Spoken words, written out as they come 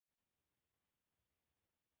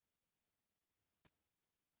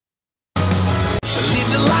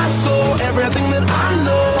everything that I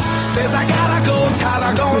know says I gotta go, tired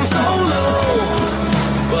of going solo,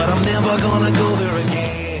 but I'm never gonna go there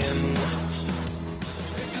again.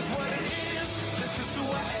 This is what it is, this is who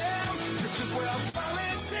I am, this is where I'm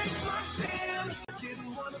finally take my stand.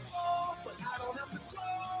 Didn't want to fall, but I don't have to go.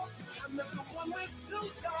 I'm not the one with two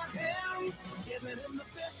star hands, giving him the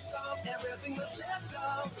best of everything that's left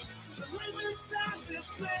of the life inside this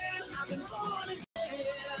man. I've been born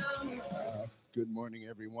again. Good morning,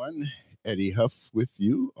 everyone. Eddie Huff with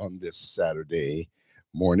you on this Saturday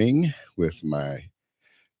morning with my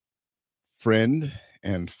friend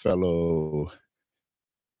and fellow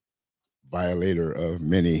violator of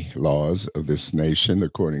many laws of this nation,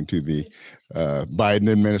 according to the Biden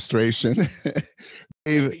administration.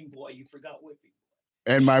 Whipping boy, you forgot whipping.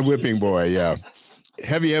 And my whipping boy, yeah.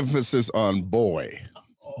 Heavy emphasis on boy,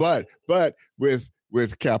 but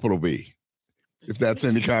with capital B, if that's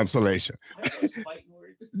any consolation. Fighting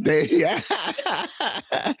words. Yeah.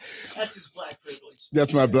 That's his black privilege.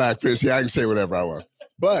 That's my black privilege. Yeah, I can say whatever I want.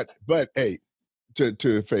 But hey,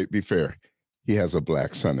 to be fair, he has a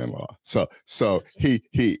black son-in-law, so he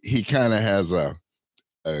kind of has a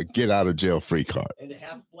get out of jail free card. And a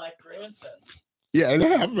half black grandson. Yeah, and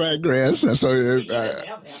a half black grandson. So you have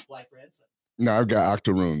half black grandson. No, I've got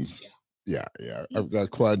octoroons. Yeah. I've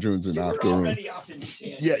got quadroons and octoroons. Already off in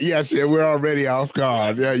the Yes, we're already off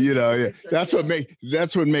guard. Yeah, That's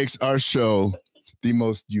what makes our show the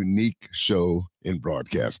most unique show in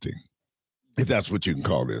broadcasting, if that's what you can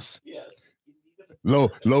call this. Yes.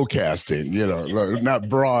 Low casting, not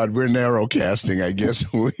broad. We're narrow casting, I guess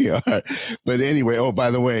we are. But anyway, oh,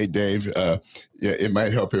 by the way, Dave, it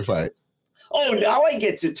might help if I. Oh, now I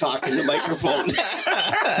get to talk in the microphone.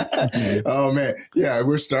 Oh, man. Yeah,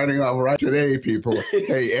 we're starting off right today, people.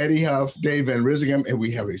 Hey, Eddie Huff, Dave Van Risingham, and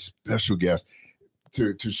we have a special guest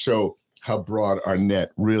to show how broad our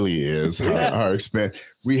net really is, our expense.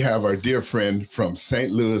 We have our dear friend from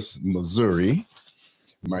St. Louis, Missouri,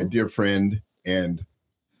 my dear friend and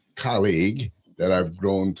colleague that I've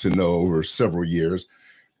grown to know over several years,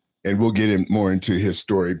 and we'll get more into his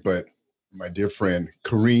story, but my dear friend,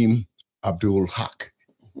 Kariem Haqq.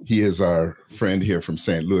 He is our friend here from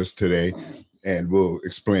St. Louis today, and we'll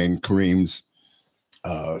explain Kareem's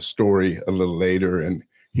story a little later. And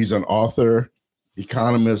he's an author,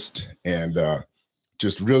 economist, and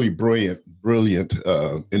just really brilliant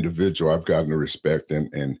individual I've gotten to respect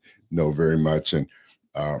and know very much. And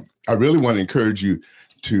I really want to encourage you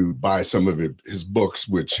to buy some of his books,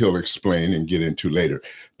 which he'll explain and get into later.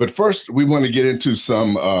 But first, we want to get into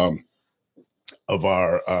some of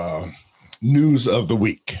our news of the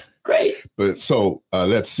week. Great. But so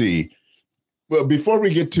let's see. Well, before we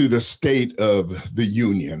get to the State of the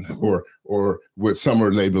Union, or what some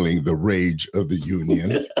are labeling the Rage of the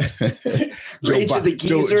Union. Rage of the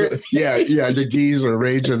Geezer? The Geezer,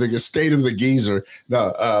 Rage of the State of the Geezer.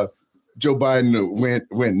 No, Joe Biden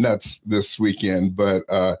went nuts this weekend, but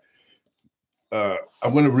I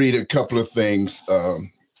want to read a couple of things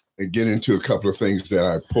and get into a couple of things that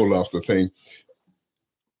I pulled off the thing.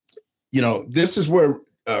 This is where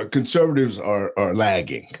conservatives are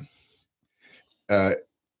lagging. The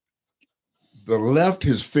left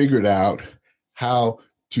has figured out how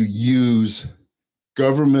to use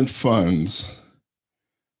government funds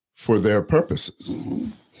for their purposes.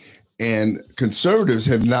 And conservatives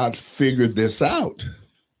have not figured this out.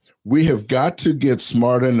 We have got to get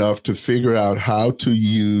smart enough to figure out how to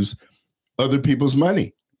use other people's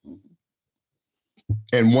money.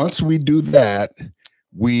 And once we do that,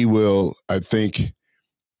 we will, I think,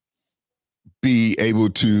 be able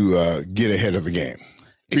to get ahead of the game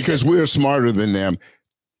because we're smarter than them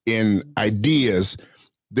in ideas.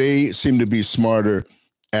 They seem to be smarter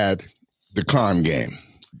at the con game.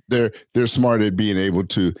 They're smart at being able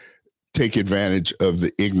to take advantage of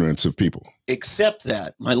the ignorance of people. Except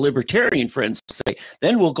that my libertarian friends say,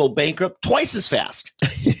 then we'll go bankrupt twice as fast.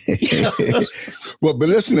 Well, but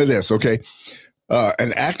listen to this, okay?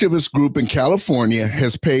 An activist group in California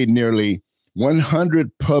has paid nearly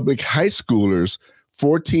 100 public high schoolers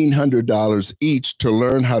 $1,400 each to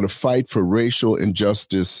learn how to fight for racial and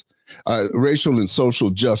social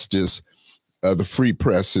justice. The Free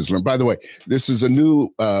Press is learned. By the way, this is a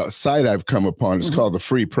new site I've come upon. It's called the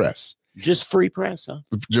Free Press. Just Free Press, huh?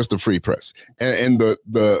 Just the Free Press. And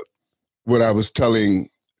the what I was telling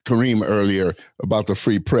Kariem earlier about the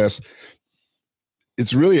Free Press,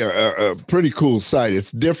 it's really a pretty cool site.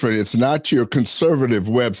 It's different. It's not your conservative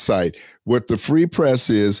website. What the Free Press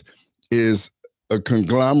is a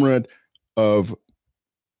conglomerate of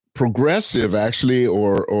progressive, actually,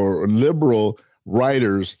 or liberal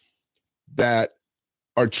writers that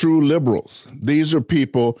are true liberals. These are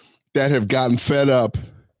people that have gotten fed up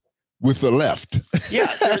with the left. Yeah,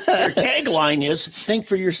 their tagline is "Think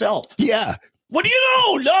for yourself." Yeah. What do you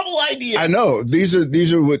know? Novel idea. I know these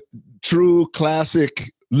are what true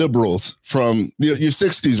classic liberals from your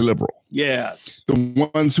 60s liberal. Yes. The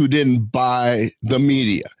ones who didn't buy the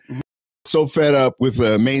media. Mm-hmm. So fed up with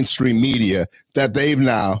the mainstream media that they've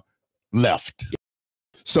now left.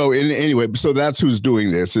 So anyway, so that's who's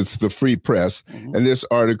doing this. It's the Free Press. Mm-hmm. And this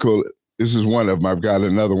article, this is one of them. I've got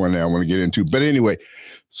another one that I want to get into. But anyway,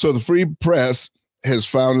 so the Free Press has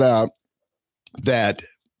found out that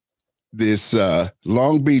this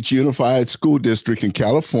Long Beach Unified School District in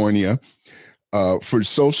California for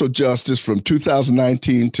social justice from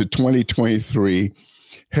 2019 to 2023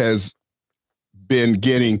 has been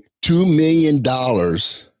getting $2 million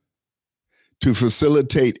to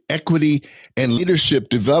facilitate equity and leadership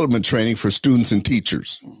development training for students and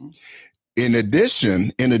teachers. Mm-hmm. In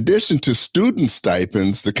addition to student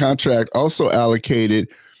stipends, the contract also allocated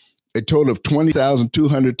a total of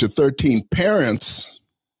 $20,200 to 13 parents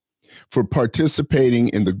for participating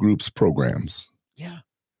in the group's programs. Yeah.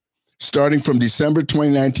 Starting from December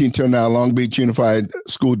 2019 till now, Long Beach Unified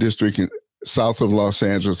School District south of Los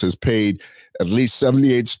Angeles has paid at least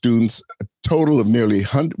 78 students a total of nearly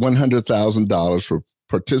 $100,000 for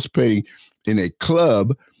participating in a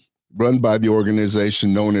club run by the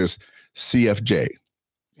organization known as CFJ.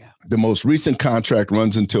 Yeah. The most recent contract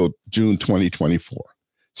runs until June 2024.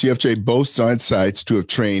 CFJ boasts on its sites to have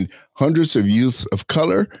trained hundreds of youths of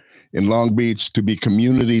color in Long Beach to be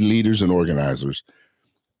community leaders and organizers.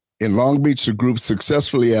 In Long Beach, the group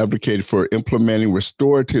successfully advocated for implementing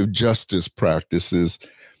restorative justice practices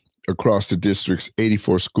across the district's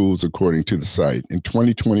 84 schools, according to the site. In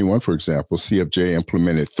 2021, for example, CFJ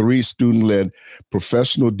implemented 3 student-led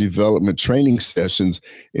professional development training sessions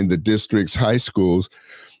in the district's high schools,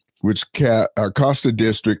 which cost the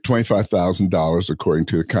district $25,000, according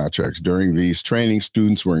to the contracts. During these trainings,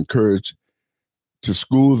 students were encouraged to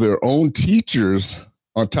school their own teachers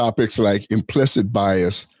on topics like implicit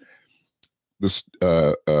bias,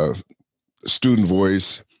 the student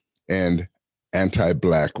voice, and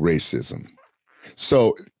anti-Black racism.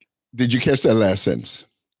 So did you catch that last sentence?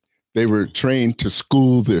 They were trained to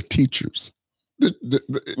school their teachers.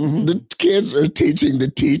 The kids are teaching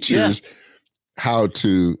the teachers how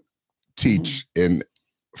to teach and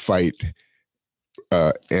fight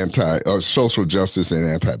social justice and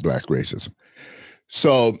anti-Black racism.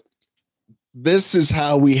 So this is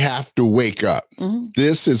how we have to wake up. Mm-hmm.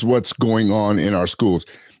 This is what's going on in our schools.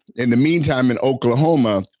 In the meantime, in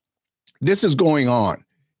Oklahoma, this is going on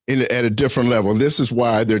at a different level. This is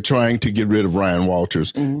why they're trying to get rid of Ryan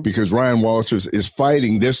Walters, because Ryan Walters is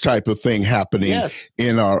fighting this type of thing happening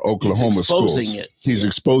in our Oklahoma schools. He's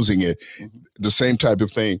exposing it, the same type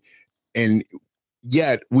of thing. And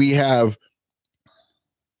yet we have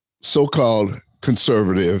so-called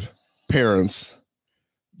conservative parents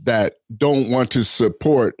that don't want to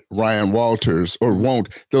support Ryan Walters or won't.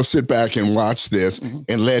 They'll sit back and watch this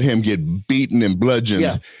and let him get beaten and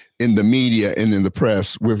bludgeoned in the media and in the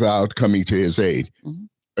press without coming to his aid.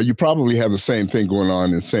 You probably have the same thing going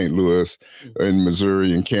on in St. Louis, in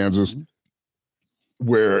Missouri, and Kansas,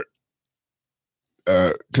 where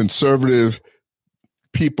conservative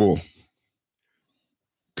people,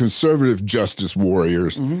 conservative justice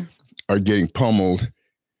warriors are getting pummeled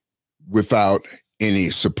without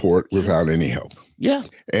any support, without any help. Yeah.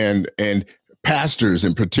 And pastors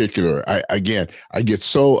in particular, I get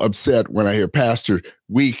so upset when I hear pastor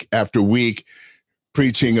week after week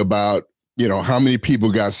preaching about, how many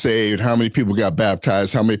people got saved, how many people got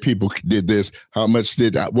baptized, how many people did this, how much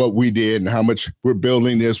did what we did, and how much we're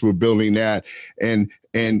building this, we're building that. And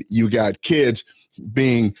you got kids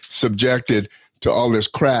being subjected to all this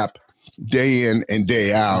crap day in and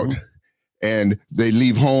day out. And they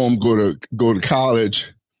leave home, go to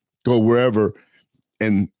college, go wherever,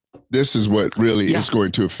 and this is what really is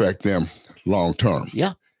going to affect them long term.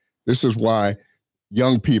 Yeah, this is why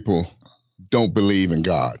young people don't believe in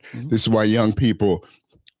God. This is why young people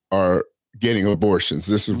are getting abortions.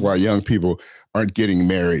 This is why young people aren't getting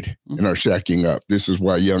married and are shacking up. This is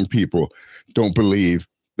why young people don't believe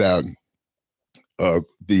that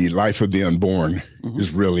the life of the unborn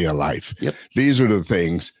is really a life. Yep. These are the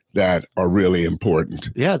things that are really important.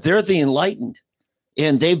 Yeah, they're the enlightened.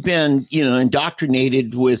 And they've been,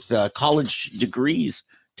 indoctrinated with college degrees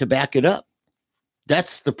to back it up.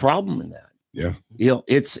 That's the problem in that. Yeah.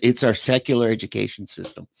 It's our secular education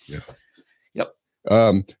system. Yeah. Yep.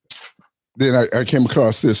 Then I came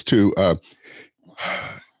across this too.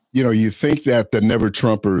 You think that the Never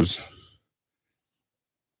Trumpers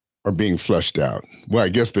are being flushed out. Well, I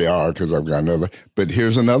guess they are because I've got another. But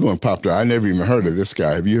here's another one popped up. I never even heard of this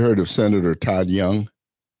guy. Have you heard of Senator Todd Young?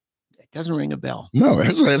 It doesn't ring a bell. No,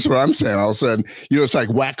 that's what I'm saying. All of a sudden, it's like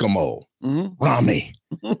whack-a-mole. Mm-hmm. Romney.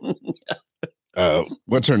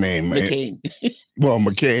 What's her name? McCain. Well,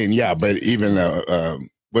 McCain, yeah, but even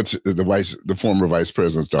what's the former vice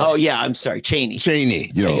president's daughter? Oh yeah, I'm sorry, Cheney.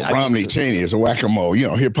 Romney, Cheney is a whack-a-mole.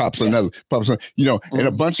 Here pops another, and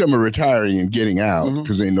a bunch of them are retiring and getting out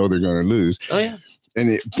because they know they're going to lose. Oh yeah,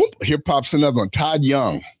 and here pops another one. Todd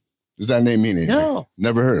Young. Does that name mean anything? No,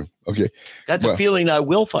 never heard of him. Okay, got the feeling I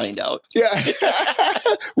will find out. Yeah.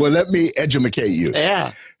 Well, let me educate you.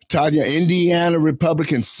 Yeah. Todd Young, Indiana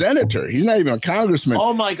Republican senator. He's not even a congressman.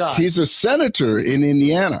 Oh my God. He's a senator in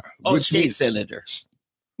Indiana. Oh, state senator.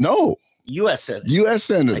 No. U.S. senator. U.S.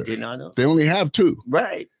 senator. I did not know. They only have two.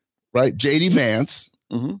 Right. J.D. Vance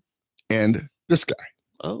and this guy.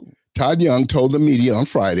 Oh. Todd Young told the media on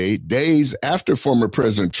Friday, days after former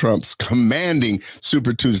President Trump's commanding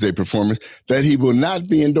Super Tuesday performance, that he will not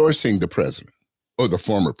be endorsing the president or the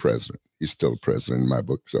former president. He's still a president in my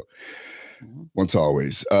book. So once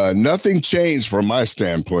always. Nothing changed from my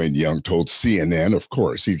standpoint, Young told CNN. Of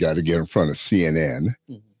course, he got to get in front of CNN.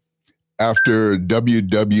 After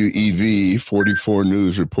WWEV 44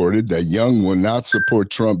 News reported that Young will not support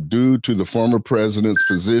Trump due to the former president's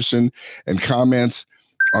position and comments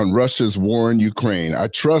on Russia's war in Ukraine. I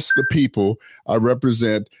trust the people I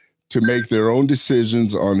represent to make their own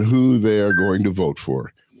decisions on who they are going to vote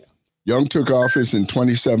for. Young took office in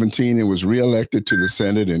 2017 and was reelected to the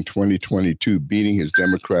Senate in 2022, beating his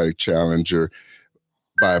Democratic challenger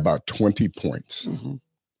by about 20 points.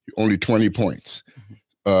 Only 20 points.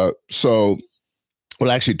 Actually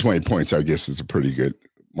 20 points, I guess, is a pretty good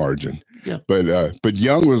margin. Yeah. But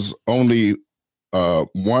Young was only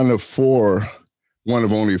one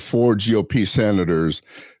of only four GOP senators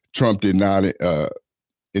Trump did not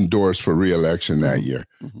endorse for re-election that year.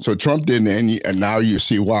 So Trump didn't, and now you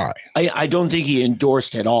see why. I don't think he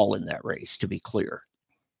endorsed at all in that race, to be clear.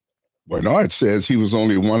 Well, no, it says he was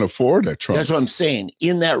only one of four that Trump. That's what I'm saying.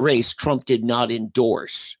 In that race, Trump did not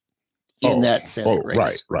endorse in that Senate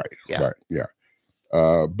race. Right. Yeah.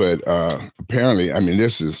 But apparently, I mean,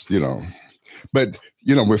 this is, but,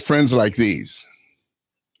 with friends like these,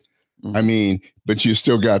 I mean, but you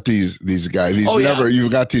still got these guys,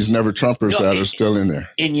 you've got these never Trumpers that are still in there.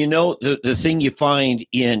 And the thing you find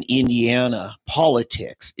in Indiana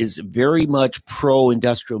politics is very much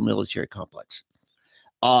pro-industrial military complex.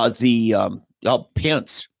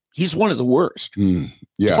 Pence, he's one of the worst.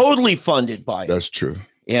 Yeah. Totally funded by it. That's true.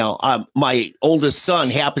 My oldest son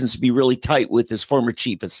happens to be really tight with his former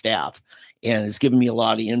chief of staff and has given me a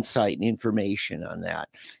lot of insight and information on that.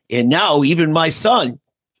 And now even my son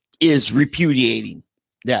is repudiating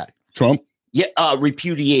that. Trump? Yeah,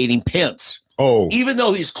 repudiating Pence. Oh. Even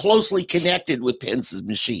though he's closely connected with Pence's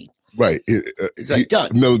machine. Right. It's like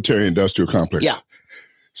done. Military industrial complex. Yeah.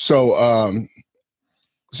 So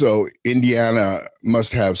so Indiana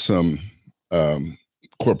must have some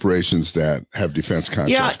corporations that have defense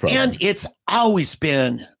contracts. Yeah, and it's always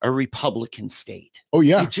been a Republican state. Oh,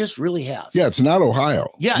 yeah. It just really has. Yeah, it's not Ohio.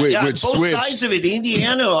 Yeah, both sides of it.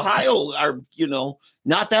 Indiana, Ohio are,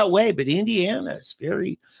 not that way, but Indiana is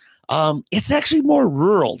very, it's actually more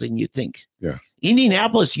rural than you think. Yeah.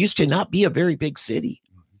 Indianapolis used to not be a very big city,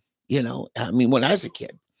 when I was a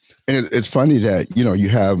kid. And it's funny that, you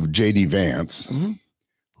have J.D. Vance,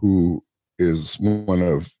 who is one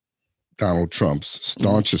of Donald Trump's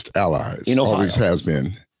staunchest allies. Always has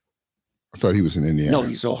been. I thought he was in Indiana. No,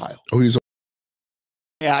 he's Ohio. Oh, he's.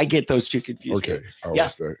 Yeah, I get those two confused. Okay.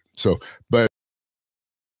 So, but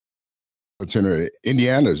it's interesting.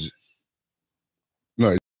 Indiana's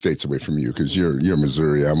states away from you because you're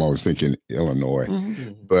Missouri. I'm always thinking Illinois.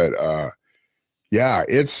 But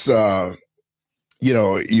it's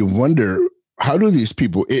you wonder, how do these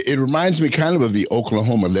people? It reminds me kind of the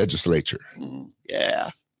Oklahoma legislature.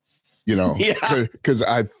 Yeah. Because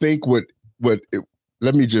I think what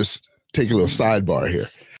let me just take a little sidebar here.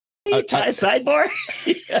 Sidebar?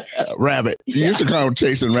 Rabbit. You used to call them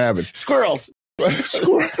chasing rabbits. Squirrels.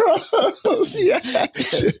 Yeah.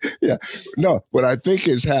 Yeah. No, what I think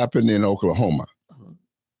has happened in Oklahoma,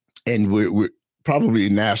 and we're probably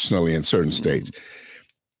nationally in certain states,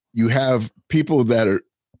 you have people that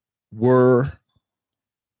were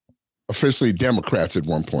officially Democrats at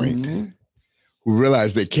one point who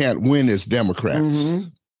realize they can't win as Democrats.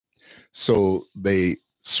 So they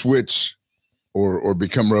switch or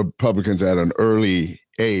become Republicans at an early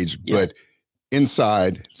age, but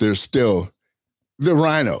inside they're still the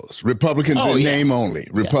rhinos, Republicans in name only,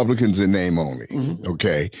 Republicans in name only.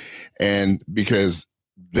 Okay. And because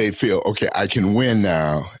they feel, okay, I can win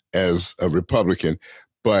now as a Republican,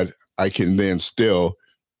 but I can then still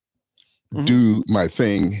do my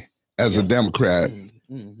thing as a Democrat.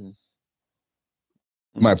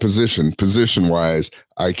 My position-wise,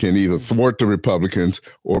 I can either thwart the Republicans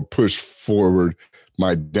or push forward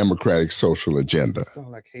my democratic social agenda.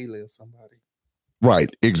 Sound like Haley or somebody.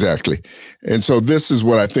 Right, exactly. And so this is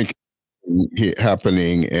what I think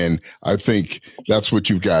happening, and I think that's what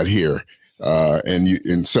you've got here. And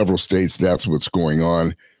in several states, that's what's going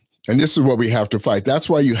on. And this is what we have to fight. That's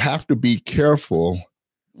why you have to be careful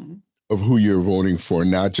of who you're voting for,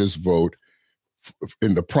 not just vote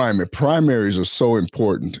in the primary. Primaries are so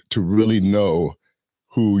important to really know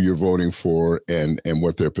who you're voting for and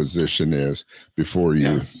what their position is before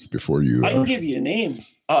you. I can give you a name.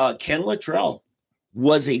 Ken Luttrell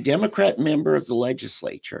was a Democrat member of the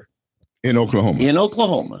legislature in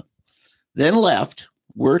Oklahoma. Then left,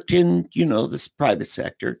 worked in this private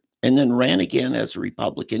sector, and then ran again as a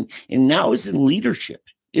Republican, and now is in leadership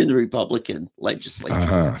in the Republican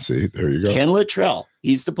legislature. See, there you go. Ken Luttrell,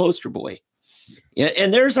 he's the poster boy. Yeah,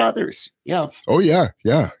 and there's others. Yeah. Oh, yeah.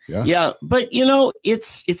 But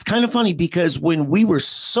it's kind of funny because when we were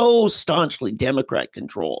so staunchly Democrat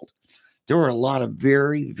controlled, there were a lot of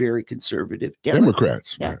very, very conservative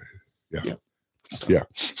Democrats. Yeah.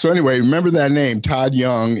 So anyway, remember that name, Todd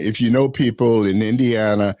Young. If you know people in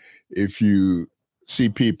Indiana, if you see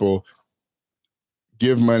people,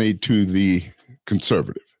 give money to the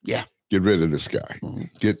conservative. Yeah. Get rid of this guy.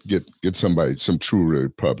 Get somebody, some true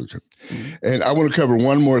Republican. And I want to cover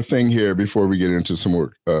one more thing here before we get into some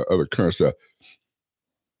more other current stuff.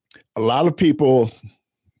 A lot of people,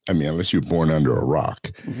 I mean, unless you're born under a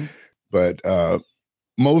rock, but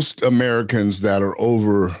most Americans that are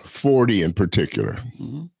over 40 in particular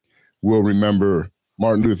will remember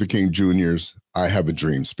Martin Luther King Jr.'s I Have a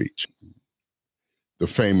Dream speech. The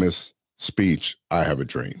famous speech, I Have a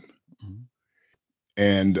Dream.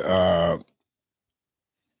 And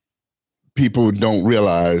people don't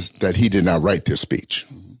realize that he did not write this speech.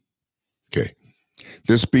 Okay.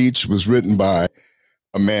 This speech was written by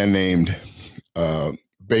a man named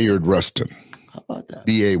Bayard Rustin. How about that?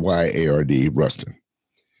 Bayard Rustin.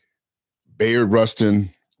 Bayard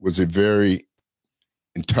Rustin was a very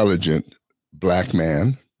intelligent Black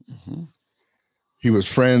man. He was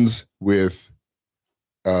friends with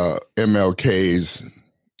MLK's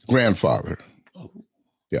grandfather.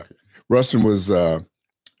 Yeah. Rustin was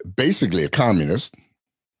basically a communist.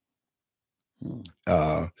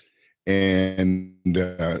 And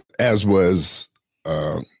as was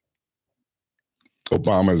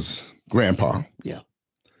Obama's grandpa. Yeah.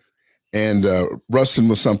 And Rustin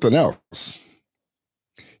was something else.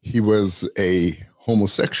 He was a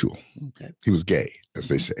homosexual. Okay. He was gay, as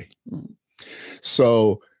they say.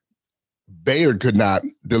 So Bayard could not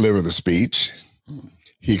deliver the speech.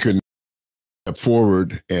 He could step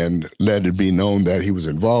forward and let it be known that he was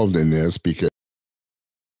involved in this because,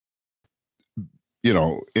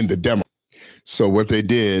 in the demo. So what they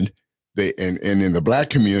did, and in the Black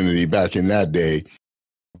community back in that day,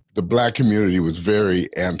 the Black community was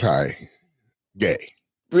very anti-gay.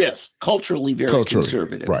 Yes, culturally very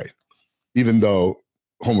conservative. Right. Even though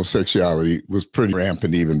homosexuality was pretty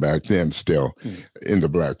rampant even back then still in the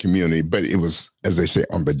Black community, but it was, as they say,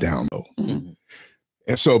 on the down low.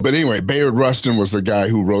 And so, but anyway, Bayard Rustin was the guy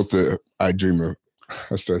who wrote the I Dream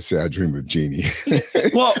of Jeannie.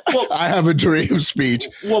 Well, I Have a Dream speech.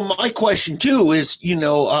 Well, my question too is,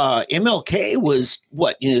 MLK was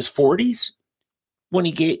what, in his 40s when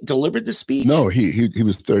he delivered the speech? No, he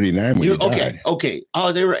was 39 when he died. Okay.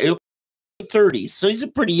 Oh, they were 30s, so he's a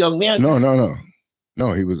pretty young man. No,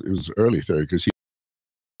 it was early 30s because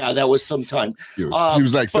that was sometime. He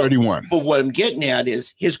was like 31. But what I'm getting at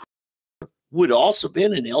is his would also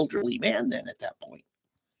been an elderly man then at that point.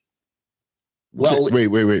 Well, wait.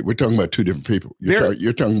 We're talking about two different people.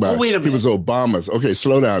 You're talking about, wait a minute. He was Obama's. Okay,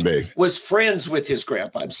 slow down, Dave. Was friends with his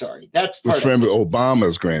grandpa. I'm sorry. That's part was friend with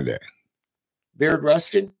Obama's granddad. Bayard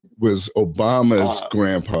Rustin? Was Obama's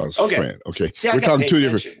grandpa's friend. Okay. See, we're talking two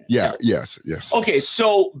different. Yeah. Yes. Okay,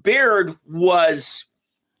 so Bayard was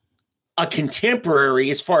a contemporary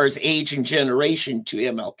as far as age and generation to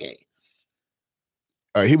MLK.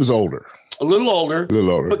 He was older. A little older,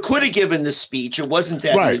 but could have given the speech. It wasn't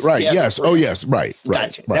that right. Yes. Oh, yes. Right.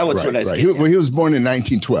 Gotcha. That was what I was saying. He was born in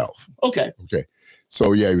 1912. Okay.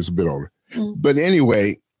 So yeah, he was a bit older. But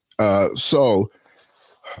anyway, but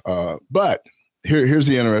here's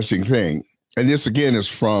the interesting thing, and this again is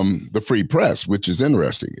from the Free Press, which is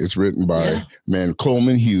interesting. It's written by man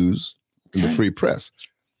Coleman Hughes in the Free Press.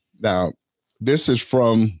 Now, this is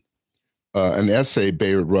from an essay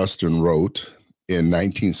Bayard Rustin wrote in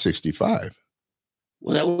 1965.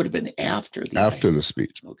 Well, that would have been after the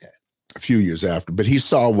speech. Okay. A few years after, but he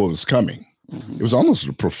saw what was coming. Mm-hmm. It was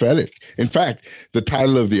almost prophetic. In fact, the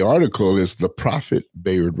title of the article is "The Prophet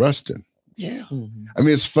Bayard Rustin." Yeah. Mm-hmm. I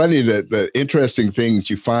mean, it's funny that the interesting things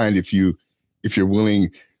you find if you're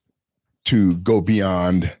willing to go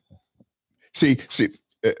beyond. See.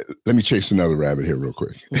 Let me chase another rabbit here real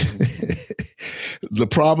quick. Mm-hmm. The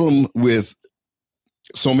problem with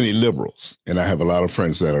so many liberals, and I have a lot of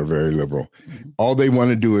friends that are very liberal, mm-hmm. all they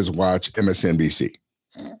want to do is watch MSNBC.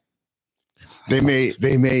 They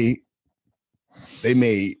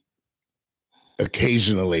may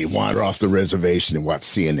occasionally wander off the reservation and watch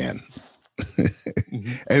CNN.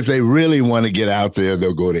 Mm-hmm. And if they really want to get out there,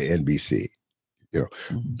 they'll go to NBC.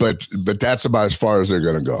 Mm-hmm. But that's about as far as they're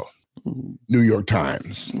going to go. Mm-hmm. New York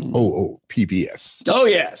Times. Mm-hmm. PBS. Oh,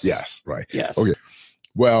 yes. Yes, right. Yes. Okay.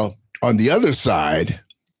 Well, on the other side,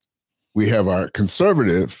 we have our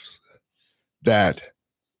conservatives that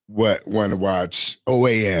want to watch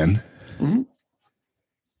OAN, mm-hmm.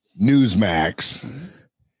 Newsmax, mm-hmm.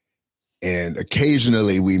 and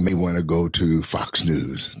occasionally we may want to go to Fox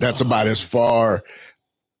News. That's about as far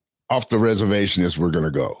off the reservation as we're going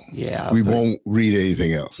to go. Yeah. We won't read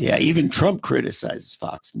anything else. Yeah. Even Trump criticizes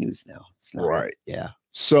Fox News now. It's not, right. Yeah.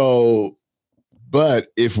 So, but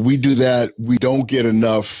if we do that, we don't get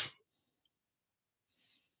enough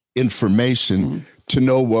information mm-hmm. to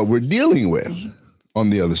know what we're dealing with. Mm-hmm. On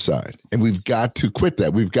the other side. And we've got to quit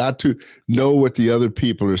that. We've got to know what the other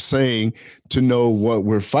people are saying to know what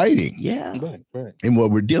we're fighting. Yeah. Right. And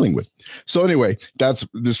what we're dealing with. So anyway,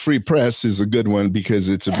 this free press is a good one because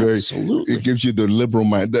it's a it gives you the liberal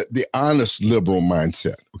mind, the honest liberal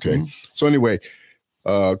mindset. Okay. Mm-hmm. So anyway,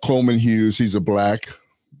 Coleman Hughes, he's a black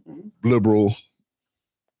liberal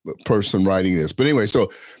person writing this. But anyway, so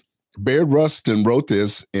Bayard Rustin wrote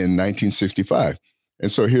this in 1965.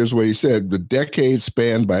 And so here's what he said. The decade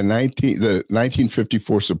spanned by the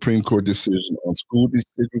 1954 Supreme Court decision on school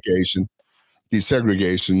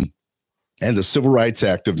desegregation, and the Civil Rights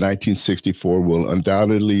Act of 1964 will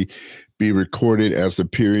undoubtedly be recorded as the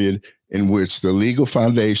period in which the legal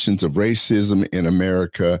foundations of racism in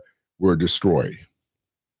America were destroyed,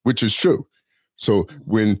 which is true. So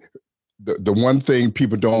when the one thing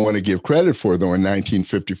people don't want to give credit for, though, in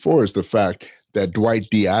 1954 is the fact that Dwight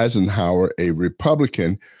D. Eisenhower, a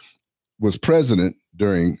Republican, was president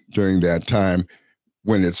during that time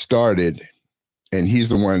when it started, and he's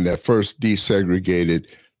the one that first desegregated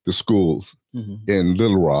the schools mm-hmm. in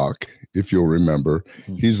Little Rock, if you'll remember.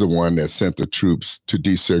 Mm-hmm. He's the one that sent the troops to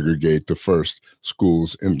desegregate the first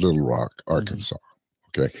schools in Little Rock, Arkansas.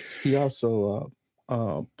 Mm-hmm. Okay. He also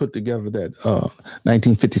put together that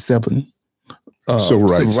 1957 Civil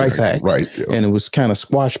Rights Act, right? And it was kind of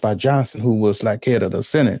squashed by Johnson, who was like head of the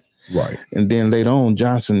Senate, right? And then later on,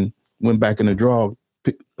 Johnson went back in the drawer,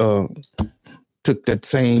 took that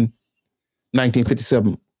same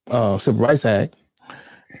 1957 Civil Rights Act,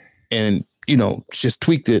 and just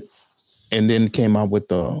tweaked it, and then came out with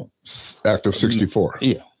the Act of '64.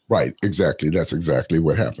 Yeah, right. Exactly. That's exactly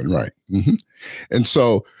what happened. Right. Mm-hmm. And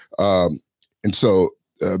so.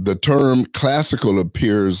 The term classical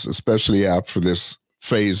appears especially apt for this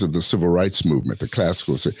phase of the civil rights movement, the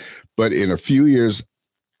classical. But in the few years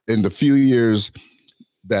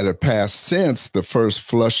that have passed since the first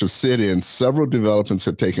flush of sit-ins, several developments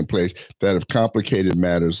have taken place that have complicated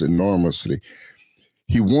matters enormously.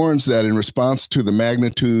 He warns that in response to the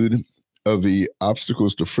magnitude of the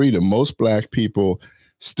obstacles to freedom, most Black people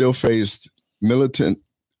still faced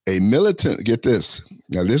get this.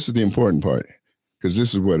 Now, this is the important part, because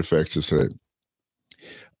this is what affects us. Right?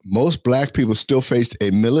 Most Black people still faced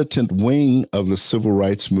a militant wing of the civil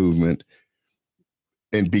rights movement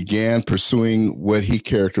and began pursuing what he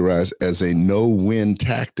characterized as a no-win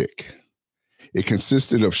tactic. It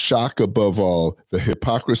consisted of shock above all, the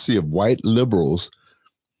hypocrisy of white liberals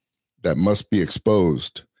that must be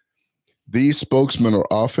exposed. These spokesmen are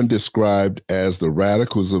often described as the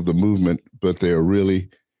radicals of the movement, but they are really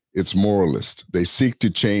its moralists. They seek to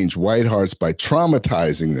change white hearts by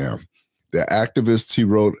traumatizing them. The activists, he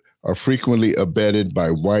wrote, are frequently abetted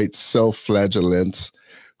by white self-flagellants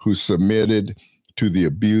who submitted to the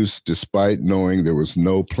abuse despite knowing there was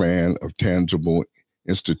no plan of tangible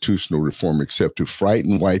institutional reform except to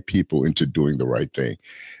frighten white people into doing the right thing.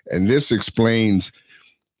 And this explains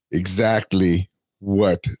exactly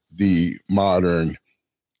what the modern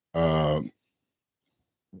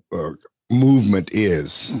movement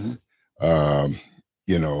is. Mm-hmm.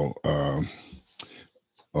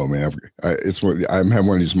 Oh man, I'm having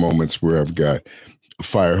one of these moments where I've got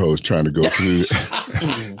fire hose trying to go through.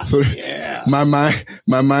 Yeah. My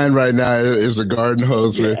mind right now is a garden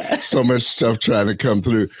hose with so much stuff trying to come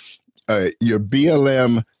through. Your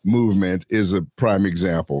BLM movement is a prime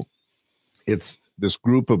example. It's this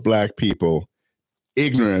group of Black people,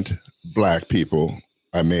 ignorant Black people,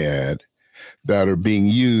 I may add, that are being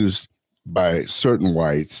used by certain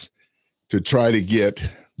whites to try to get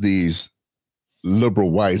these liberal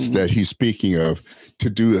whites that he's speaking of to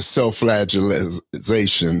do a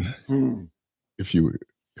self-flagellation,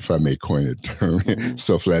 if I may coin a term,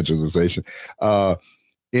 self-flagellation,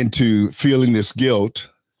 into feeling this guilt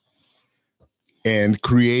and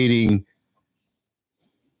creating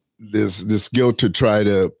this guilt to try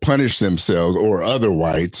to punish themselves or other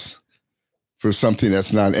whites for something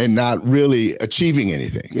that's not really achieving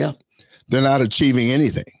anything. Yeah. They're not achieving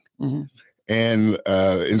anything. Mm-hmm. And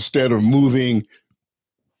instead of moving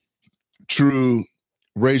true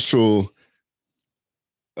racial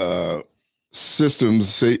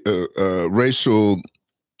systems, racial,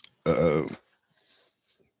 what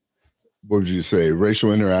would you say,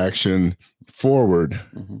 racial interaction forward,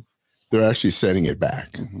 they're actually setting it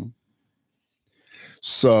back.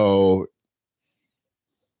 So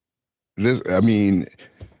this, I'll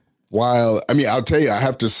tell you, I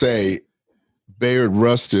have to say, Bayard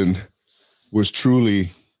Rustin was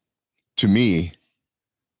truly, to me,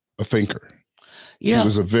 a thinker. Yeah. He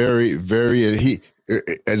was a very, very,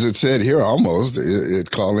 as it said here, almost,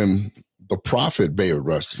 it called him the prophet Bayard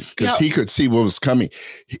Rustin, because he could see what was coming.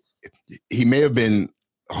 He may have been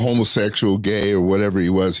homosexual, gay, or whatever he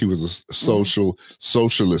was. He was a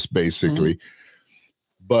socialist, basically.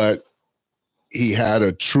 But he had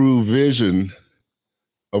a true vision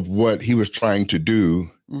of what he was trying to do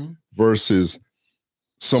versus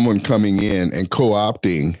someone coming in and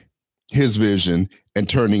co-opting his vision and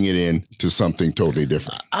turning it into something totally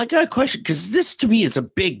different. I got a question, because this to me is a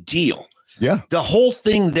big deal. Yeah. The whole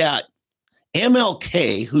thing that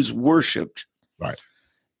MLK, who's worshipped, right,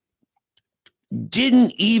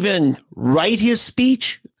 didn't even write his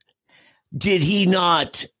speech. Did he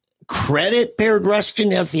not credit Bayard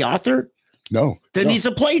Rustin as the author? No. Then he's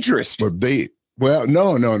a plagiarist. But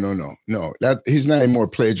no. That he's not any more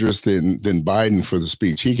plagiarist than Biden for the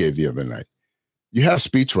speech he gave the other night. You have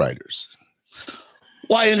speech writers.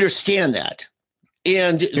 Well, I understand that.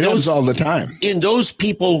 And it happens all the time. And those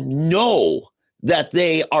people know that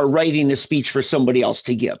they are writing a speech for somebody else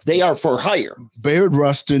to give. They are for hire. Bayard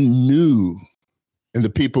Rustin knew, and the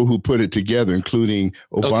people who put it together, including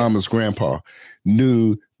Obama's grandpa,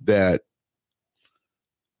 knew that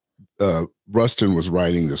Rustin was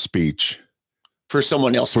writing the speech for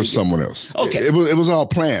someone else. Okay. It was all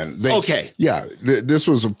planned. Yeah. This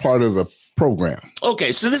was a part of the program.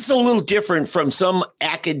 Okay. So this is a little different from some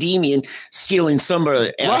academician stealing some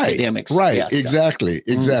academics. Right. Yes, exactly.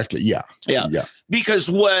 Exactly. Yeah. Because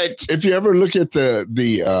if you ever look at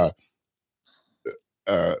the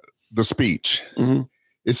speech,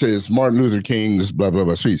 it says Martin Luther King's blah, blah,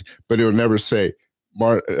 blah speech, but it will never say,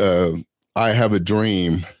 I Have a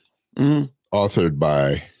Dream, authored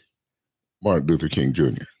by Martin Luther King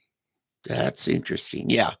Jr. That's interesting.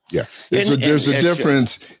 Yeah. Yeah. There's a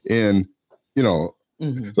difference in,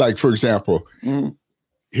 like, for example,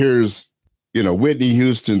 here's, Whitney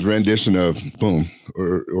Houston's rendition of Boom,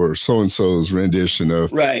 or so-and-so's rendition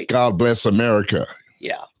of God Bless America.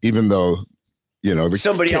 Yeah. Even though,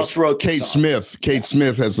 somebody else wrote Kate Smith. Kate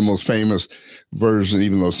Smith has the most famous version,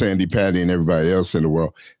 even though Sandy Patty and everybody else in the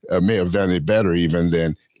world may have done it better even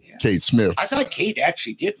than Kate Smith. I thought Kate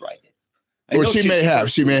actually did write it. Well, she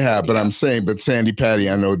may have, but I'm saying, but Sandy Patty,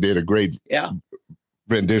 I know, did a great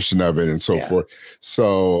rendition of it and so forth.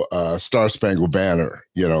 So Star Spangled Banner,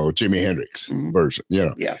 Jimi Hendrix version,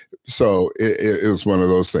 So it was one of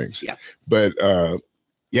those things. Yeah. But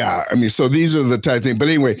so these are the type of things. But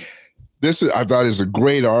anyway, I thought is a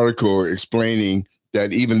great article explaining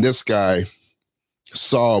that even this guy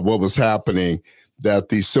saw what was happening, that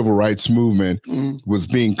the civil rights movement was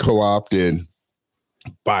being co-opted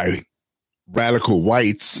by radical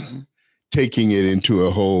whites, taking it into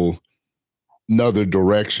a whole another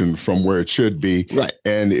direction from where it should be. Right.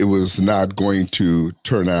 And it was not going to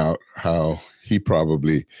turn out how he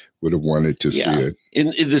probably would have wanted to see it.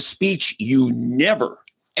 In the speech you never,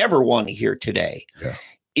 ever want to hear today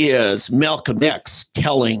is Malcolm X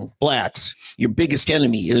telling blacks, your biggest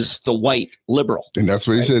enemy is the white liberal. And that's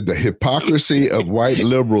what he said. The hypocrisy of white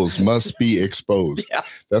liberals must be exposed.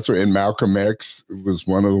 That's what, and Malcolm X was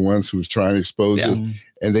one of the ones who was trying to expose it,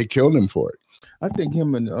 and they killed him for it. I think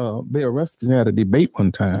him and Bayard Rustin had a debate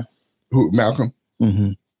one time. Who, Malcolm?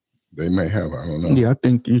 They may have. I don't know. Yeah, I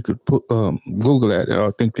think you could put Google that.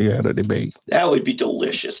 I think they had a debate. That would be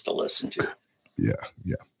delicious to listen to. Yeah.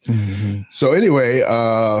 Mm-hmm. So anyway,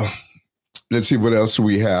 let's see what else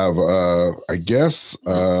we have. I guess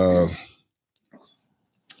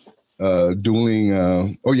dueling.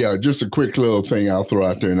 Oh yeah, just a quick little thing I'll throw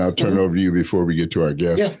out there, and I'll turn it over to you before we get to our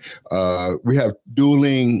guest. Yeah. We have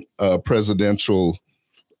dueling presidential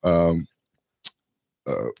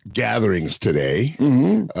gatherings today.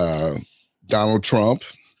 Donald Trump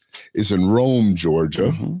is in Rome,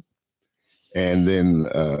 Georgia, and then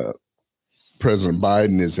President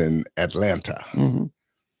Biden is in Atlanta.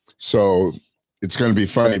 So it's going to be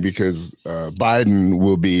funny because Biden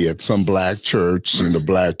will be at some black church in the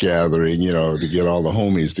black gathering, to get all the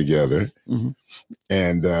homies together.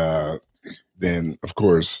 And then, of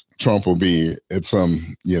course, Trump will be at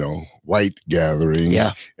some, white gathering.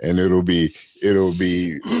 Yeah. And it'll be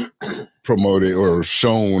promoted or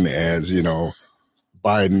shown as,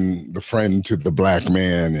 Biden, the friend to the black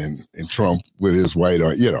man, and Trump with his white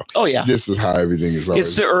on, Oh, yeah. This is how everything is always.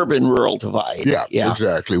 It's the urban-rural divide. Yeah,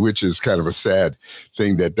 exactly, which is kind of a sad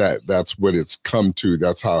thing that's what it's come to.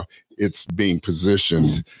 That's how it's being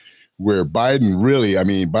positioned, where Biden really,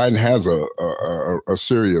 Biden has a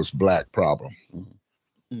serious black problem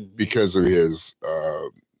because of his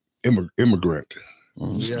immigrant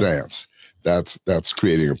stance. That's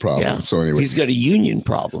creating a problem. Yeah. So anyway, he's got a union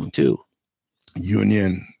problem too.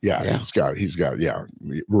 Union, he's got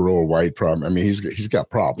rural white problem. He's got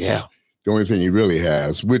problems. Yeah. The only thing he really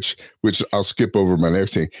has, which I'll skip over my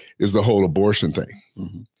next thing, is the whole abortion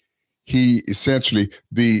thing. He essentially,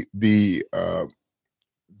 the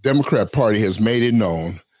Democrat Party has made it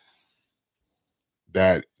known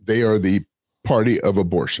that they are the party of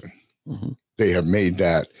abortion. They have made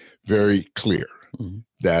that very clear.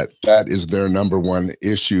 That is their number one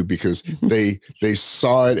issue because they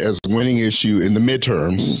saw it as a winning issue in the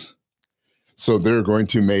midterms. So they're going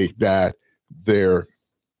to make that their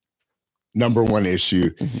number one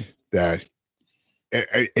issue. That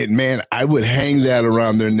man, I would hang that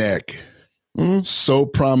around their neck so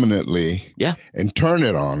prominently, and turn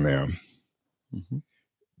it on them.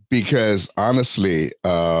 Because honestly,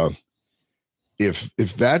 if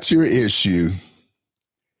that's your issue,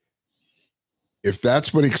 if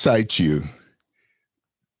that's what excites you,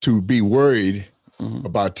 to be worried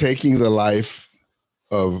about taking the life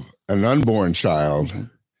of an unborn child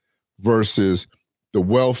versus the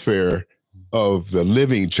welfare of the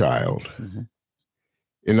living child.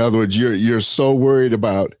 In other words, you're so worried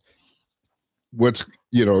about what's,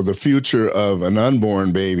 the future of an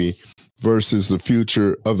unborn baby versus the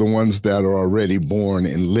future of the ones that are already born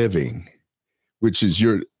and living, which is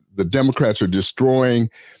the Democrats are destroying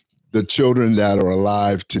the children that are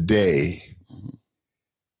alive today,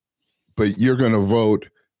 but you're going to vote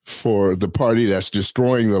for the party that's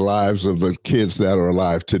destroying the lives of the kids that are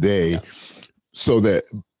alive today, so that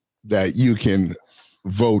you can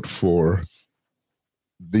vote for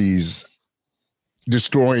these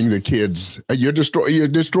destroying the kids. You're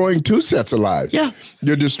destroying two sets of lives. Yeah,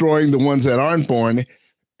 you're destroying the ones that aren't born,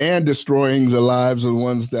 and destroying the lives of the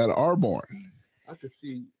ones that are born. I could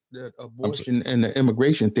see that abortion and the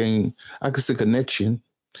immigration thing, I could see a connection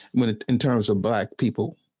in terms of black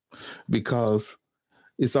people, because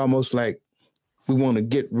it's almost like we want to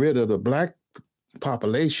get rid of the black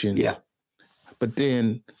population. Yeah. But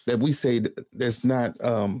then that we say that's not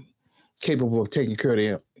capable of taking care of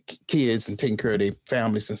their kids and taking care of their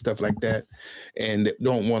families and stuff like that, and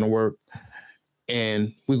don't want to work.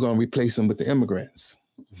 And we're going to replace them with the immigrants.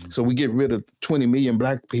 So we get rid of 20 million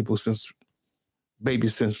black people since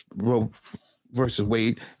Roe versus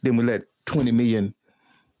Wade, then we let 20 million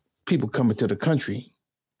people come into the country.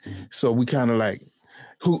 So we kind of like,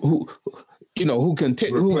 who can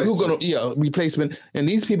take, who's going to, replacement. And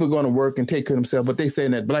these people are going to work and take care of themselves, but they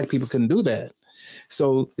saying that black people couldn't do that.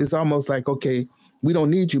 So it's almost like, okay, we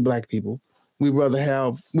don't need you black people. We'd rather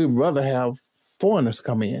have foreigners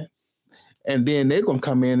come in. And then they're going to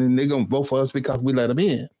come in and they're going to vote for us because we let them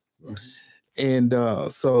in. And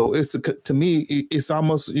so to me, it's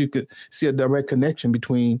almost, you could see a direct connection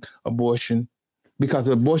between abortion, because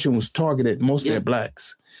abortion was targeted mostly at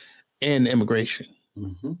blacks, and immigration.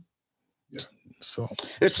 So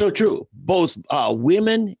it's so true. Both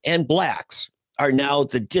women and blacks are now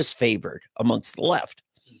the disfavored amongst the left,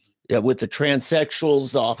 with the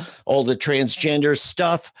transsexuals, all the transgender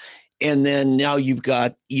stuff. And then now you've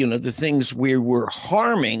got, the things where we're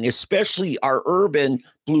harming, especially our urban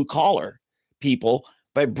blue collar people,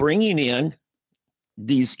 by bringing in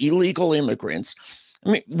these illegal immigrants.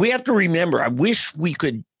 We have to remember, I wish we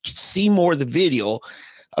could see more of the video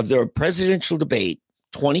of the presidential debate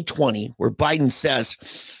 2020, where Biden says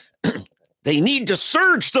they need to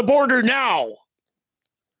surge the border now.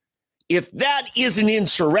 If that is an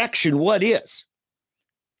insurrection, what is?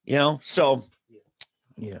 You know, so.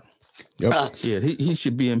 Yeah. Yep. He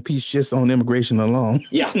should be impeached just on immigration alone.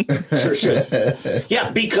 Yeah, sure should.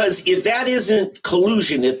 Yeah, because if that isn't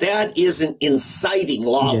collusion, if that isn't inciting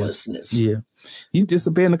lawlessness. Yeah. He's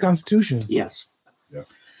disobeying the Constitution. Yes.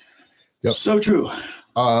 Yep. So true.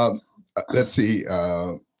 Let's see.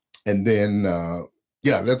 And then,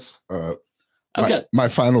 that's Okay. my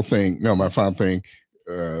final thing. No, my final thing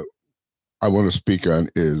I want to speak on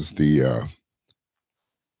is the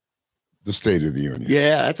State of the Union.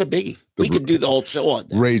 Yeah, that's a biggie. We could do the whole show on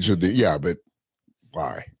that. Rage of the, but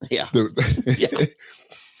why? Yeah.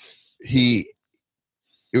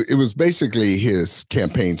 It was basically his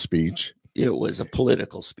campaign speech. It was a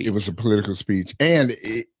political speech. It was a political speech. And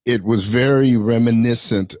it was very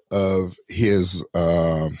reminiscent of his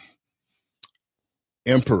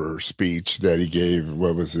emperor speech that he gave,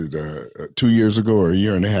 what was it, 2 years ago or a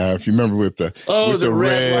year and a half? You remember with the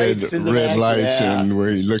red lights in the red back? lights, Yeah. and where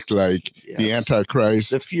he looked like the Antichrist.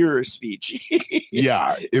 The Führer speech.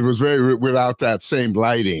 Yeah, it was very without that same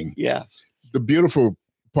lighting. Yeah. The beautiful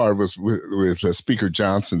part was with Speaker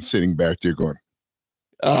Johnson sitting back there going,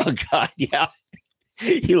 Oh God, yeah.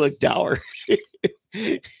 He looked dour.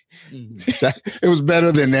 It was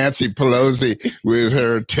better than Nancy Pelosi with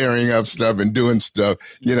her tearing up stuff and doing stuff.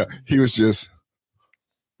 You know, he was just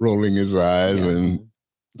rolling his eyes and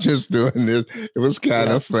just doing this. It was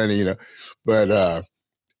kind of funny, you know. But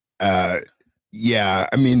I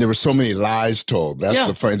mean, there were so many lies told. That's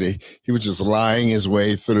the funny thing. He was just lying his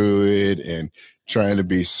way through it and trying to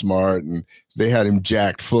be smart. And they had him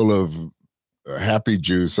jacked full of happy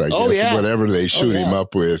juice, I guess, whatever they shoot him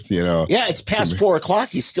up with, you know. Yeah, it's past 4 o'clock.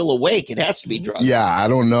 He's still awake. It has to be drugs. Yeah, I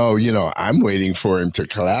don't know. You know, I'm waiting for him to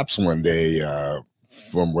collapse one day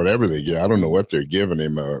from whatever they get. I don't know what they're giving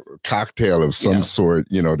him, a cocktail of some sort,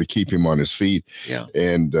 you know, to keep him on his feet. Yeah.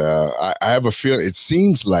 And I have a feeling, it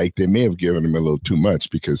seems like they may have given him a little too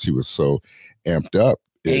much because he was so amped up.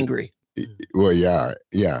 Angry.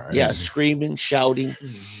 Screaming, shouting.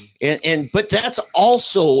 But that's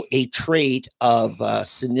also a trait of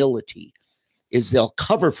senility, is they'll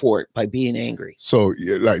cover for it by being angry. So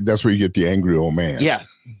like that's where you get the angry old man.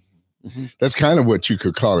 Yes. That's kind of what you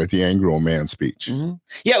could call it, the angry old man speech.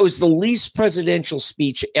 Yeah, it was the least presidential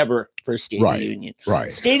speech ever for State of the Union.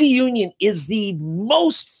 Right. State of the Union is the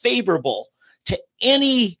most favorable to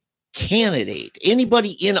any candidate,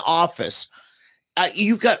 anybody in office.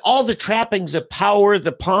 You've got all the trappings of power,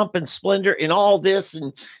 the pomp and splendor, and all this,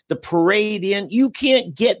 and the parade in. You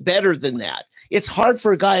can't get better than that. It's hard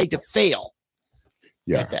for a guy to fail.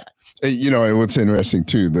 At that. You know, and what's interesting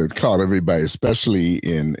too, that caught everybody, especially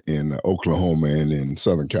in Oklahoma and in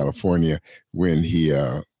Southern California, when he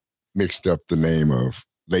mixed up the name of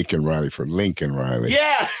Laken Riley for Lincoln Riley.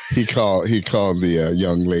 Yeah, he called the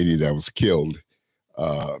young lady that was killed,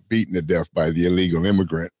 beaten to death by the illegal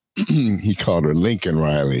immigrant. He called her Lincoln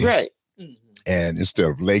Riley, right? And instead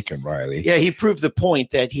of Laken Riley, yeah, he proved the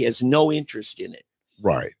point that he has no interest in it,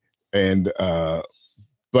 right? And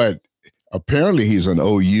but apparently he's an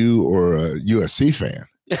OU or a USC fan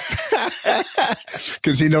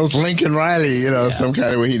because he knows Lincoln Riley. You know, some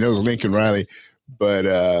kind of way he knows Lincoln Riley. But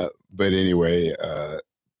anyway,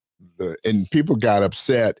 and people got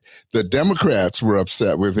upset. The Democrats were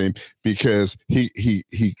upset with him because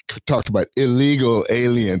he talked about illegal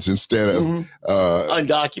aliens instead of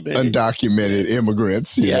undocumented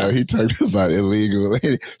immigrants. You know, he talked about illegal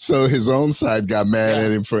aliens. So his own side got mad at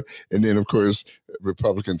him and then of course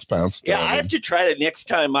Republicans pounced. Yeah, I have to try that next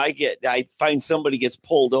time I find somebody gets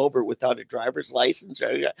pulled over without a driver's license.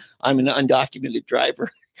 I'm an undocumented driver.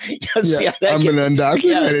 I'm an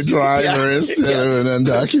undocumented driver instead of an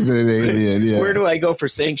undocumented alien. Yeah. Where do I go for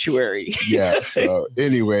sanctuary? So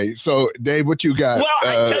anyway, so Dave, what you got? Well,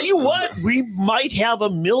 I tell you what, we might have a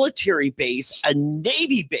military base, a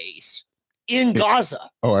Navy base in Gaza.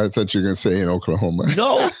 Oh, I thought you were going to say in Oklahoma.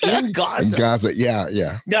 No, in Gaza. In Gaza,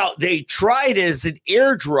 yeah. Now, they tried as an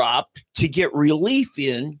airdrop to get relief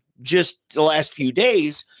in just the last few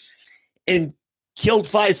days and killed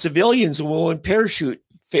 5 civilians and one parachute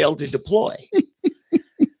failed to deploy.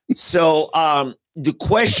 So the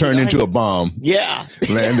question turned into a bomb. Yeah.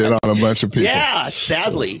 Landed on a bunch of people. Yeah,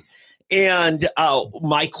 sadly. And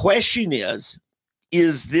my question is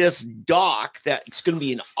this dock that's going to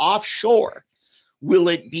be an offshore, will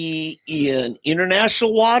it be in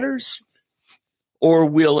international waters or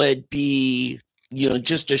will it be,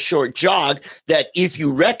 just a short jog that if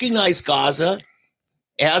you recognize Gaza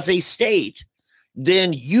as a state,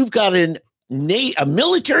 then you've got an a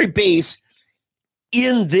military base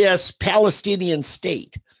in this Palestinian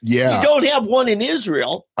state. Yeah. You don't have one in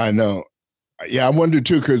Israel. I know. Yeah, I wonder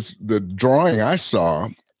too, because the drawing I saw,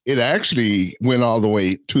 it actually went all the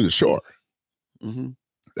way to the shore. Mm-hmm.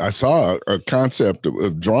 I saw a concept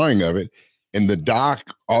of drawing of it, and the dock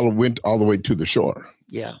went all the way to the shore.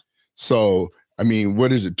 Yeah. So, I mean,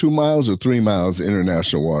 what is it, 2 miles or 3 miles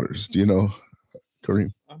international waters? Do you know,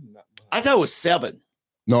 Kariem? I thought it was 7.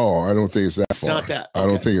 No, I don't think it's that It's far. not that. I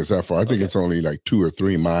don't think it's that far. I think it's only like 2 or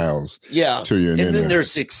 3 miles. Yeah. To your and then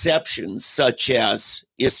there's exceptions such as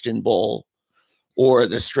Istanbul or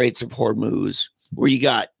the Straits of Hormuz,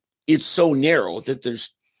 where it's so narrow that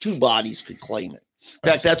there's 2 bodies could claim it.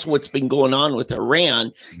 In fact, that's what's been going on with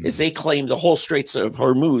Iran, is they claim the whole Straits of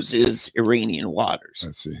Hormuz is Iranian waters.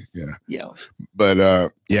 I see. Yeah. Yeah.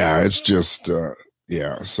 But it's just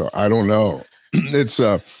so I don't know. It's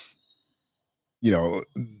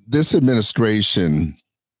this administration,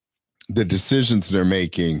 the decisions they're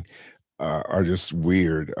making are just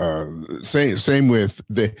weird. Same with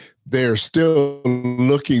they're still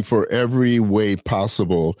looking for every way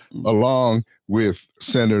possible, along with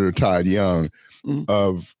Senator Todd Young,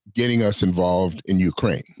 of getting us involved in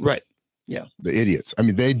Ukraine. Right. Yeah. The idiots. I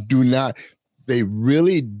mean, they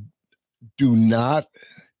really do not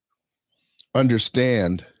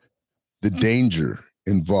understand the danger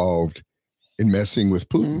involved in messing with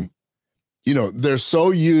Putin. They're so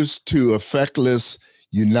used to a feckless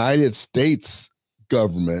United States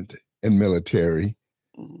government and military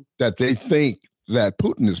that they think that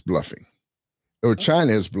Putin is bluffing or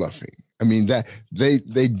China is bluffing. I mean, that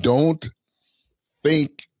they don't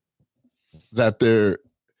think that they're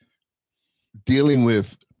dealing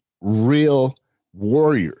with real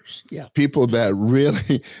warriors. Yeah. People that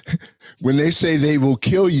really, when they say they will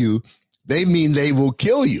kill you, they mean they will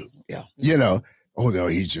kill you. Yeah. Oh no,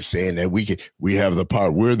 he's just saying that we have the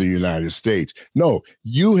power. We're the United States. No,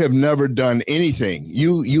 you have never done anything.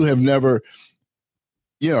 You have never,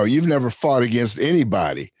 you've never fought against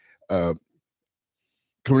anybody.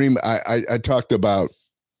 Kariem, I talked about,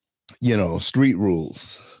 street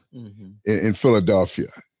rules in Philadelphia,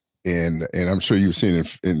 and I'm sure you've seen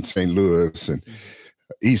it in St. Louis and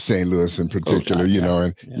East St. Louis in particular.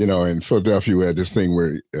 In Philadelphia, we had this thing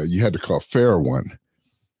where you had to call fair one,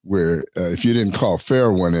 where if you didn't call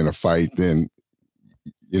fair one in a fight, then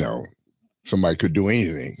somebody could do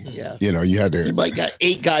anything. Yeah. You had to. You might got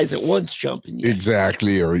 8 guys at once jumping you.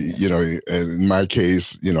 Exactly. Or, in my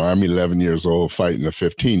case, I'm 11 years old fighting a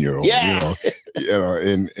 15-year-old. Yeah.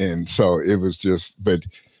 And so it was just, but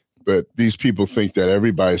these people think that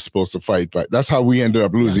everybody's supposed to fight. But that's how we ended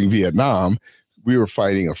up losing Vietnam. We were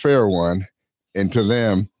fighting a fair one. And to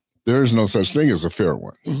them, there is no such thing as a fair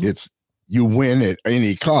one. It's you win at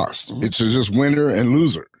any cost. It's just winner and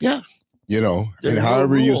loser. Yeah. And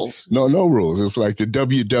however no rules. It's like the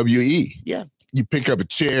WWE. Yeah. You pick up a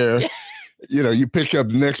chair, you pick up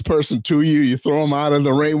the next person to you, you throw them out of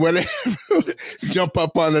the ring, whatever, jump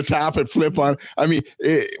up on the top and flip on. I mean,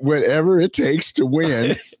 whatever it takes to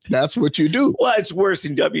win, that's what you do. Well, it's worse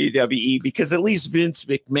in WWE because at least Vince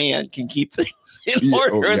McMahon can keep things in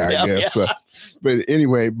order. I guess. But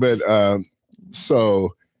anyway,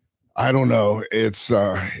 so I don't know. It's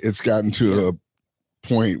gotten to a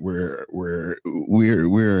point where we're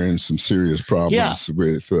in some serious problems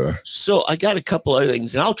with. So I got a couple other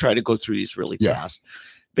things, and I'll try to go through these really fast.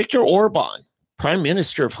 Viktor Orban, Prime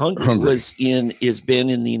Minister of Hungary, has been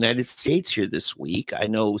in the United States here this week. I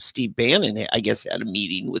know Steve Bannon, I guess, had a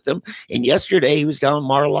meeting with him, and yesterday he was down in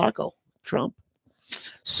Mar-a-Lago, Trump.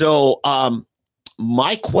 So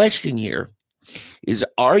my question here is,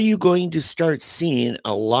 are you going to start seeing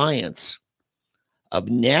alliance of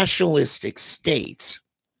nationalistic states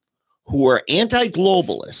who are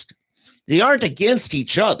anti-globalist? They aren't against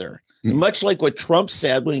each other, much like what Trump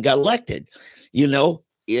said when he got elected.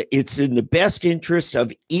 It's in the best interest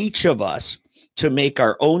of each of us to make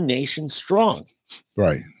our own nation strong.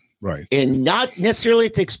 Right. And not necessarily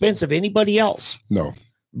at the expense of anybody else. No.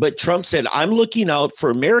 But Trump said, I'm looking out for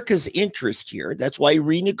America's interest here. That's why he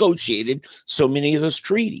renegotiated so many of those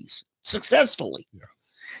treaties successfully.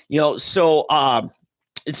 Yeah. So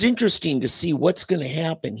it's interesting to see what's going to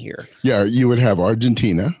happen here. Yeah, you would have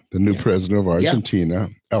Argentina, the new president of Argentina,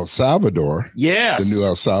 El Salvador, the new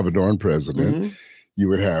El Salvadoran president. You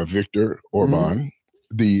would have Viktor Orban,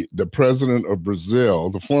 the president of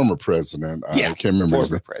Brazil, the former president. I can't remember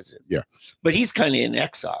his name. President. Yeah, but he's kind of in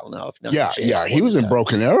exile now. He was in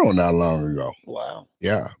Broken Arrow not long ago. Wow.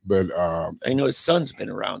 Yeah, but I know his son's been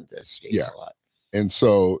around the States a lot. And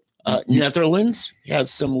so Netherlands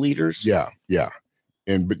has some leaders. Yeah.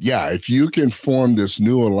 but yeah, if you can form this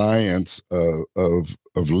new alliance of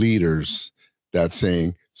leaders that's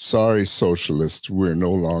saying, sorry, socialists, we're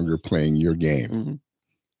no longer playing your game, Mhm.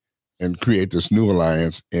 and create this new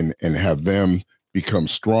alliance and have them become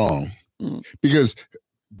strong. Mhm. Because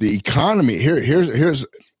the economy, here's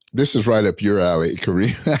this is right up your alley,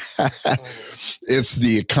 Kariem. It's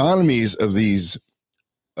the economies of these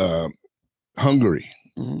Hungary.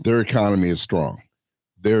 Mhm. Their economy is strong.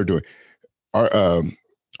 They're doing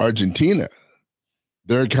Argentina.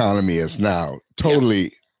 Their economy is now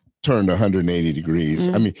totally turned 180 degrees.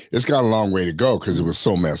 Mhm. I mean, it's got a long way to go because it was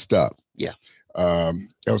so messed up. Yeah.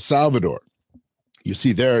 El Salvador, you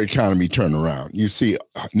see their economy turn around. You see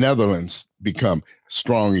Netherlands become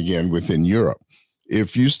strong again within Europe.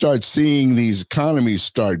 If you start seeing these economies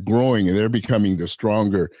start growing and they're becoming the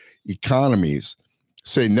stronger economies,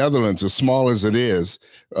 say Netherlands, as small as it is,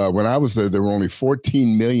 when I was there were only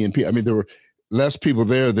 14 million people. I mean, there were less people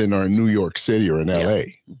there than are in New York City or in LA.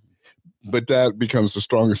 But that becomes the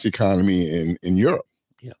strongest economy in Europe.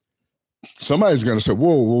 Yeah. Somebody's going to say,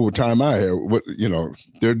 whoa, time out here. What,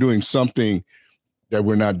 they're doing something that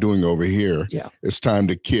we're not doing over here. Yeah. It's time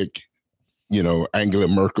to kick, Angela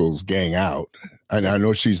Merkel's gang out. And I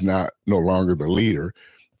know she's no longer the leader,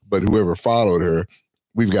 but whoever followed her,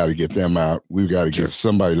 we've got to get them out. We've got to get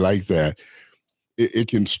somebody like that. It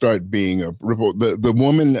can start being a ripple. The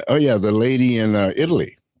woman, the lady in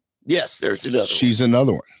Italy. Yes, there's another She's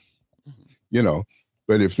another one,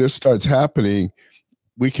 but if this starts happening,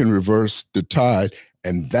 we can reverse the tide.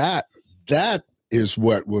 And that is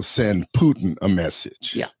what will send Putin a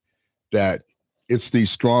message. Yeah. That it's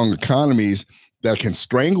these strong economies that can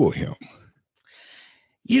strangle him.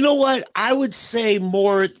 You know what? I would say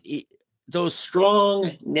more those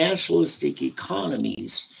strong nationalistic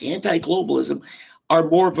economies, anti-globalism, are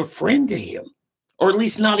more of a friend to him, or at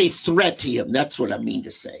least not a threat to him. That's what I mean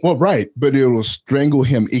to say. Well, right. But it will strangle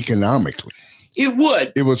him economically. It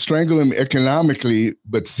would. It will strangle him economically,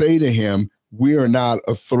 but say to him, we are not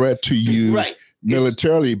a threat to you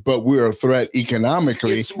militarily, but we're a threat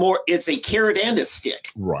economically. It's a carrot and a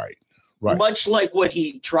stick. Right. Much like what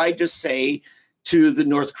he tried to say to the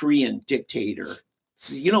North Korean dictator.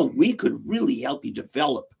 So, we could really help you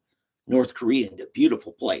develop North Korea into a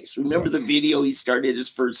beautiful place. Remember the video? He started his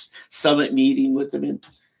first summit meeting with them. And,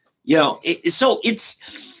 so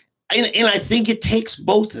it's, and I think it takes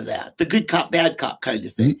both of that, the good cop, bad cop kind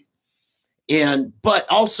of thing. But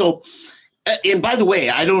also, and by the way,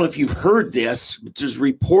 I don't know if you've heard this, but there's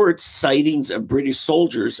reports, sightings of British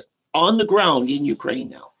soldiers on the ground in Ukraine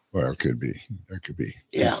now. Well, it could be. That could be.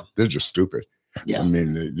 Yeah. They're just stupid. Yeah. I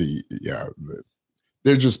mean,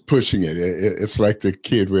 they're just pushing it. It's like the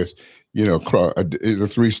kid with, the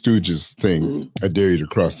Three Stooges thing. Mm-hmm. I dare you to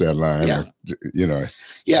cross that line. Yeah. I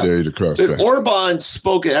dare you to cross that. Orban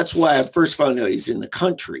spoke. That's why I first found out he's in the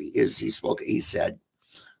country. He said,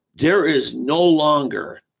 there is no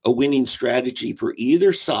longer a winning strategy for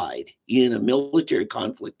either side in a military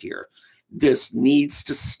conflict here. This needs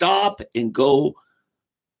to stop and go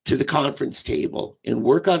to the conference table and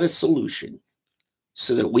work out a solution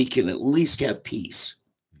so that we can at least have peace,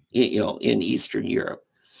 in Eastern Europe.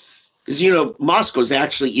 Because, Moscow's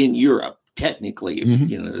actually in Europe, technically,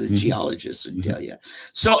 the geologists would tell you.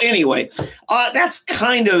 So anyway, that's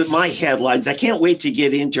kind of my headlines. I can't wait to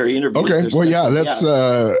get into our interview. Okay. Well, let's,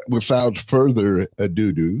 without further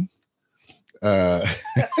ado,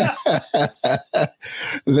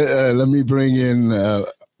 let me bring in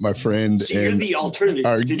my friend. So you're the alternative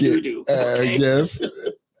to doo-doo. Okay. Guest,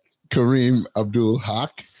 Kariem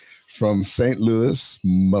Haqq from St. Louis,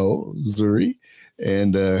 Missouri.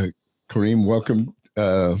 And Kariem, welcome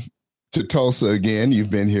to Tulsa again. You've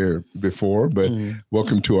been here before, but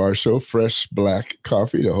welcome to our show, Fresh Black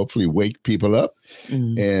Coffee, to hopefully wake people up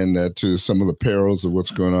and to some of the perils of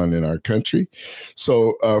what's going on in our country.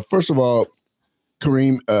 So first of all,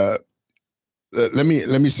 Kariem, let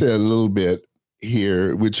me say a little bit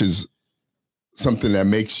here, which is something that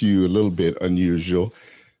makes you a little bit unusual.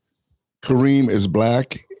 Kariem is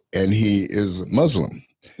Black and he is Muslim,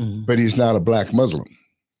 but he's not a Black Muslim.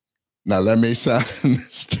 Now, that may sound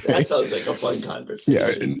strange. That sounds like a fun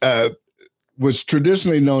conversation. Yeah. What's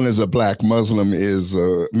traditionally known as a Black Muslim is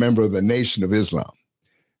a member of the Nation of Islam.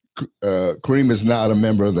 Kariem is not a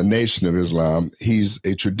member of the Nation of Islam. He's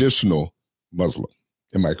a traditional Muslim.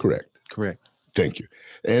 Am I correct? Correct. Thank you.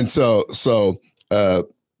 And so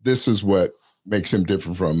this is what makes him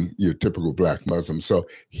different from your typical Black Muslim. So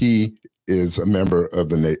he is a member of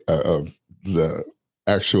the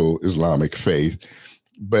actual Islamic faith,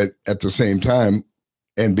 but at the same time,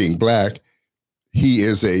 and being Black, he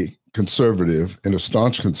is a conservative and a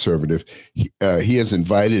staunch conservative. He has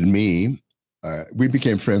invited me. We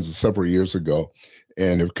became friends several years ago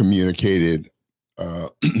and have communicated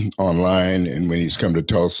online. And when he's come to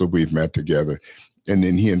Tulsa, we've met together. And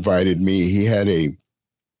then he invited me. He had a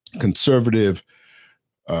conservative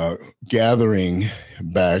gathering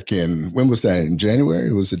back in, when was that? In January?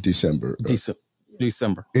 Or was it December?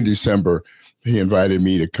 December. In December, he invited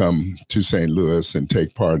me to come to St. Louis and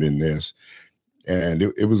take part in this. And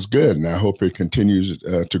it was good. And I hope it continues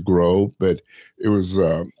to grow. But it was,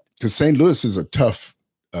 because St. Louis is a tough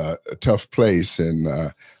place. And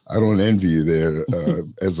I don't envy you there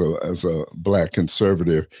as a Black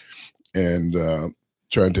conservative and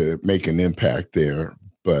trying to make an impact there.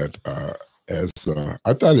 But I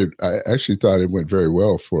actually thought it went very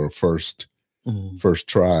well for a first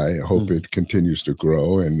try. I hope it continues to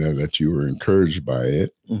grow and that you were encouraged by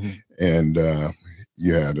it. And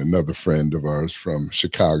you had another friend of ours from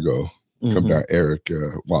Chicago come down, Eric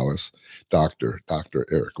Wallace, Dr.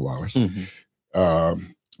 Eric Wallace.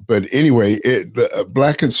 But anyway, the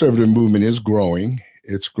Black conservative movement is growing.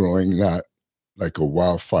 It's growing, not like a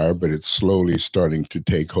wildfire, but it's slowly starting to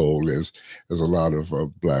take hold as a lot of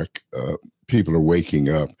Black people are waking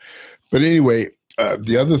up. But anyway,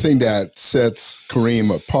 the other thing that sets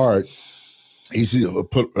Kariem apart, he's a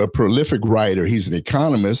prolific writer. He's an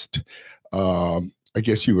economist. I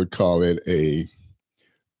guess you would call it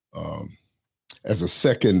as a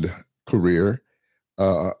second career.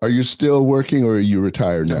 Are you still working or are you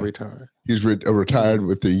retired now? I'm retired. He's retired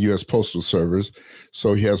with the U.S. Postal Service,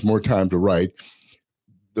 so he has more time to write.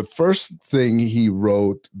 The first thing he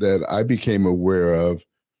wrote that I became aware of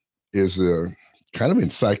is a kind of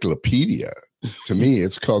encyclopedia. To me,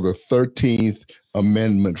 it's called the 13th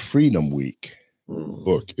Amendment Freedom Week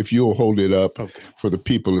book. If you'll hold it up for the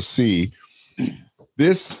people to see,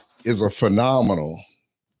 this is a phenomenal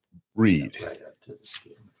read.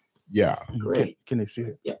 Yeah. Great. Can they see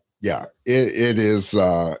it? Yeah. Yeah. It is.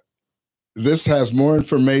 This has more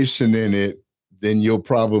information in it than you'll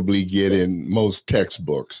probably get in most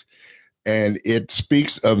textbooks. And it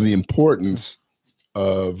speaks of the importance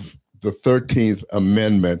of the 13th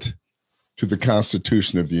Amendment to the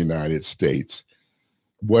Constitution of the United States,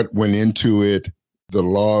 what went into it, the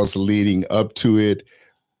laws leading up to it,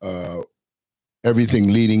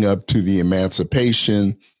 everything leading up to the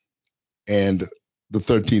emancipation. And the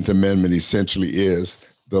 13th Amendment essentially is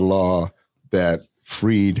the law that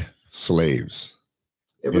freed slaves.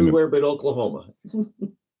 Everywhere but Oklahoma.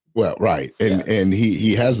 Well, right. And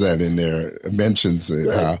he has that in there, mentions it.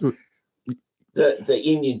 The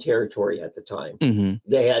Indian Territory at the time.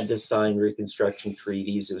 They had to sign Reconstruction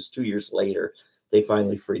treaties. It was 2 years later. They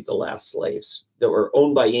finally freed the last slaves that were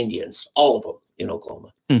owned by Indians, all of them in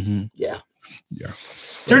Oklahoma. Yeah.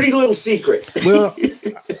 Dirty little secret. Well,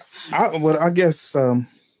 I guess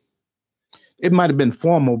it might have been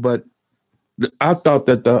formal, but I thought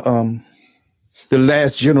that the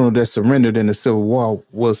last general that surrendered in the Civil War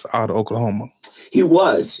was out of Oklahoma. He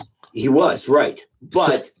was right,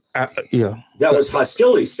 but that was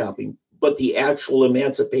hostility stopping. But the actual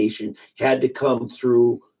emancipation had to come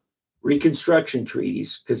through Reconstruction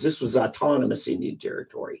treaties because this was autonomous Indian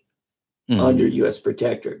Territory under U.S.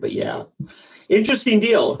 protectorate. But interesting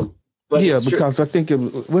deal. But because I think it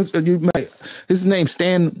was his name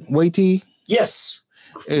Stan Watie. Yes,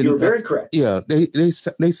 and you're very correct. Yeah, they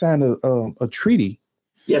signed a treaty.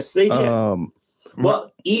 Yes, they did.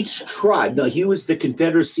 Well, each tribe. Now he was the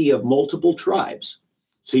confederacy of multiple tribes,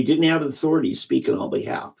 so he didn't have authority to speak on all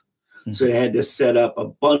behalf. So they had to set up a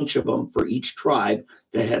bunch of them for each tribe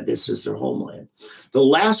that had this as their homeland. The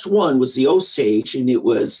last one was the Osage, and it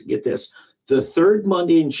was, get this, the third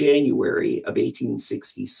Monday in January of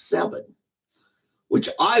 1867, which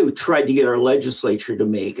I tried to get our legislature to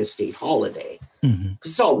make a state holiday.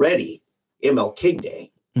 It's already MLK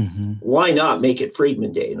Day. Why not make it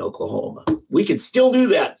Freedman Day in Oklahoma? We could still do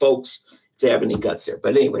that, folks, if they have any guts there.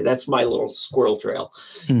 But anyway, that's my little squirrel trail.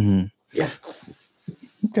 Yeah.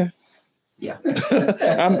 Okay. Yeah.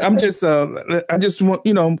 I just want,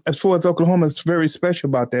 as far as Oklahoma, it's very special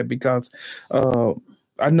about that because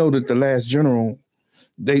I know that the last general,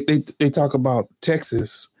 they talk about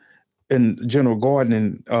Texas and General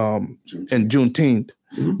Gordon and Juneteenth,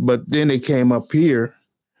 but then they came up here,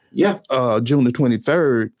 June the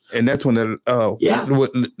 23rd, and that's when the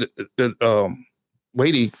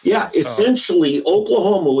Watie. Yeah, essentially,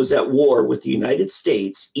 Oklahoma was at war with the United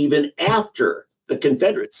States even after the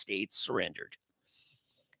Confederate States surrendered.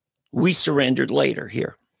 We surrendered later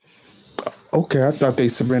here. Okay, I thought they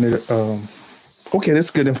surrendered. Okay,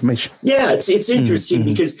 that's good information. Yeah, it's interesting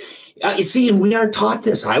because you see, and we aren't taught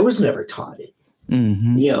this. I was never taught it.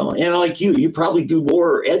 You know, and like you probably do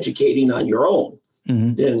more educating on your own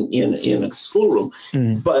than in a schoolroom.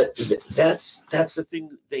 But that's the thing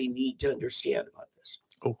that they need to understand about this.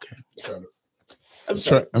 Okay. Yeah. I'm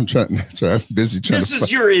sorry. I'm busy trying this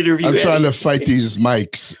is your interview. I'm trying to fight these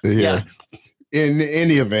mics here. Yeah. In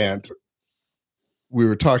any event, we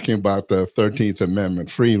were talking about the 13th Amendment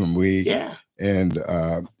Freedom Week. Yeah. And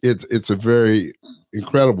it's a very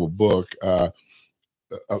incredible book.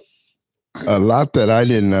 A lot that I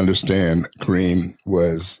didn't understand, Kariem,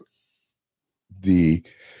 was the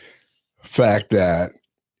fact that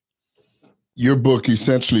your book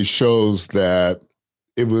essentially shows that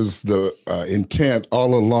it was the intent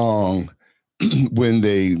all along when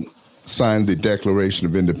they signed the Declaration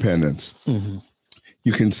of Independence.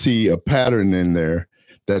 You can see a pattern in there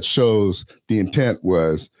that shows the intent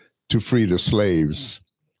was to free the slaves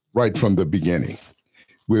right from the beginning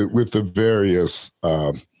with the various,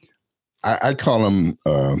 I call them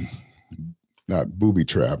not booby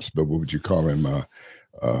traps, but what would you call them?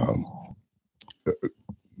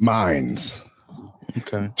 Mines.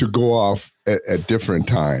 Okay. To go off at different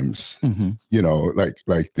times, you know,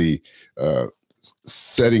 like the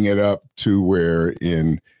setting it up to where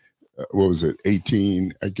in what was it,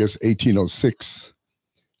 1806.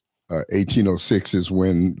 1806 is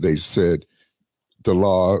when they said the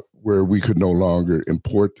law where we could no longer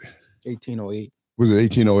import. 1808. Was it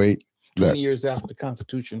 1808? 20 years after the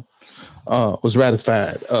Constitution was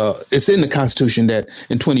ratified. It's in the Constitution that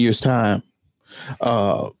in 20 years' time,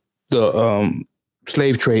 the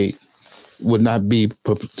slave trade would not be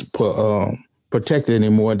protected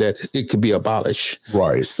anymore, that it could be abolished.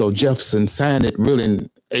 Right. So Jefferson signed it really in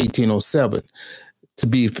 1807 to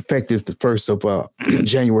be effective the 1st of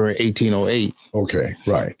January 1808. Okay,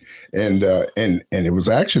 right. And it was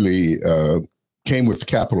actually came with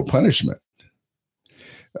capital punishment.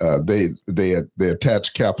 They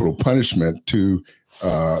attached capital punishment to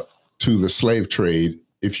the slave trade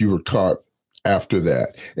if you were caught after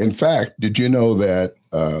that. In fact, did you know that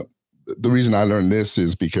the reason I learned this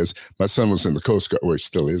is because my son was in the Coast Guard, or he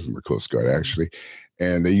still is in the Coast Guard, actually.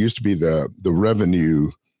 And they used to be the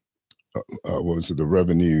revenue, what was it? The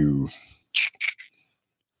revenue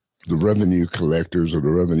collectors or the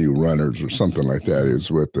revenue runners or something like that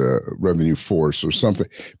is what the revenue force or something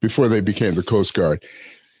before they became the Coast Guard.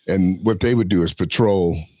 And what they would do is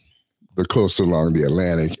patrol the coast along the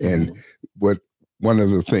Atlantic. And one of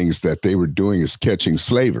the things that they were doing is catching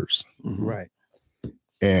slavers. Right.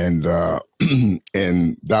 And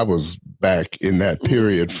and that was back in that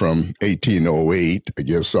period from 1808, I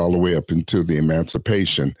guess, all the way up until the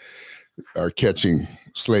emancipation, catching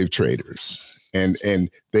slave traders. And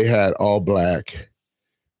they had all black,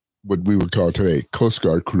 what we would call today, Coast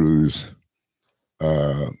Guard crews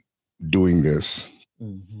doing this.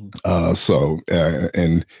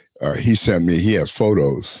 He sent me, he has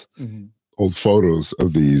photos, old photos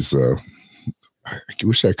of these, I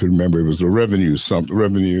wish I could remember. It was the revenue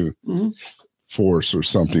force or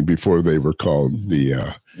something before they were called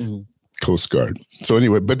the Coast Guard. So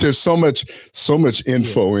anyway, but there's so much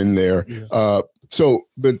info in there.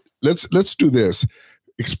 But let's do this.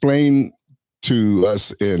 Explain to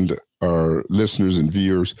us and our listeners and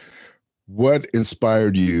viewers what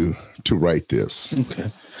inspired you to write this. Okay.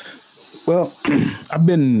 Well, I've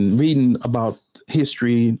been reading about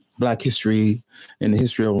history, Black history, and the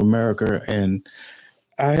history of America, and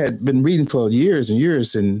I had been reading for years and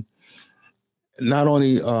years, and not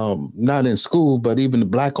only not in school, but even the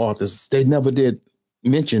Black authors, they never did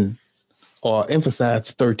mention or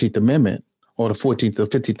emphasize the 13th Amendment or the 14th or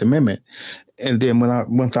 15th Amendment. And then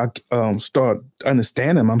once I start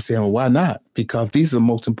understanding them, I'm saying, well, why not? Because these are the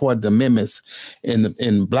most important amendments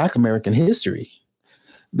in Black American history.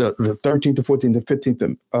 The 13th, the 14th, and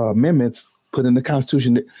 15th amendments put in the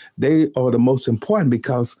Constitution, they are the most important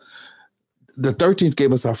because the 13th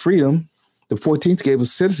gave us our freedom, the 14th gave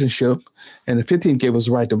us citizenship, and the 15th gave us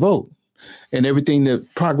the right to vote. And everything, the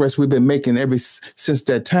progress we've been making since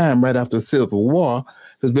that time, right after the Civil War,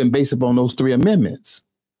 has been based upon those three amendments.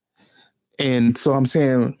 And so I'm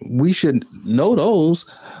saying we should know those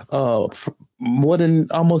more than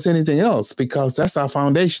almost anything else, because that's our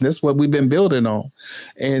foundation. That's what we've been building on.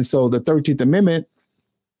 And so the 13th Amendment,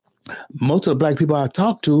 most of the Black people I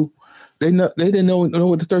talked to, they didn't know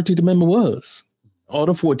what the 13th Amendment was, or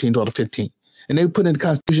the 14th or the 15th. And they put in the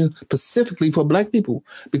Constitution specifically for Black people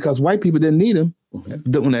because white people didn't need them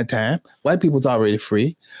during that time. White people was already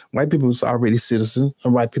free. White people was already citizens,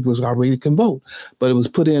 and white people was already can vote. But it was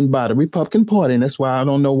put in by the Republican Party, and that's why I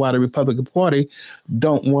don't know why the Republican Party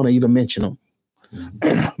don't want to even mention them.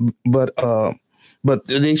 But but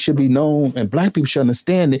they should be known, and Black people should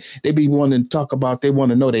understand it. They be wanting to talk about, they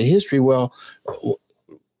want to know their history. Well,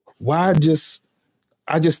 why just,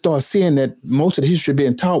 I just started seeing that most of the history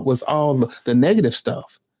being taught was all the negative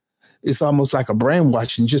stuff. It's almost like a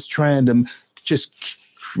brainwashing, just trying to just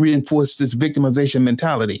reinforce this victimization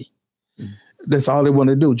mentality. That's all they want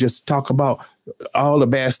to do. Just talk about all the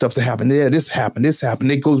bad stuff that happened. Yeah, this happened.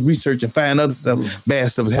 They go research and find other stuff,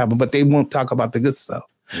 bad stuff that happened, but they won't talk about the good stuff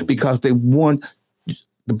because they want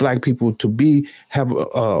the Black people to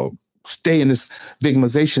stay in this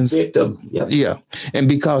victimization. Victim. Yeah. And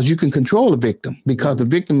because you can control the victim, because the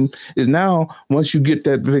victim is now, once you get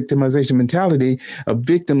that victimization mentality, a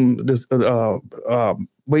victim,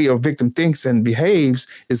 way a victim thinks and behaves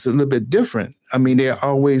is a little bit different. I mean, they're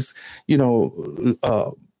always,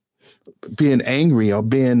 being angry or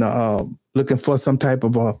being looking for some type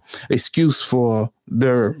of excuse for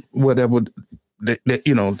their whatever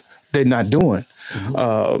they're not doing.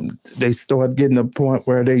 They start getting to the point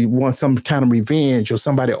where they want some kind of revenge or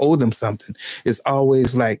somebody owe them something. It's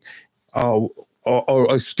always like or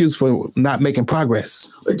excuse for not making progress.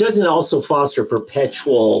 Or doesn't it also foster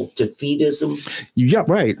perpetual defeatism? Yeah,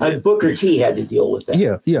 right. Booker T had to deal with that.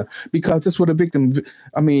 Yeah, because that's what a victim.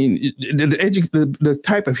 I mean, the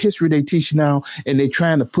type of history they teach now, and they're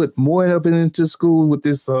trying to put more of it into school with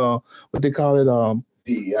this what they call it,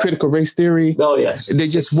 critical race theory. Oh yes, they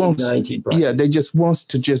just want. They just wants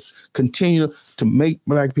to just continue to make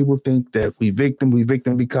Black people think that we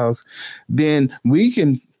victim, because then we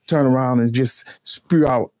can turn around and just spew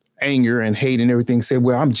out anger and hate and everything, say,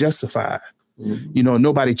 well, I'm justified.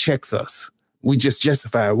 Nobody checks us. We just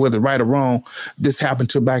justify, whether right or wrong, this happened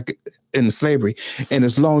to back in slavery. And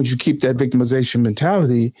as long as you keep that victimization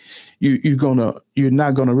mentality, you're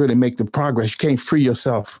not gonna really make the progress. You can't free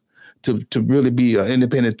yourself to really be an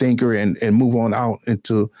independent thinker and move on out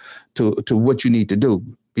into to what you need to do.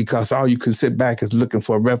 Because all you can sit back is looking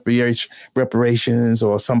for reparations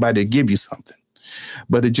or somebody to give you something.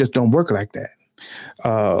 But it just don't work like that.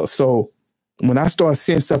 So when I start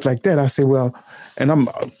seeing stuff like that, I say, well, and I'm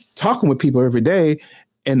talking with people every day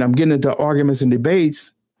and I'm getting into arguments and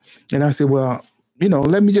debates. And I say, well,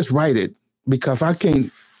 let me just write it because I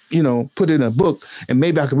can't, put it in a book and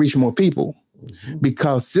maybe I can reach more people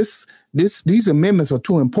because these amendments are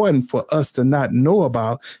too important for us to not know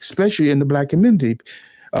about, especially in the Black community.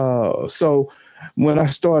 So when I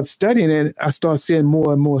start studying it, I start seeing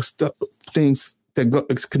more and more things that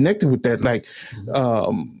it's connected with that, like,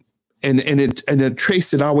 and it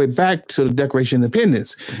traced it all the way back to the Declaration of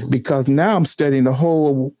Independence, because now I'm studying the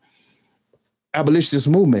whole abolitionist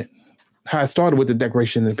movement, how it started with the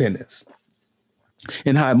Declaration of Independence,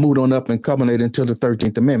 and how it moved on up and culminated into the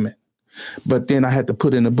 13th Amendment. But then I had to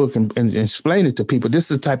put in a book and explain it to people.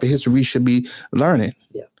 This is the type of history we should be learning.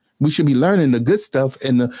 Yeah, we should be learning the good stuff,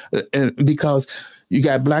 and because you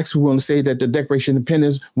got Blacks who want to say that the Declaration of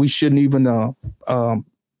Independence, we shouldn't even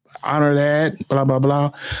honor that, blah, blah,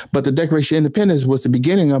 blah. But the Declaration of Independence was the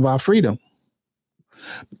beginning of our freedom.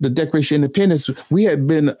 The Declaration of Independence,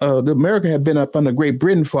 America had been up under Great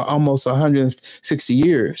Britain for almost 160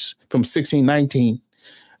 years, from 1619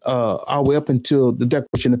 all the way up until the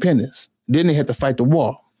Declaration of Independence. Then they had to fight the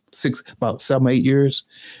war, about 7 or 8 years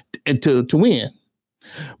to win.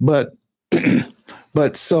 But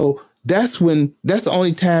so that's the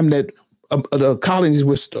only time that the colonies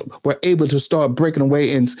were able to start breaking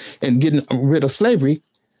away and getting rid of slavery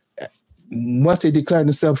once they declared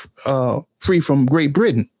themselves free from Great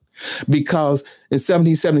Britain. Because in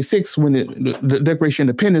 1776, when the Declaration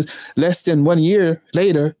of Independence, less than 1 year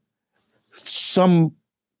later,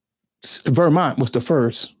 Vermont was the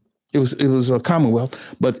first. It was a Commonwealth,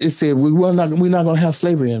 but it said we're not going to have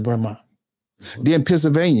slavery in Vermont. Then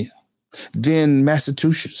Pennsylvania, then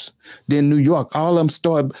Massachusetts, then New York. All of them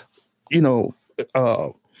started,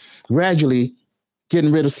 gradually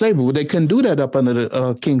getting rid of slavery. Well, they couldn't do that up under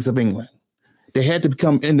the kings of England. They had to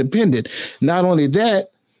become independent. Not only that,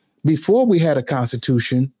 before we had a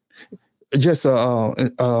constitution, just we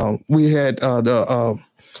had the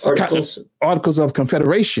Articles of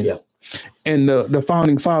Confederation. Yeah. And the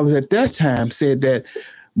founding fathers at that time said that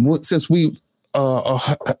since we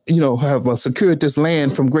have secured this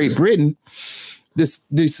land from Great Britain, this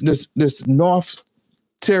North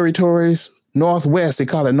territories, Northwest, they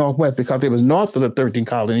call it Northwest because it was north of the 13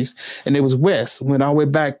 colonies, and it was west, went all the way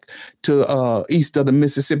back to east of the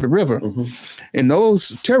Mississippi River. And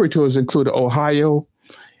those territories included Ohio,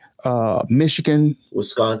 Michigan,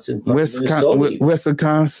 Wisconsin,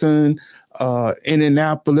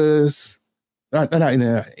 Indianapolis,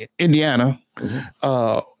 Indiana,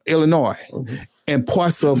 Illinois, and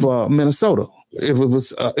parts of Minnesota. if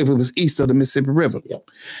it was east of the Mississippi River. Yep.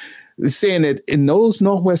 It's saying that in those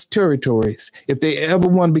Northwest territories, if they ever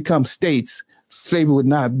want to become states, slavery would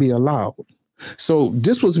not be allowed. So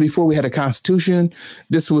this was before we had a constitution.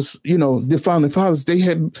 This was, the founding fathers, they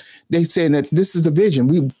said that this is the vision.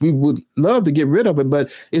 We would love to get rid of it,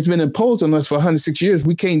 but it's been imposed on us for 106 years.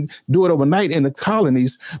 We can't do it overnight in the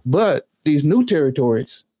colonies, but these new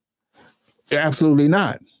territories, absolutely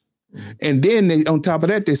not. And then on top of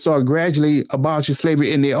that, they started gradually abolishing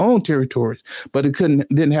slavery in their own territories, but it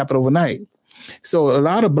didn't happen overnight. So a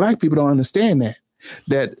lot of Black people don't understand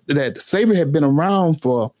that slavery had been around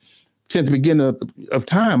since the beginning of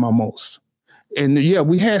time almost. And yeah,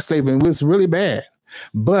 we had slavery and it was really bad,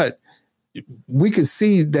 but we could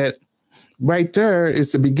see that right there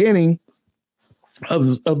is the beginning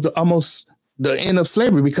of almost the end of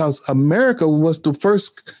slavery, because America was the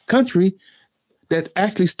first country that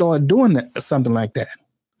actually started doing something like that.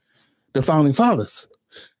 The founding fathers.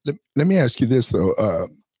 Let me ask you this though.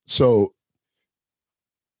 So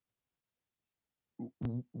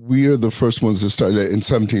we are the first ones that started in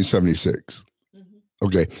 1776. Mm-hmm.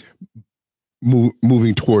 Okay,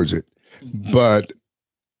 moving towards it, mm-hmm. But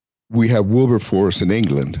we have Wilberforce in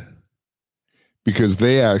England because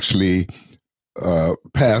they actually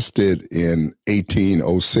passed it in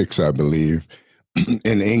 1806, I believe,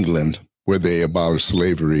 in England, where they abolished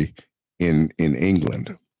slavery in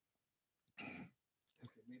England.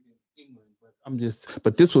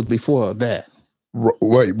 But this was before that.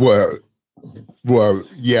 Well,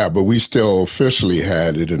 yeah, but we still officially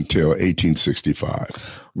had it until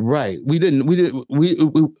 1865. Right. We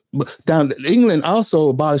down England also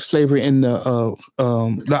abolished slavery in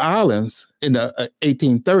the islands in the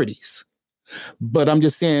 1830s. But I'm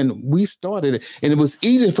just saying we started it, and it was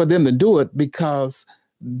easy for them to do it because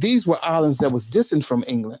these were islands that was distant from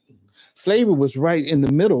England. Slavery was right in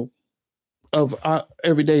the middle of our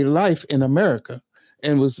everyday life in America,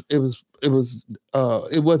 and it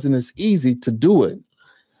wasn't as easy to do it.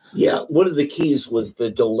 Yeah, one of the keys was the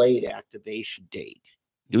delayed activation date.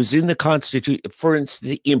 It was in the Constitution, for instance,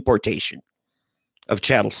 the importation of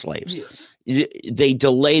chattel slaves. Yeah. They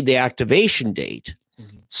delayed the activation date,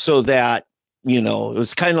 mm-hmm. so that, it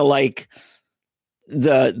was kind of like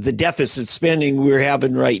the deficit spending we're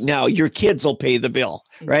having right now. Your kids will pay the bill,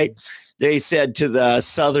 right? Mm-hmm. They said to the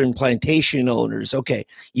Southern plantation owners, okay,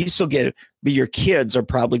 you still get it, but your kids are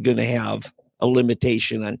probably going to have a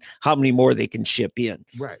limitation on how many more they can ship in.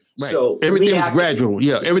 Right. So everything was gradual.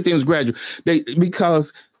 Yeah, everything was gradual.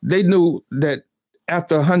 Because they knew that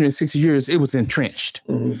after 160 years, it was entrenched.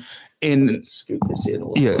 Mm-hmm. And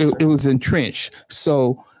it was entrenched.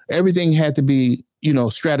 So everything had to be,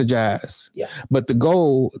 strategized. Yeah. But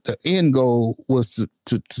the end goal was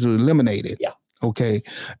to eliminate it. Yeah. Okay.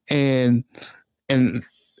 And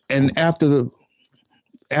after the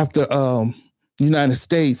United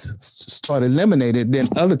States started eliminated, then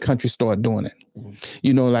other countries started doing it.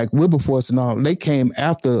 Mm-hmm. Like Wilberforce and all, they came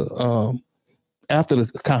after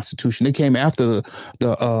the Constitution. They came after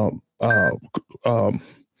the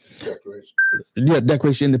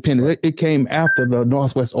Declaration of Independence. Right. It came after the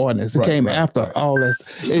Northwest Ordinance. It came after all this.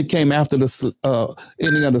 It came after the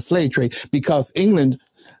ending of the slave trade, because England,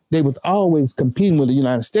 they was always competing with the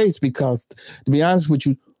United States, because, to be honest with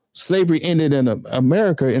you, slavery ended in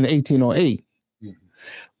America in 1808.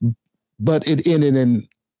 Mm-hmm. But it ended in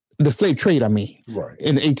the slave trade, in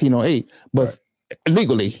 1808. But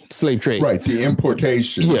legally, slave trade. Right, the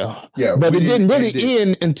importation. Yeah. But it didn't really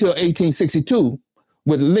end until 1862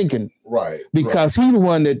 with Lincoln. Right. Because he was the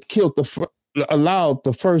one that allowed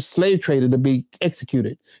the first slave trader to be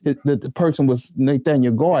executed. The person was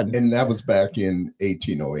Nathaniel Gordon. And that was back in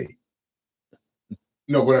 1808.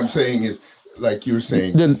 No, what I'm saying is, like you were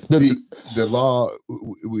saying, the law,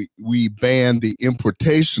 we banned the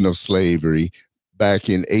importation of slavery back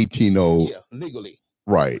in 1808. Yeah, legally.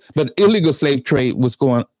 Right. But illegal slave trade was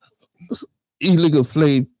going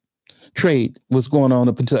on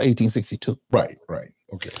up until 1862. Right.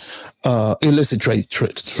 Okay. Illicit slave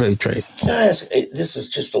trade. Can I ask, this is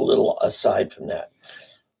just a little aside from that.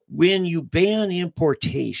 When you ban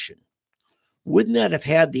importation, wouldn't that have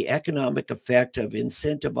had the economic effect of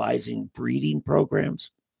incentivizing breeding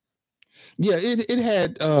programs? Yeah, it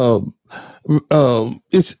had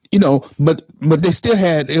it's but they still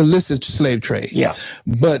had illicit slave trade. Yeah.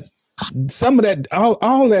 But some of that,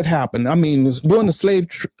 all that happened. I mean, during the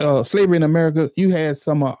slavery in America, you had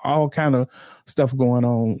some all kind of stuff going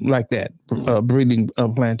on like that, breeding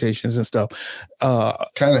plantations and stuff.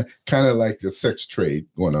 Kind of like the sex trade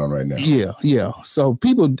going on right now. Yeah. So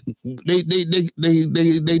people, they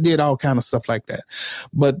did all kind of stuff like that.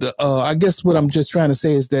 But I guess what I'm just trying to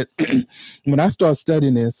say is that when I start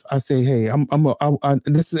studying this, I say, hey,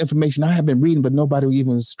 this is information I have been reading, but nobody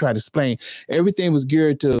even tried to explain. Everything was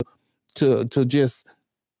geared to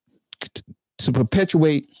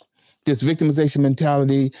perpetuate this victimization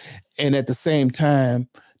mentality, and at the same time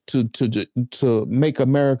to make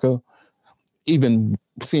America even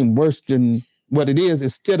seem worse than what it is.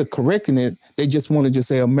 Instead of correcting it, they just want to just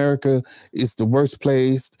say America is the worst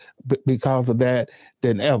place because of that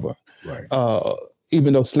than ever. Right.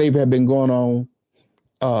 Even though slavery had been going on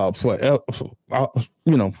from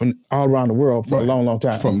all around the world for a long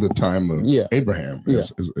time. From the time of Abraham,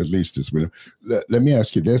 at least as we know. Let me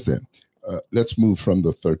ask you this then. Let's move from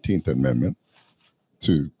the 13th Amendment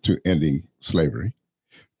to ending slavery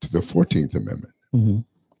to the 14th Amendment. Mm-hmm.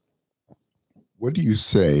 What do you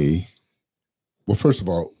say? Well, first of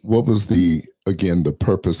all, what was the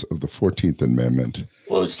purpose of the 14th Amendment?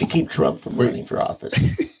 Well, it's to keep Trump from running for office.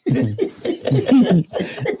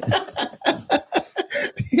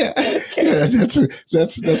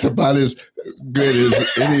 That's about as good as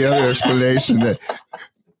any other explanation. But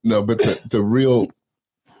the real,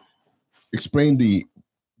 explain the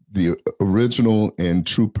original and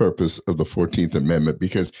true purpose of the 14th Amendment,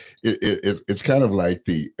 because it's kind of like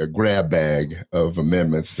a grab bag of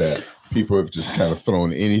amendments that people have just kind of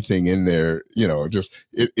thrown anything in there, just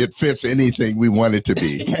it fits anything we want it to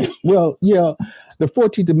be. Well, yeah, the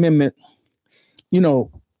 14th Amendment,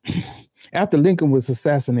 after Lincoln was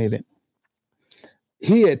assassinated,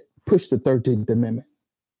 he had pushed the 13th Amendment.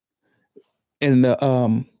 And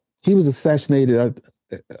he was assassinated.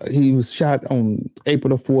 He was shot on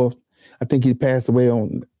April the 4th. I think he passed away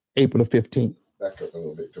on April the 15th. Back up a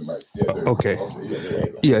little bit to Mike. Okay.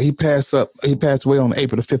 He passed away on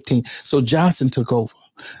April the 15th. So Johnson took over.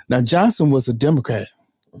 Now, Johnson was a Democrat.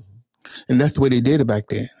 And that's the way they did it back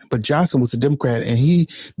then. But Johnson was a Democrat, and he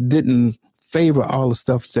didn't favor all the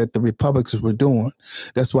stuff that the Republicans were doing.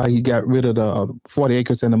 That's why he got rid of the 40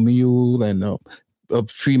 acres and a mule and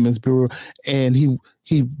of Freedmen's Bureau. And he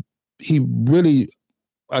really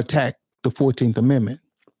attacked the 14th Amendment.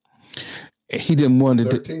 He didn't want to.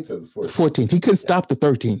 13th or the 14th? 14th. He couldn't stop the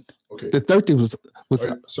 13th. Okay. The 13th was.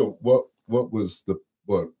 Right. So what was the?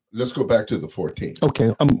 Well, let's go back to the 14th. Okay.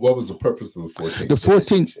 What was the purpose of the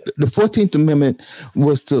 14th? The 14th Amendment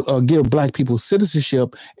was to give Black people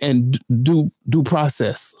citizenship and due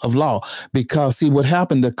process of law. Because see what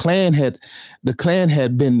happened, the Klan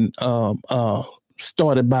had been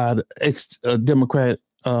started by the Democrat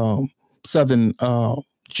Southern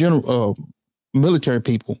general military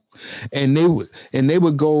people, and they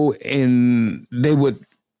would go and they would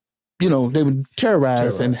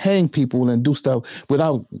terrorize and hang people and do stuff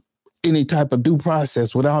without any type of due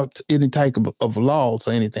process, without any type of laws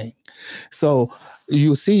or anything. So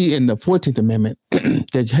you see in the 14th Amendment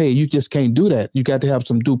that, hey, you just can't do that. You got to have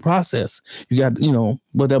some due process. You got,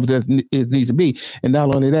 whatever that needs to be. And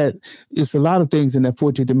not only that, it's a lot of things in that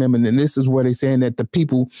 14th Amendment. And this is where they're saying that the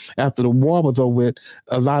people, after the war was over with,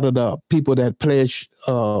 a lot of the people that pledged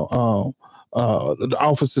the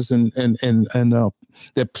officers and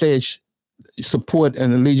that pledged support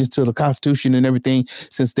and allegiance to the Constitution and everything,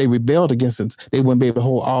 since they rebelled against it, they wouldn't be able to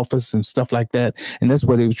hold office and stuff like that. And that's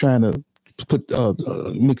what they were trying to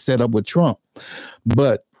mix that up with Trump.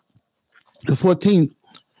 But the 14th,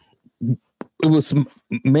 it was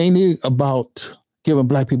mainly about giving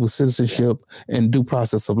Black people citizenship and due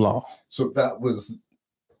process of law. So that was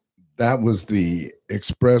the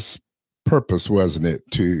express purpose, wasn't it,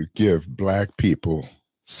 to give Black people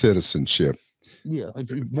citizenship? Yeah, if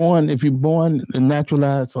you're born and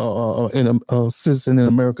naturalized or a citizen in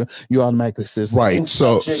America, you're automatically citizen. Right.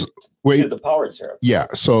 So wait. To the powers there. Yeah.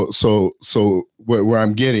 So where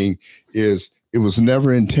I'm getting is, it was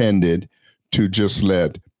never intended to just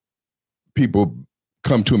let people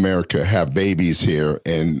come to America, have babies here,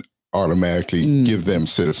 and automatically give them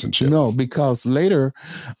citizenship. No, because later,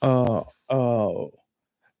 it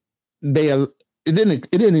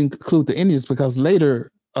didn't include the Indians, because later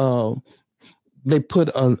they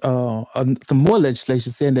put some more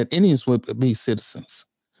legislation saying that Indians would be citizens.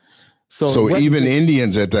 So even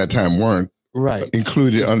Indians at that time weren't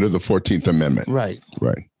included under the 14th Amendment. Right.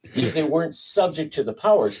 Because they weren't subject to the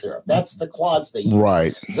powers thereof. That's the clause they used.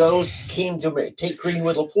 Right. Those came to take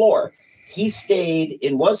Greenwood LaFleur. He stayed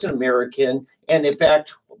and was an American. And in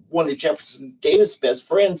fact, one of Jefferson Davis' best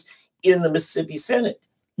friends in the Mississippi Senate.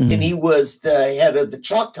 And he was the head of the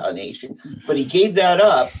Choctaw Nation, but he gave that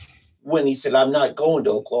up when he said, "I'm not going to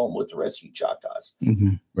Oklahoma with the rest of you Choctaws."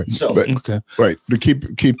 Right. So, right, to keep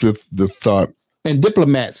the thought. And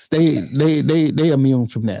diplomats, they immune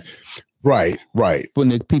from that. Right. When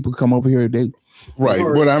the people come over here, they right.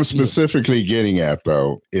 What I'm specifically getting at,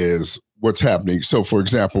 though, is what's happening. So, for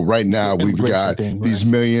example, right now we've got these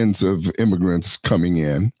millions of immigrants coming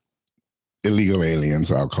in, illegal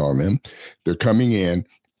aliens, I'll call them. They're coming in,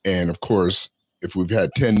 and of course, if we've had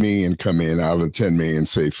 10 million come in, out of the 10 million,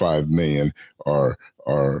 say 5 million are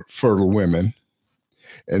fertile women,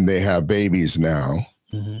 and they have babies now,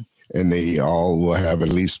 and they all will have at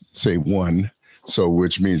least, say, one. So,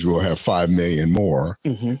 which means we'll have 5 million more.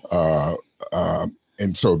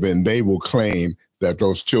 And so then they will claim that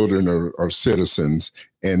those children are citizens,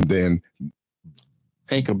 and then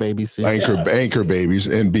anchor babies. Anchor babies.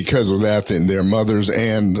 And because of that, then their mothers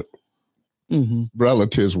and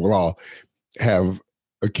relatives will all have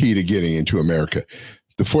a key to getting into America.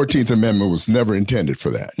 The 14th Amendment was never intended for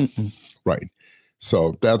that. Right.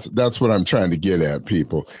 So that's what I'm trying to get at,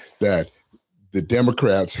 people, that the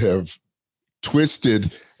Democrats have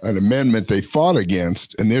twisted an amendment they fought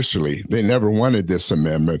against initially. They never wanted this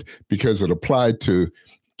amendment because it applied to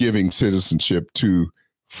giving citizenship to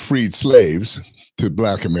freed slaves, to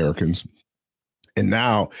Black Americans. And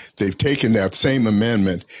now they've taken that same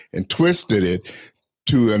amendment and twisted it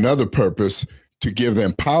to another purpose, to give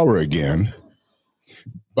them power again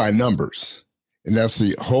by numbers. And that's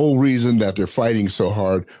the whole reason that they're fighting so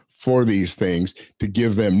hard for these things, to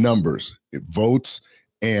give them numbers, votes,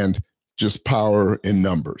 and just power in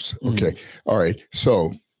numbers. Okay. All right.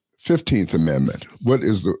 So 15th Amendment, what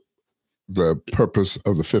is the purpose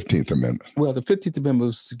of the 15th Amendment? Well, the 15th Amendment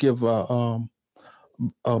was to give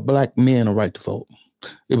Black men a right to vote.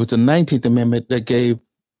 It was the 19th Amendment that gave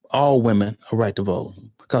all women a right to vote,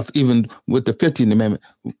 because even with the 15th Amendment,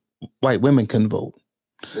 white women couldn't vote.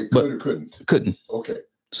 They could or couldn't? Couldn't. Okay.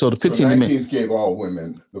 So the 15th Amendment gave all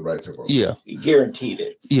women the right to vote. Yeah. He guaranteed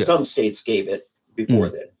it. Yeah. Some states gave it before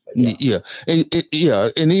then.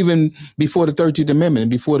 And even before the 13th Amendment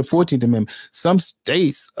and before the 14th Amendment, some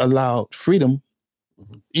states allowed freedom,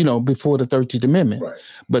 before the 13th Amendment. Right.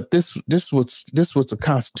 But this was the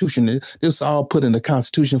Constitution. This was all put in the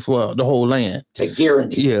Constitution for the whole land. To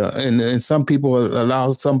guarantee. Yeah, and some people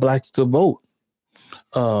allow some Blacks to vote,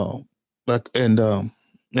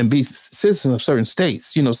 and be citizens of certain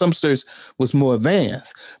states. Some states was more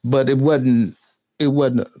advanced, but it wasn't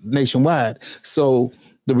nationwide. So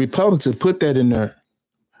the Republicans put that in there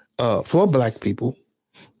for Black people,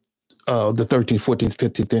 the 13th, 14th,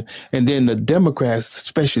 15th, and then the Democrats,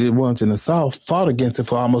 especially the ones in the South, fought against it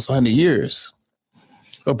for almost 100 years,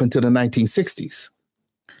 up until the 1960s.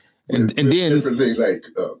 And then different things like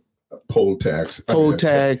poll tax,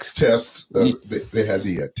 tests. They had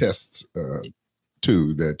the tests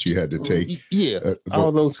too that you had to take.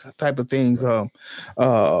 All those type of things.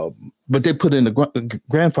 But they put in the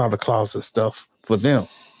grandfather clause and stuff for them,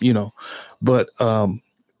 But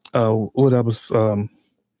what I was,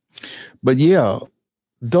 but yeah,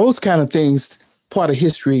 those kind of things, part of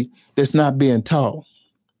history that's not being taught,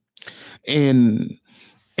 and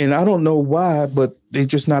I don't know why, but they're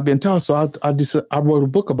just not being taught. So I wrote a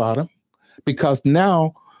book about them, because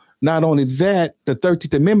now, not only that, the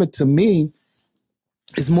 13th Amendment to me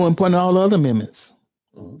is more important than all the other amendments.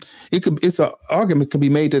 It's an argument can be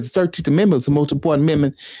made that the 13th Amendment is the most important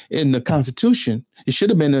amendment in the Constitution. It should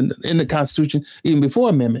have been in the Constitution even before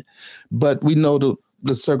amendment, but we know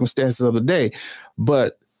the circumstances of the day.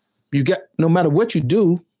 But no matter what you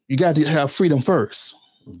do, you got to have freedom first.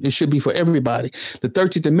 It should be for everybody. The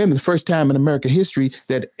 13th Amendment is the first time in American history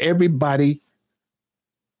that everybody,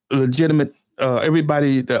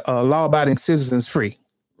 the law-abiding citizens, free.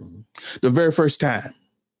 The very first time.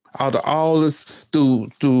 Out of all this through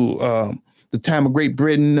the time of Great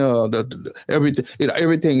Britain,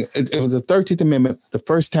 everything. It was the 13th Amendment, the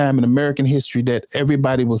first time in American history that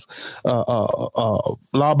everybody was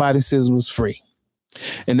law-abiding citizens was free,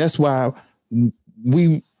 and that's why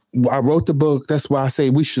I wrote the book. That's why I say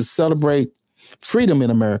we should celebrate freedom in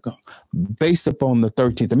America based upon the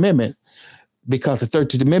 13th Amendment, because the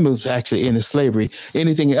 13th Amendment was actually ended slavery.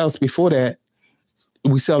 Anything else before that,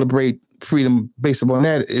 we celebrate freedom based upon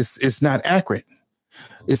that. It's not accurate.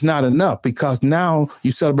 It's not enough, because now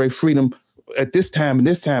you celebrate freedom at this time and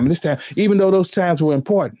this time and this time, even though those times were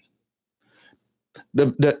important.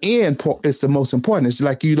 The end is the most important. It's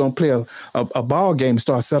like you don't play a ball game and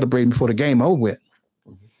start celebrating before the game over with.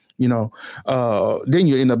 Then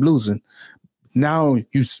you end up losing. Now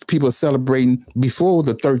people are celebrating before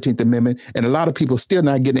the 13th Amendment, and a lot of people still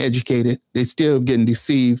not getting educated. They're still getting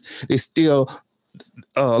deceived. They're still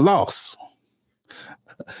lost.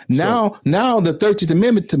 Now the 13th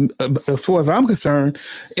Amendment, as far as I'm concerned,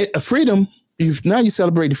 freedom. Now you're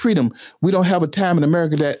celebrating freedom. We don't have a time in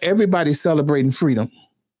America that everybody's celebrating freedom.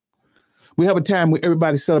 We have a time where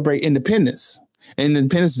everybody celebrates independence and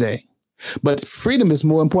Independence Day, but freedom is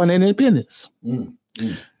more important than independence.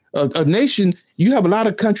 A nation, you have a lot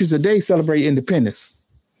of countries today celebrate independence,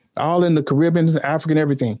 all in the Caribbean, Africa, and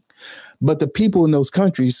everything. But the people in those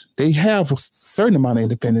countries, they have a certain amount of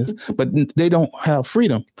independence, but they don't have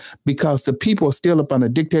freedom because the people are still up under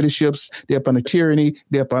dictatorships, they're up under tyranny,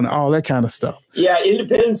 they're up under all that kind of stuff. Yeah,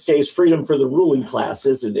 Independence Day is freedom for the ruling class,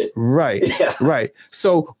 isn't it? Right, yeah. Right.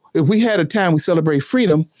 So if we had a time we celebrate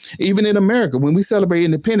freedom, even in America, when we celebrate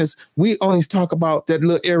independence, we only talk about that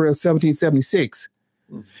little era of 1776.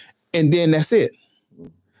 And then that's it.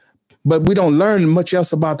 But we don't learn much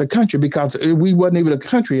else about the country because we wasn't even a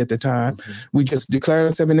country at the time. We just declared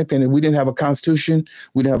ourselves independent. We didn't have a constitution.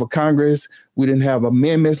 We didn't have a Congress. We didn't have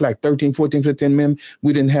amendments like 13, 14, 15 amendment.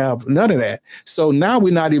 We didn't have none of that. So now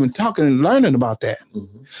we're not even talking and learning about that.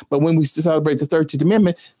 But when we celebrate the 13th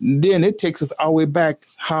Amendment, then it takes us all the way back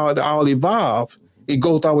how it all evolved. It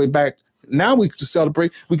goes all the way back. Now we can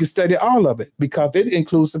celebrate, we can study all of it because it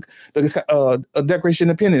includes the Declaration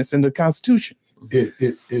of Independence and the Constitution.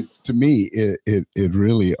 To me, it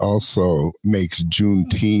really also makes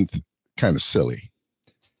Juneteenth kind of silly.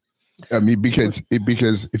 I mean, because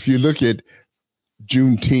if you look at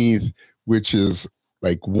Juneteenth, which is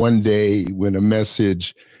like one day when a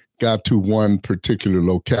message got to one particular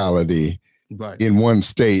locality in one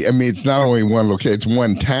state. I mean, it's not only one location, it's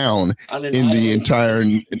one town in the entire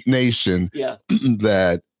nation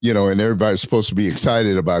that, you know, and everybody's supposed to be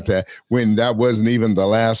excited about that when that wasn't even the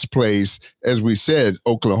last place. As we said,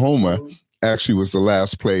 Oklahoma actually was the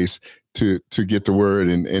last place to get the word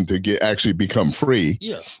and to get actually become free.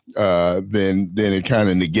 Then it kind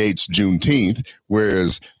of negates Juneteenth.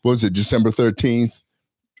 Whereas, what was it, December 13th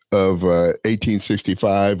of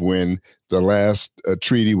 1865 when the last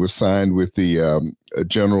treaty was signed with the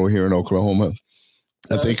general here in Oklahoma?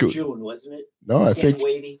 I think it was June, wasn't it? No, I think.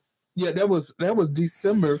 Yeah, that was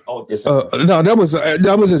December. Oh, December. No, that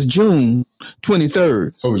was June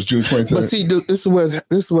 23rd. Oh, it was June 23rd. But see, this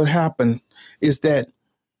is what happened is that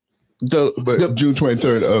the June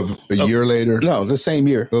 23rd of a year later. No, the same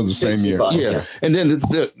year. It was the same year. Yeah, and then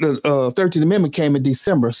the 13th Amendment came in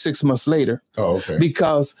December, 6 months later. Oh, okay.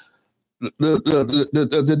 Because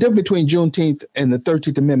the difference between Juneteenth and the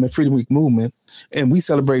 13th Amendment, Freedom Week movement, and we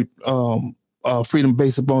celebrate freedom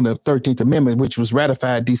based upon the 13th Amendment, which was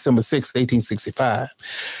ratified December 6, 1865.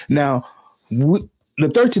 Now, the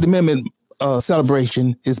 13th Amendment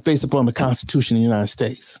celebration is based upon the Constitution of the United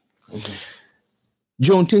States.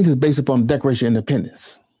 Juneteenth is based upon the Declaration of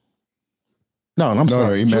Independence. I'm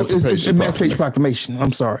sorry. Emancipation Proclamation.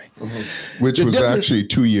 I'm sorry. Which was actually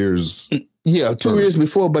 2 years. Yeah, 2 years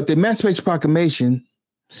before, but the Emancipation Proclamation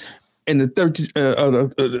and the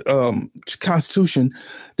Constitution,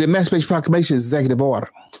 the Emancipation Proclamation is executive order.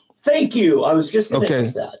 Thank you. I was just going to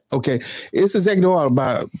ask that. Okay. It's executive order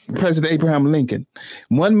by President Abraham Lincoln.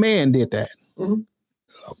 One man did that.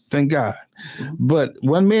 Thank God. But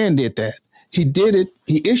one man did that. He did it.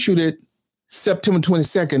 He issued it September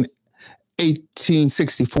 22nd,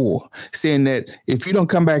 1864, saying that if you don't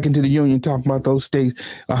come back into the Union, talking about those states,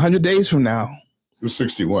 100 days from now. It was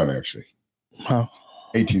 61, actually. Huh?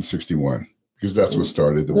 1861, because that's what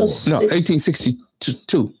started the war. No,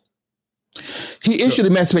 1862. He issued the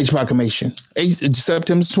Emancipation Proclamation,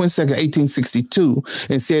 September 22nd, 1862,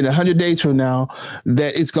 and said 100 days from now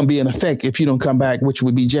that it's going to be in effect if you don't come back, which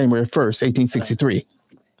would be January 1st, 1863.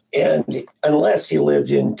 And unless he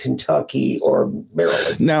lived in Kentucky or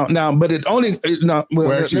Maryland. Now, but it only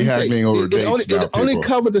we're actually haggling over dates now. It only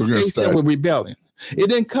covered the states that were rebelling. It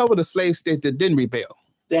didn't cover the slave states that didn't rebel.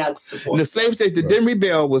 That's the point. And the slave states that didn't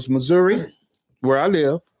rebel was Missouri, where I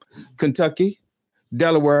live, Kentucky,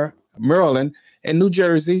 Delaware, Maryland, and New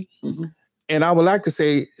Jersey. And I would like to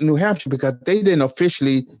say New Hampshire because they didn't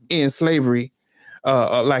officially end slavery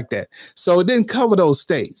like that. So it didn't cover those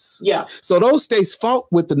states. Yeah. So those states fought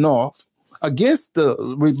with the North against the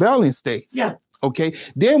rebellion states. Yeah. Okay.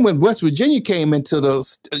 Then when West Virginia came into the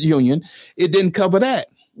Union, it didn't cover that.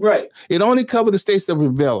 Right. It only covered the states that were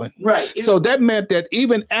rebelling. Right. So that meant that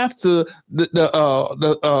even after the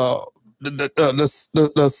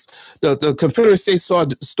Confederate States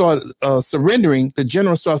started surrendering, the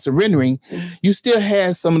general started surrendering, you still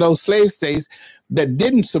had some of those slave states that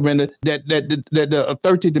didn't surrender, that the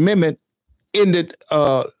 13th Amendment ended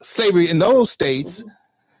slavery in those states.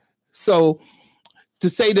 So to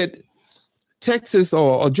say that Texas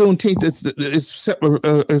or Juneteenth is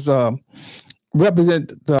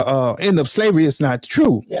represent the end of slavery is not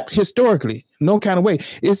true. Yeah. Historically, no kind of way.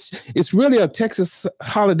 It's really a Texas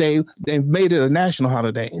holiday. They've made it a national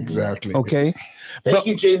holiday. Exactly. Okay. Thank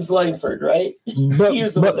you, James Langford, right?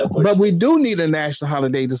 But we do need a national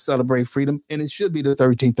holiday to celebrate freedom, and it should be the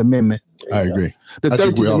 13th Amendment. I agree. The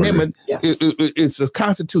 13th Amendment it's a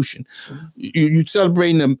constitution. You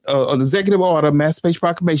celebrating an executive order, Emancipation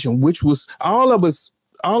Proclamation, which was all of us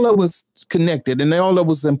connected, and all of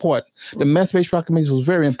us important. The Emancipation Proclamation was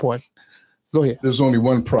very important. Go ahead. There's only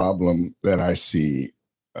one problem that I see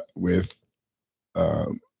with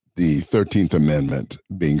the 13th Amendment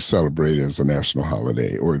being celebrated as a national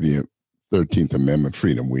holiday, or the 13th Amendment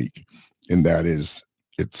Freedom Week, and that is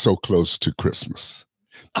it's so close to Christmas.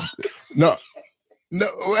 No,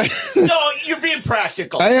 you're being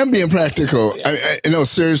practical. I am being practical. Yeah. No,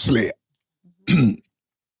 seriously,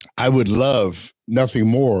 I would love nothing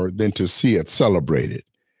more than to see it celebrated.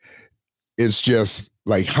 It's just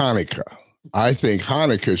like Hanukkah. I think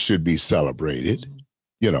Hanukkah should be celebrated.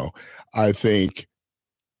 I think,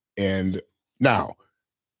 and now,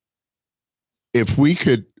 if we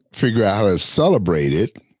could figure out how to celebrate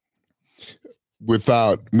it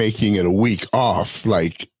without making it a week off,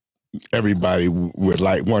 like everybody would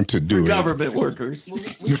want to do. Government workers.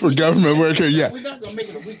 For government workers, yeah. We're not going to make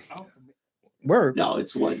it a week off work. No,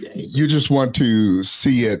 it's one day. You just want to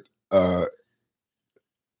see it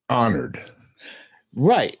honored.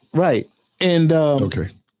 Right. And okay.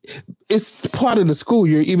 It's part of the school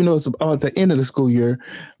year, even though it's at the end of the school year.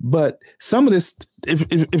 But some of this, if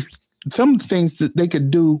some of the things that they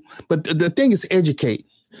could do, but the thing is educate.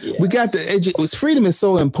 Yes. We got to educate. Freedom is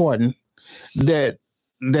so important that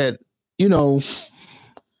I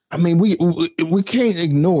mean, we can't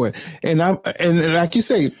ignore it. And like you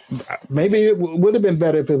say, maybe it would have been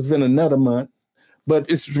better if it was in another month, but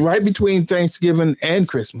it's right between Thanksgiving and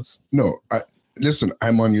Christmas. No, listen,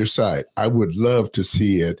 I'm on your side. I would love to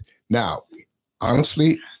see it. Now,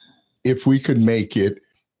 honestly, if we could make it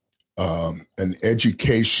an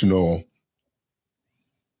educational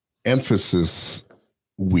emphasis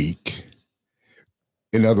week,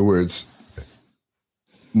 in other words,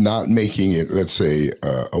 not making it, let's say,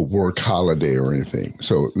 a work holiday or anything.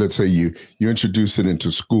 So let's say you introduce it into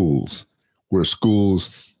schools, where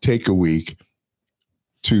schools take a week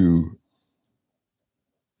to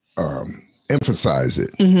emphasize it,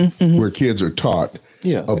 where kids are taught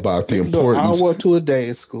about the importance. An hour to a day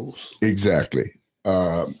at schools. Exactly.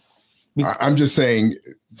 I'm just saying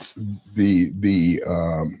the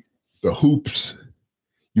hoops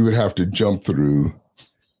you would have to jump through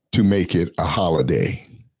to make it a holiday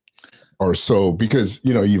or so, because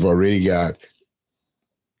you've already got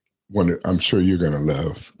one. I'm sure you're going to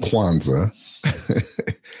love Kwanzaa.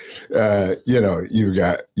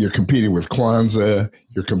 You're competing with Kwanzaa,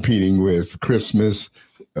 you're competing with Christmas,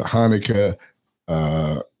 Hanukkah,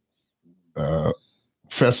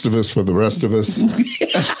 Festivus for the rest of us.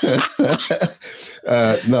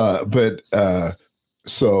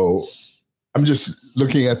 So I'm just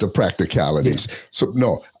looking at the practicalities. So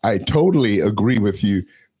no, I totally agree with you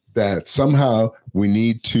that somehow we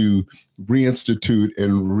need to reinstitute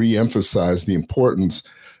and reemphasize the importance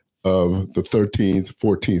of the 13th,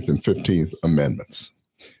 14th, and 15th Amendments.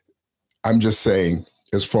 I'm just saying,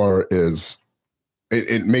 as far as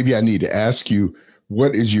it, maybe I need to ask you,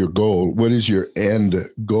 what is your goal? What is your end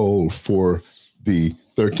goal for the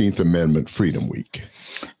 13th Amendment Freedom Week?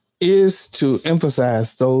 Is to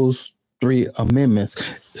emphasize those three amendments.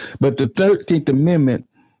 But the 13th Amendment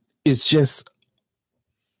is just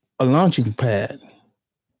a launching pad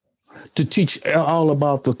to teach all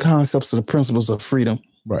about the concepts and the principles of freedom.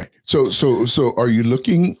 Right. So are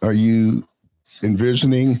you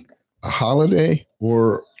envisioning a holiday,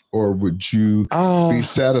 or would you be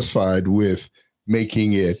satisfied with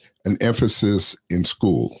making it an emphasis in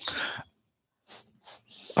schools?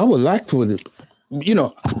 I would like for it,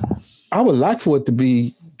 I would like for it to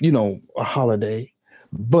be, a holiday,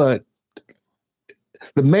 but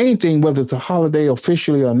the main thing, whether it's a holiday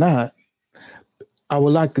officially or not, I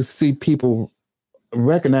would like to see people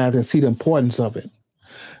recognize and see the importance of it.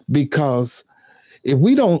 Because if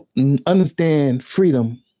we don't understand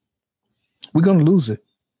freedom, we're going to lose it.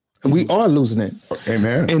 And we are losing it.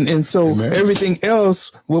 Amen. And so everything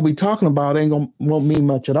else we'll be talking about won't mean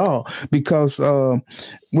much at all. Because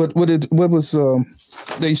what was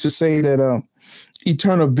they used to say that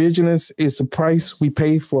eternal vigilance is the price we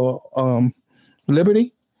pay for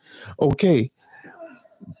liberty. Okay.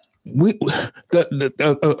 a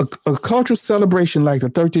cultural celebration like the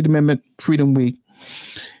 13th Amendment Freedom Week,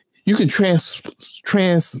 you can transfer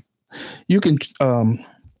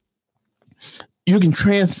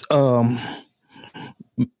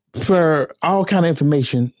all kind of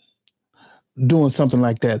information doing something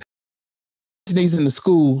like that. These in the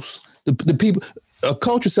schools, the people, a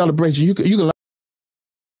cultural celebration, you can learn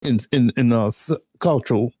in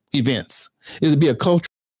cultural events. It'll be a culture.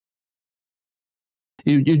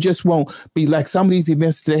 You just won't be like some of these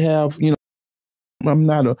events they have. You know, I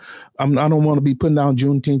don't want to be putting down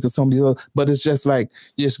Juneteenth or some of these other, but it's just like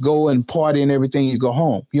just go and party and everything. You go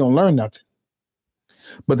home, you don't learn nothing.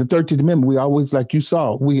 But the 13th Amendment, we always, like you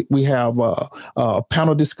saw, we have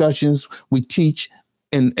panel discussions. We teach,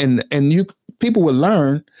 and people will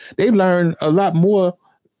learn. They learn a lot more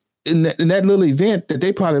in that little event that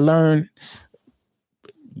they probably learn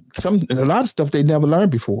a lot of stuff they never learned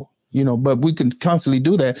before. You know, but we can constantly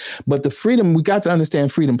do that. But the freedom, we got to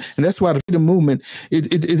understand freedom, and that's why the freedom movement.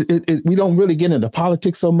 We don't really get into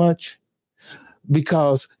politics so much,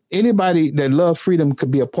 because anybody that loves freedom could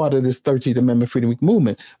be a part of this 13th Amendment Freedom Week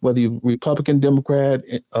movement, whether you're Republican, Democrat,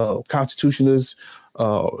 constitutionalist,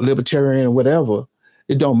 libertarian, or whatever.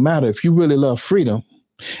 It don't matter if you really love freedom.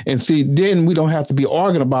 And see, then we don't have to be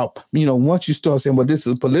arguing about, you know, once you start saying, well, this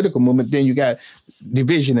is a political movement, then you got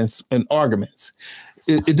division and arguments.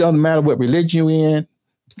 It doesn't matter what religion you're in.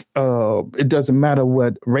 It doesn't matter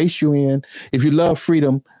what race you're in. If you love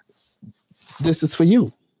freedom, this is for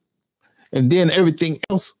you. And then everything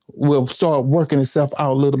else will start working itself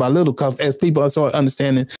out little by little, because as people start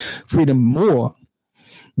understanding freedom more,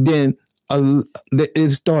 then it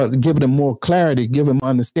start giving them more clarity, giving them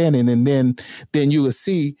understanding, and then you will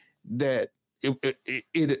see that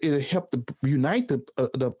it'll help to unite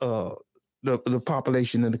the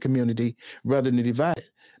population and the community rather than divide it.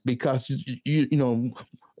 Because you know,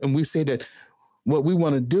 and we say that what we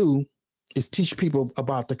want to do is teach people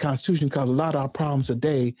about the Constitution, because a lot of our problems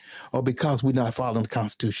today are because we're not following the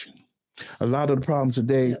Constitution. A lot of the problems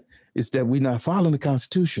today is that we're not following the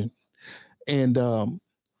Constitution. And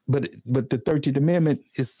but the 13th Amendment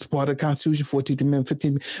is part of the Constitution, 14th Amendment, 15th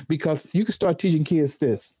Amendment, because you can start teaching kids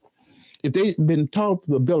this. If they've been taught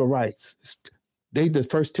the Bill of Rights, they the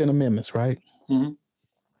first 10 amendments, right? Mm-hmm.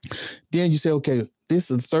 Then you say, okay,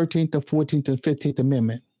 this is the 13th, the 14th, and 15th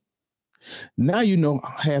Amendment. Now you know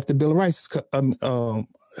half the Bill of Rights,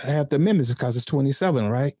 half the amendments, because it's 27,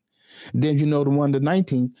 right? Then you know the one to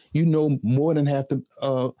 19, you know more than half the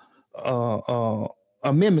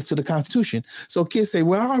amendments to the Constitution. So kids say,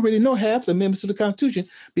 well, I already know half the amendments to the Constitution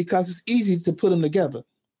because it's easy to put them together.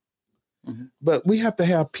 Mm-hmm. But we have to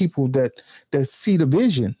have people that see the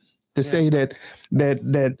vision, to say that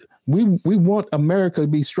we want America to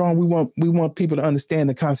be strong. We want people to understand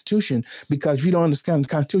the Constitution, because if you don't understand the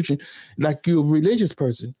Constitution, like you're a religious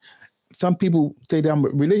person. Some people say that I'm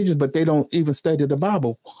religious, but they don't even study the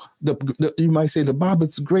Bible. You might say the Bible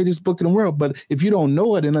is the greatest book in the world, but if you don't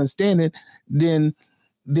know it and understand it, then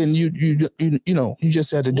you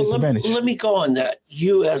just at a disadvantage. Let me go on that.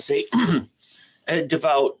 You as a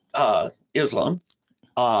devout Islam,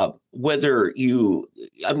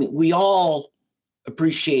 we all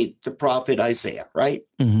appreciate the prophet Isaiah, right?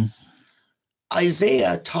 Mm-hmm.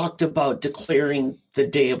 Isaiah talked about declaring the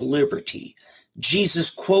day of liberty. Jesus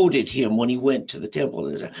quoted him when he went to the temple.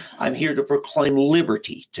 He said, I'm here to proclaim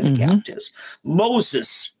liberty to the captives.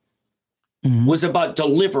 Moses was about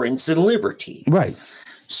deliverance and liberty. Right.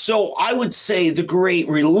 So I would say the great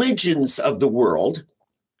religions of the world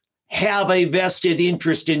have a vested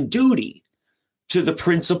interest in duty to the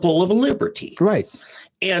principle of liberty. Right.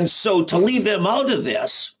 And so to leave them out of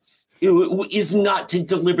this is not to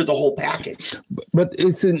deliver the whole package. But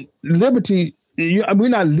it's in liberty. We're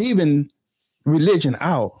not leaving religion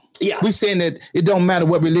out. Yeah, we're saying that it don't matter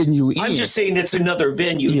what religion you're in. I'm just saying it's another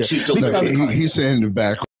venue to deliver. No, he's saying in the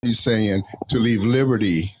back, he's saying to leave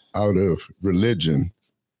liberty out of religion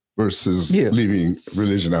versus leaving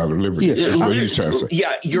religion out of liberty. Yeah. That's what he's trying to say.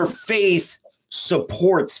 Yeah, your faith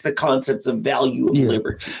supports the concept of value of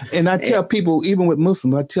liberty. And I tell people, even with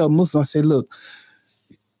Muslims, I say, look,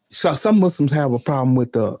 so some Muslims have a problem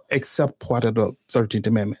with the accept part of the 13th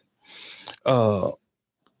Amendment.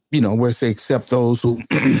 Where it say accept those who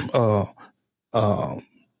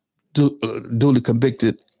duly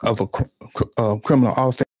convicted of a criminal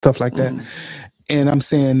offense, stuff like that. And I'm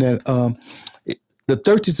saying that the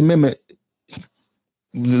 13th Amendment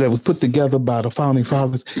that was put together by the founding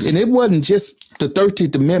fathers, and it wasn't just the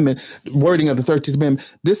 13th Amendment, wording of the 13th Amendment.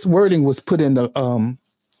 This wording was put in the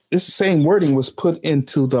this same wording was put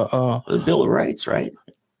into the Bill of Rights, right?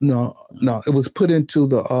 No, it was put into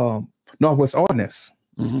the Northwest Ordinance.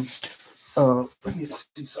 Let me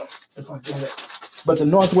see something if I got it. But the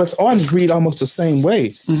Northwest Ordinance read almost the same way.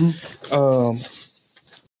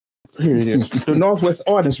 Here it is. The Northwest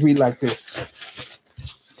Ordinance read like this.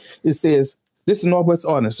 It says, this is Northwest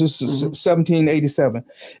Ordinance. This is 1787.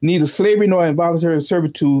 Neither slavery nor involuntary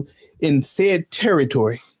servitude in said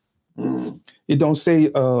territory. It don't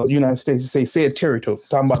say United States. It say said territory.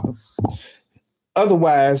 Talking about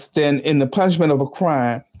otherwise than in the punishment of a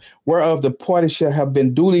crime whereof the party shall have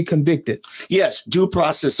been duly convicted. Yes, due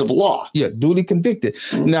process of law. Yeah, duly convicted.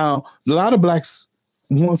 Now, a lot of blacks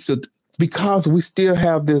wants to, because we still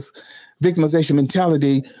have this victimization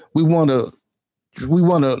mentality, we want to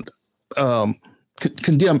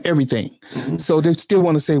condemn everything. So they still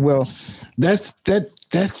want to say, well, that's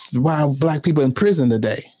why black people in prison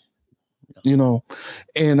today. You know,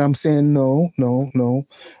 and I'm saying no.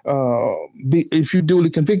 If you're duly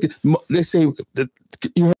convicted, they say that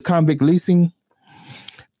you heard convict leasing.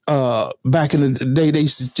 Back in the day, they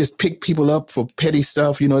used to just pick people up for petty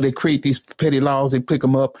stuff. You know, they create these petty laws. They pick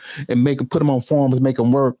them up and put them on farms, make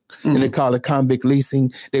them work, and they call it convict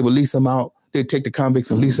leasing. They would lease them out. They take the convicts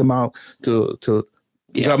and lease them out to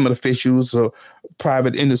government officials or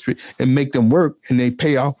private industry and make them work, and they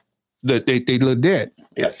pay off they little debt.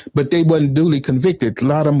 Yeah. But they wasn't duly convicted. A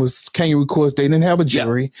lot of them was kangaroo courts. They didn't have a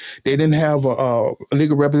jury. Yeah. They didn't have a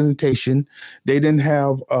legal representation. They didn't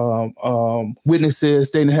have witnesses.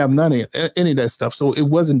 They didn't have any of that stuff. So it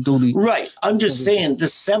wasn't duly. Right. I'm just saying the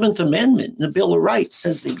 7th Amendment in the Bill of Rights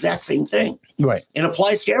says the exact same thing. Right. It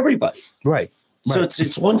applies to everybody. Right. So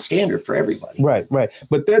it's one standard for everybody. Right.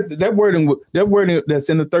 But that wording that's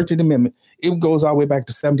in the 13th Amendment, it goes all the way back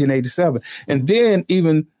to 1787. And then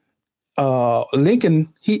even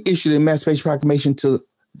Lincoln, he issued the Emancipation Proclamation to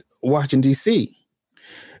Washington, D.C.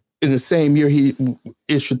 In the same year, he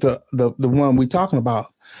issued the one we're talking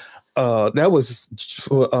about. That was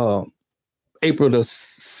for April the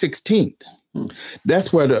 16th.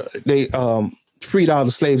 That's where they freed all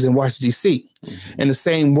the slaves in Washington, D.C. And the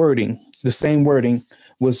same wording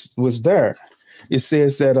was there. It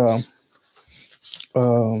says that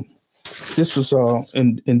this was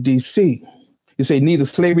in D.C. You say neither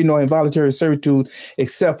slavery nor involuntary servitude,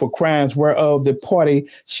 except for crimes whereof the party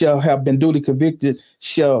shall have been duly convicted,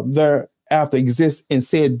 shall thereafter exist in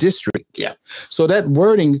said district. Yeah. So that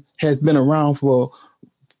wording has been around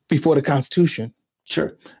before the Constitution.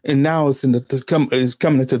 Sure. And now it's coming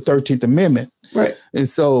into the 13th Amendment. Right. And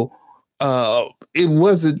so it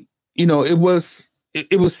wasn't, it was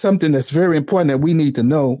something that's very important that we need to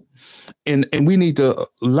know. And we need to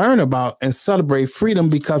learn about and celebrate freedom,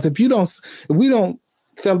 because if we don't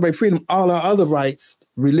celebrate freedom, all our other rights,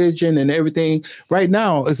 religion and everything right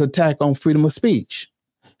now is attack on freedom of speech,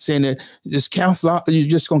 saying that you're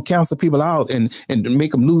just going to cancel people out and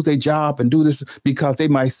make them lose their job and do this because they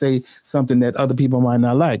might say something that other people might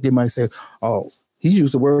not like. They might say, oh, he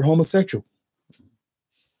used the word homosexual.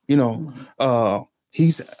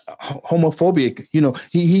 He's homophobic.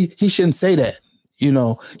 He shouldn't say that.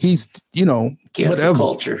 He's, cancel whatever.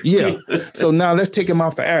 Culture. Yeah. So now let's take him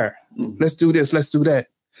off the air. Let's do this. Let's do that.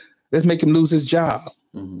 Let's make him lose his job.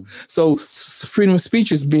 So freedom of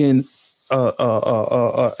speech is being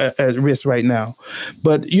at risk right now.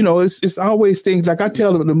 But, it's always things like I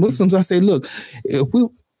tell the Muslims, I say, look,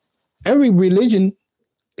 every religion,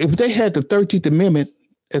 if they had the 13th Amendment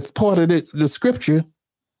as part of the scripture,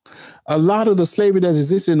 a lot of the slavery that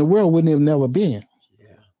exists in the world wouldn't have never been.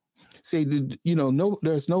 Say,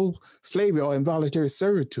 there's no slavery or involuntary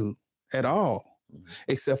servitude at all,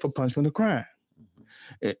 except for punishment of crime,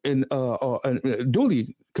 and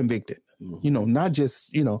duly convicted. Not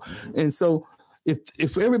just And so,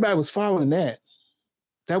 if everybody was following that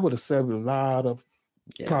would have saved a lot of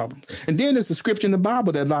problems. And then there's the scripture in the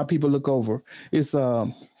Bible that a lot of people look over. It's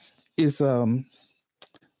what is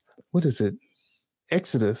it?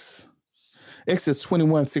 Exodus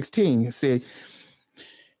 21:16. It said,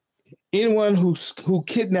 anyone who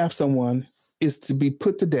kidnaps someone is to be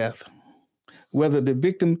put to death, whether the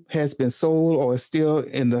victim has been sold or is still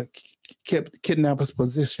in the kidnapper's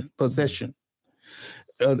possession.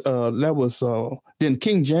 That was then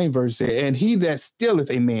King James version said, and he that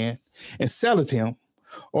stealeth a man and selleth him,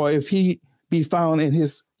 or if he be found in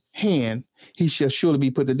his hand, he shall surely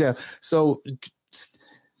be put to death. So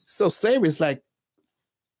slavery is like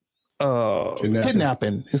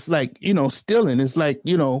kidnapping. It's like, stealing. It's like,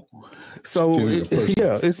 so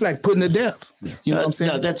it's like putting to death. You know what I'm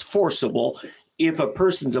saying? Now that's forcible. If a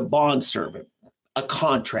person's a bond servant, a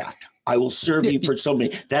contract, I will serve you for so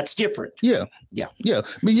many. That's different. Yeah.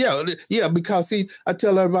 But because see, I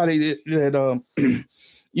tell everybody that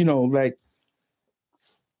like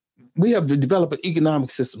we have to develop an economic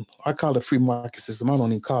system. I call it free market system. I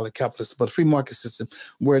don't even call it capitalist, but a free market system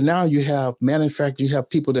where now you have manufacturing, you have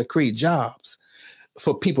people that create jobs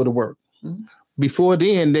for people to work. Mm-hmm. Before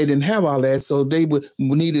then, they didn't have all that, so they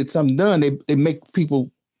needed something done. They make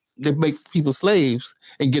people slaves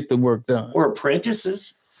and get the work done. Or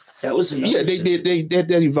apprentices. That was another. Yeah,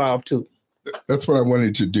 they evolved too. That's what I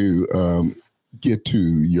wanted to do. Get to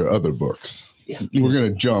your other books. Yeah. We're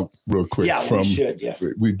going to jump real quick. Yeah, from, we should. Yeah,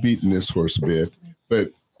 we've beaten this horse a bit,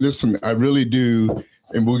 but listen, I really do.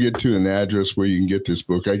 And we'll get to an address where you can get this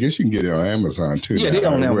book. I guess you can get it on Amazon too. Yeah, they're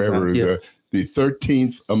on Amazon. Yeah. The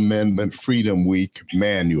 13th Amendment Freedom Week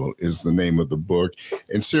Manual is the name of the book.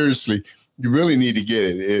 And seriously, you really need to get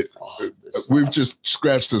it. We've just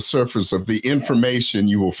scratched the surface of the information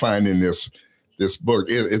you will find in this book.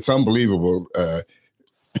 It's unbelievable.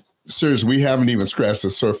 Seriously, we haven't even scratched the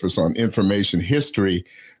surface on information, history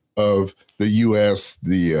of the U.S.,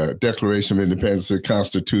 the Declaration of Independence, the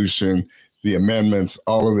Constitution, the amendments,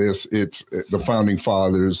 all of this. It's the Founding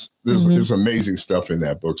Fathers. There's amazing stuff in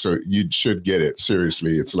that book. So you should get it.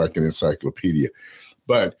 Seriously, it's like an encyclopedia.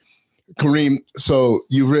 But Kariem, so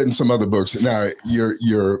you've written some other books. Now,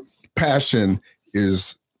 your passion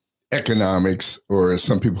is economics, or as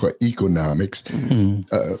some people call it, economics.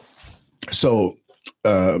 Mm-hmm. So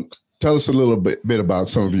tell us a little bit about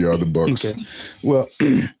some of your other books. Okay. Well,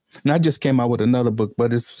 and I just came out with another book,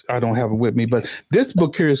 but I don't have it with me. But this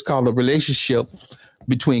book here is called The Relationship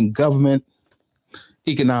Between Government,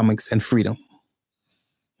 Economics, and Freedom.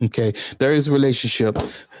 Okay. There is a relationship,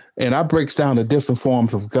 and I breaks down the different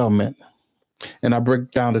forms of government, and I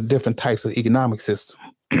break down the different types of economic system.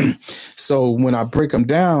 So when I break them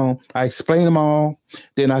down, I explain them all.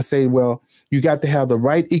 Then I say, well, you got to have the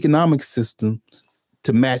right economic system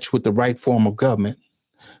to match with the right form of government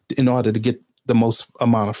in order to get the most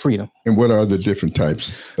amount of freedom. And what are the different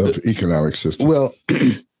types of economic systems? Well,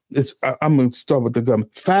 I'm going to start with the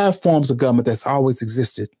government. 5 forms of government that's always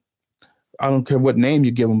existed. I don't care what name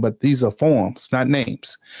you give them, but these are forms, not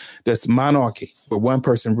names. That's monarchy, where one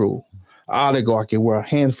person rule. Oligarchy, where a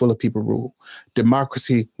handful of people rule.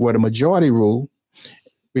 Democracy, where the majority rule.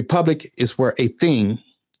 Republic is where a thing,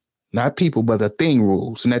 not people, but a thing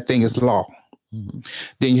rules, and that thing is law. Mm-hmm.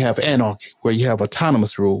 Then you have anarchy, where you have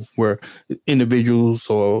autonomous rule, where individuals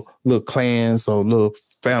or little clans or little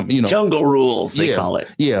family, jungle rules, they call it.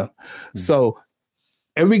 Yeah. Mm-hmm. So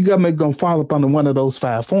every government gonna fall up under one of those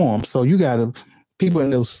 5 forms. So you got people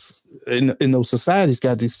in those societies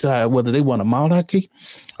got to decide whether they want a monarchy,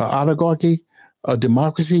 an oligarchy, a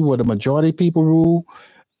democracy where the majority people rule,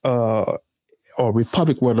 or a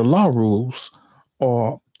republic where the law rules,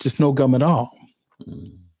 or just no government at all.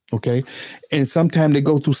 Mm. Okay. And sometimes they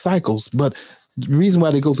go through cycles, but the reason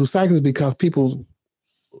why they go through cycles is because people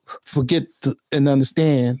forget and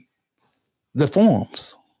understand the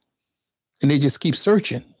forms, and they just keep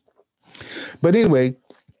searching. But anyway,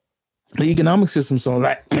 the economic systems are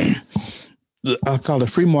like, I call it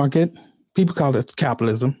free market. People call it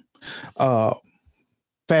capitalism,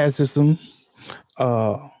 fascism,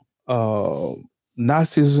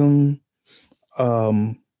 Nazism,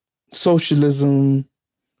 socialism,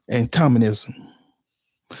 and communism.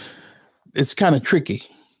 It's kind of tricky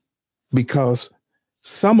because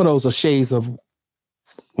some of those are shades of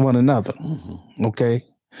one another. Mm-hmm. Okay,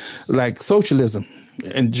 like socialism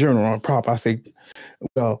in general, I say,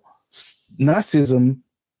 well, Nazism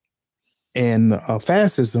and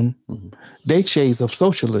fascism, mm-hmm. they shades of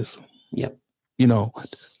socialism. Yep.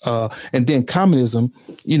 And then communism,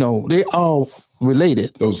 they all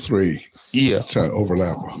related. Those 3. Yeah. Trying to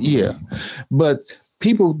overlap. Yeah. But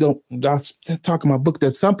people don't, I was talking in my book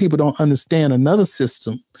that some people don't understand another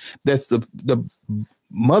system that's the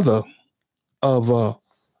mother of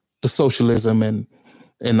the socialism and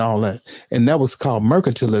all that. And that was called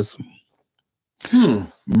mercantilism.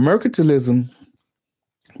 Mercantilism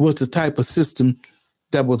was the type of system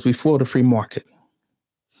that was before the free market.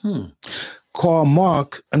 Not Karl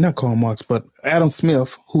Marx, but Adam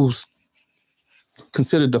Smith, who's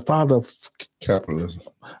considered the father of capitalism.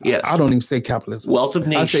 Yes. I don't even say capitalism. Wealth of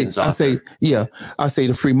nations. I say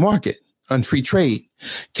the free market and free trade.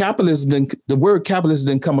 The word capitalism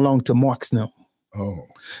didn't come along to Marx now. Oh.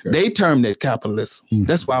 Okay. They termed it capitalism. Mm-hmm.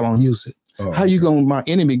 That's why I don't use it. Oh, how you my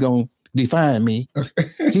enemy gonna define me?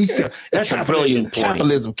 That's a brilliant point.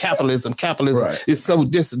 Capitalism. Right. It's so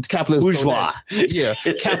distant. Capitalism. Bourgeois.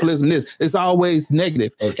 Capitalism is. It's always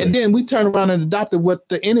negative. Okay. And then we turn around and adopted what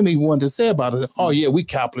the enemy wanted to say about it. Oh yeah, we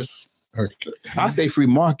capitalists. Okay. I say free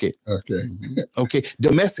market. Okay. Okay.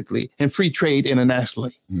 Domestically and free trade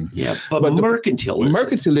internationally. Yeah, but But the- mercantilism.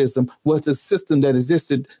 Mercantilism was a system that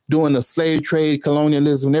existed during the slave trade,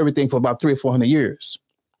 colonialism, and everything for about 300 or 400 years.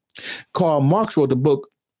 Karl Marx wrote the book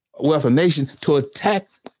Wealth of Nations to attack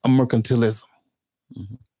mercantilism.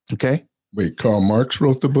 Okay. Wait, Karl Marx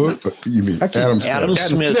wrote the book? You mean Adam Smith? Adam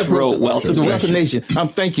Smith wrote Wealth of the Wealth of Nations.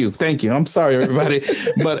 Nations. Thank you. I'm sorry, everybody.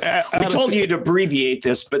 But We told you to abbreviate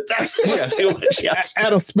this, but that's not too much. Yes.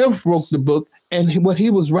 Adam Smith wrote the book, and what he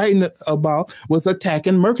was writing about was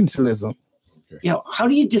attacking mercantilism. You know, how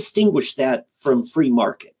do you distinguish that from free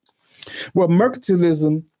market? Well,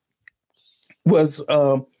 mercantilism was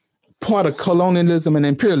part of colonialism and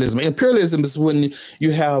imperialism. Imperialism is when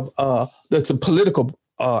you have that's a political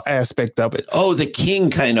aspect of it. Oh, the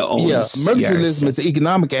king kind of owns. Yeah, mercantilism is the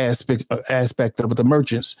economic aspect of it, the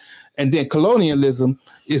merchants, and then colonialism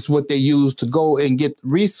is what they use to go and get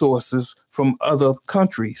resources from other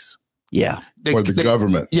countries. Yeah, Or the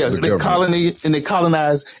government. Yeah, The they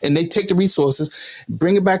colonize and they take the resources,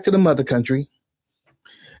 bring it back to the mother country,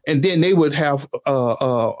 and then they would have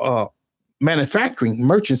manufacturing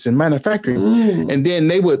merchants and manufacturing, and then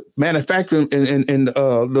they would manufacture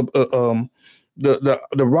the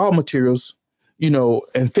raw materials, you know,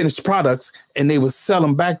 and finished products, and they would sell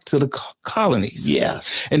them back to the colonies.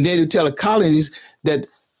 yes. And then they would tell the colonies that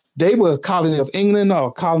they were a colony of England or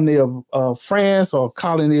a colony of France or a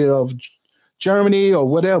colony of Germany or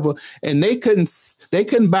whatever, and they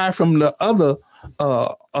couldn't buy from the other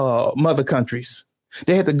mother countries.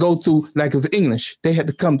 They had to go through, like it was English. They had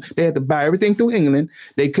to buy everything through England.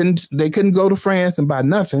 They couldn't go to France and buy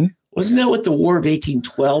nothing. Wasn't that what the War of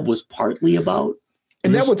 1812 was partly about?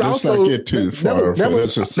 And that was Let's also not get too far. that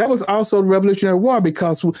was also the Revolutionary War,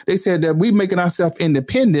 because they said that we making ourselves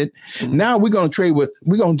independent. Now we're going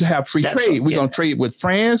to have free trade. We're going to trade with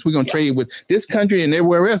France. We're going to trade with this country and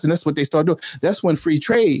everywhere else. And that's what they started doing. That's when free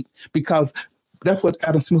trade, because that's what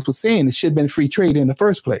Adam Smith was saying. It should have been free trade in the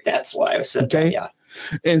first place. That's why I said Okay. that, yeah.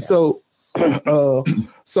 And so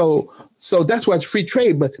that's why it's free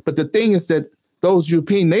trade. But the thing is that those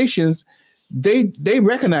European nations, they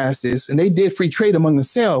recognized this and they did free trade among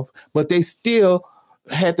themselves, but they still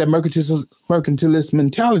had that mercantilist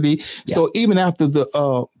mentality. Yeah. So even after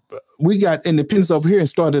we got independence over here and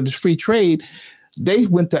started this free trade, they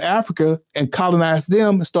went to Africa and colonized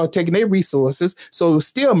them and started taking their resources. So it was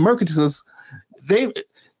still mercantilist.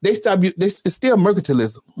 It's still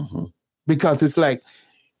mercantilism, because it's like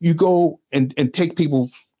you go and take people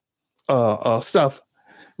stuff,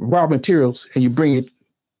 raw materials, and you bring it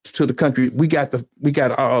to the country. We got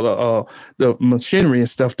all the machinery and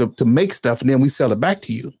stuff to make stuff, and then we sell it back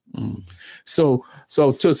to you. So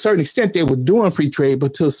to a certain extent, they were doing free trade,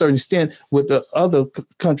 but to a certain extent, with the other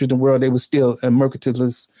countries in the world, they were still a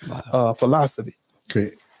mercantilist philosophy. Okay,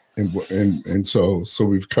 and so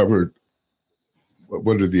we've covered.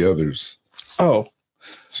 What are the others? Oh,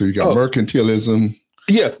 so you got mercantilism.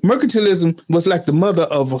 Yeah, mercantilism was like the mother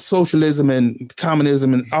of socialism and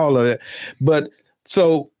communism and all of that. But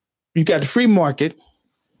so you got the free market.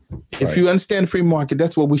 If you understand the free market,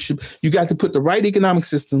 that's what you got to put the right economic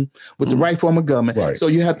system with the right form of government. Right. So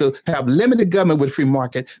you have to have limited government with free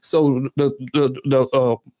market. So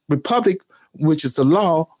the republic, which is the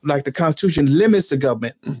law, like the Constitution, limits the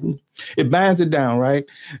government. It binds it down, right?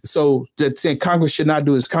 So that saying Congress should not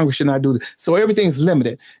do this, Congress should not do this. So everything's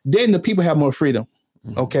limited. Then the people have more freedom.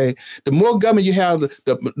 Okay. The more government you have,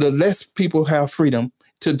 the less people have freedom.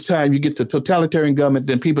 To the time you get to totalitarian government,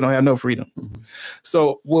 then people don't have no freedom.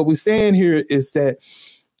 So what we're saying here is that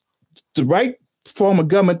the right form of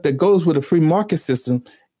government that goes with a free market system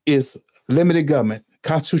is limited government,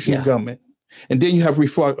 constitutional government. And then you have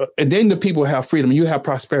reform, and then the people have freedom. You have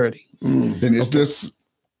prosperity. And this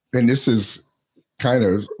is kind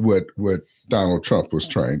of what Donald Trump was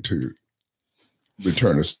trying to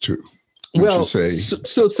return us to. Well,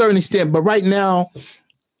 to a certain extent, but right now,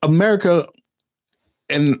 America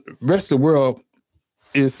and the rest of the world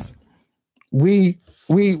is we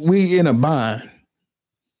in a bind,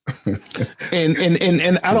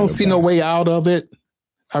 and I don't see no way out of it.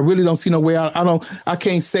 I really don't see no way out. I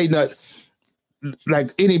can't say that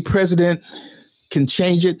like any president can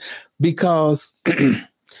change it, because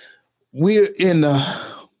we're in.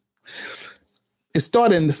 It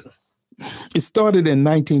started in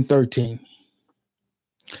 1913.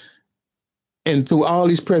 And through all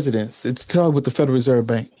these presidents, it's covered with the Federal Reserve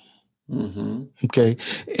Bank. Okay,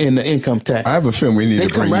 and the income tax. I have a feeling we need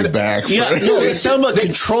to bring you back. Yeah, no, it's talking about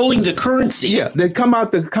controlling the currency. Yeah, they come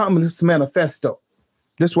out the Communist Manifesto.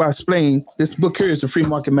 That's why I explained this book here is the Free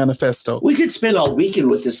Market Manifesto. We could spend all weekend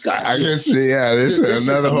with this guy. I guess, yeah, this is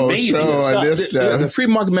another whole show stuff. on this stuff. The Free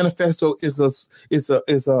Market Manifesto is an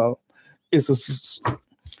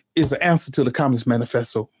answer to the Communist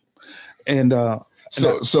Manifesto, and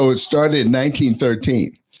so it started in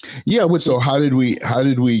 1913. Yeah. So how did we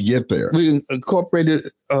get there? We incorporated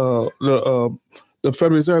the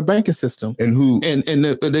Federal Reserve banking system, And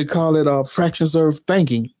they call it fraction reserve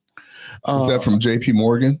banking. Is that from J.P.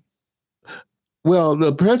 Morgan? Well,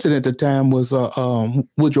 the president at the time was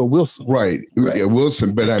Woodrow Wilson. Right. Yeah,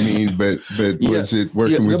 Wilson. But I mean, but was it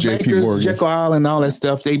working with J.P. Morgan? Jekyll Isle and all that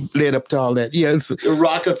stuff, they led up to all that. Yeah.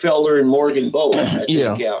 Rockefeller and Morgan both. I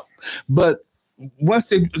think, yeah. But once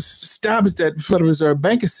they established that Federal Reserve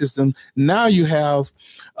banking system, now you have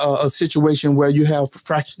a situation where you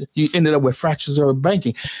ended up with fraction reserve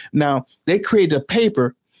banking. Now, they created a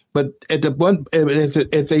paper, but as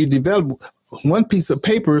they developed, one piece of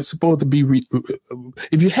paper is supposed to be,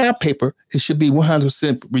 if you have paper, it should be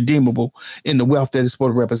 100% redeemable in the wealth that it's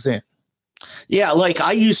supposed to represent. Yeah, like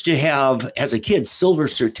I used to have, as a kid, silver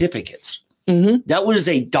certificates. Mm-hmm. That was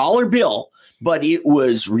a dollar bill, but it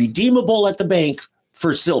was redeemable at the bank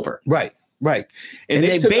for silver. Right. And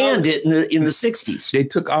they banned it in the 60s. They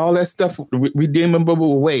took all that stuff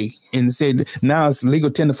redeemable away and said now it's legal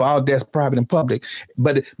tender for all debts, private and public.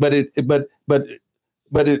 But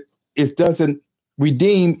it doesn't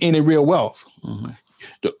redeem any real wealth. Mm-hmm.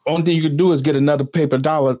 The only thing you can do is get another paper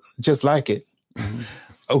dollar just like it. Mm-hmm.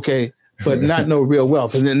 Okay, but not no real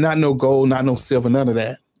wealth, and then not no gold, not no silver, none of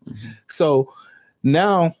that. Mm-hmm. So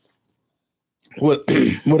now, what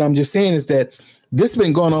I'm just saying is that this has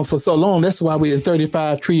been going on for so long. That's why we're in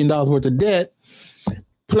 $35 trillion worth of debt.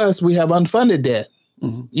 Plus, we have unfunded debt.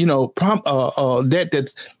 Mm-hmm. You know, debt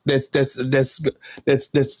that's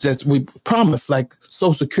we promised, like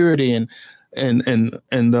Social Security and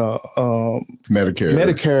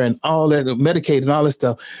Medicare and all that, Medicaid and all that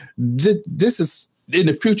stuff. This is in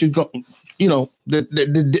the future, you know,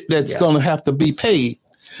 that's going to have to be paid.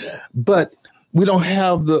 Yeah. But we don't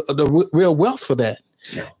have the real wealth for that.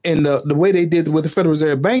 No. And the way they did with the Federal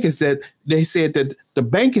Reserve Bank is that they said that the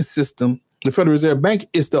banking system, the Federal Reserve Bank,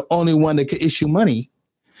 is the only one that can issue money,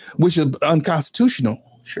 which is unconstitutional.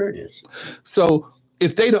 Sure it is. So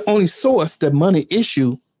if they the only source that money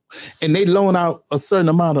issue and they loan out a certain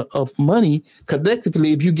amount of money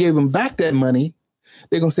collectively, if you gave them back that money,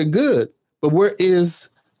 they're going to say, good, but where is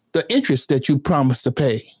the interest that you promised to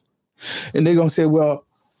pay? And they're going to say, well,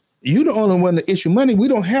 you're the only one to issue money. We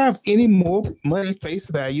don't have any more money face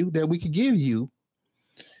value that we could give you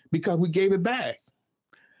because we gave it back.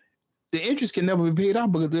 The interest can never be paid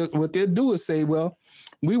out because what they'll do is say, well,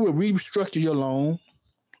 we will restructure your loan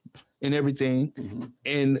and everything, mm-hmm.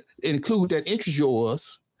 and include that interest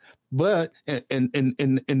yours, but and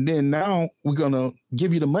then now we're gonna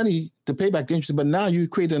give you the money to pay back the interest, but now you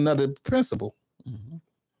create another principal. Mm-hmm.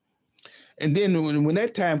 And then when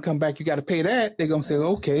that time come back, you got to pay that. They're gonna say,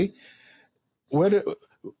 okay,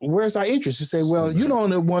 where's our interest? You say, well, you're the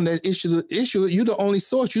only one that issues the issue. You're the only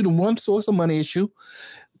source. You're the one source of money issue,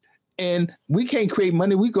 and we can't create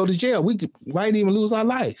money. We go to jail. We might even lose our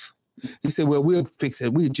life. He said, well, we'll fix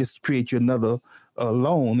it. We'll just create you another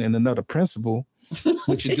loan and another principal,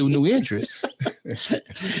 which is due new interest.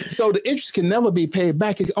 So the interest can never be paid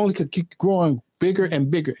back. It only could keep growing bigger and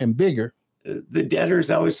bigger and bigger. The debtor is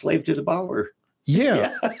always slave to the borrower.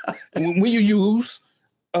 Yeah. When you use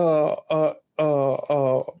fractional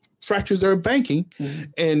reserve banking, mm-hmm.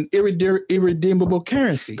 and irredeemable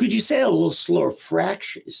currency. Could you say a little slower?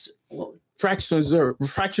 Fraction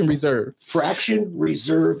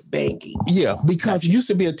reserve banking. Yeah, because it used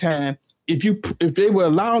to be a time if they were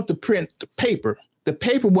allowed to print the paper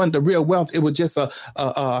wasn't the real wealth. It was just a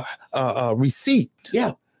receipt.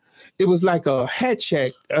 Yeah. It was like a hat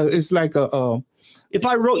check. It's like if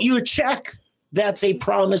I wrote you a check, that's a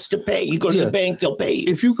promise to pay. You go to the bank, they'll pay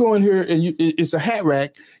you. If you go in here and it's a hat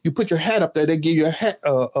rack, you put your hat up there, they give you a hat.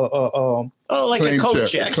 Like a coat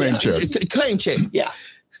check. Claim check. Claim check. Yeah.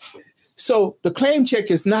 So the claim check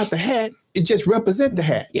is not the hat; it just represents the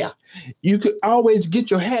hat. Yeah. You could always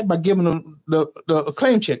get your hat by giving them the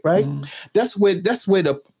claim check, right? Mm-hmm. That's where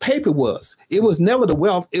the paper was. It was never the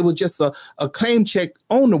wealth. It was just a claim check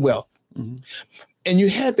on the wealth, mm-hmm. and you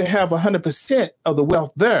had to have 100% of the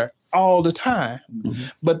wealth there all the time. Mm-hmm.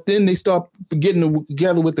 But then they start getting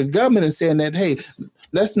together with the government and saying that, hey,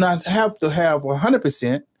 let's not have to have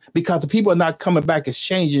 100% because the people are not coming back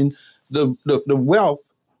exchanging the wealth.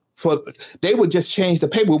 They would just change the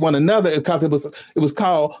paper with one another because it was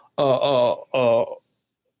called on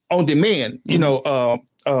demand. Mm-hmm. You know,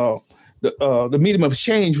 the medium of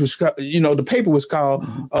exchange was, the paper was called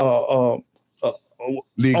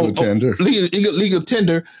legal tender. Legal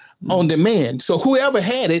tender on demand. So whoever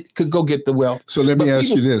had it could go get the wealth. So let me ask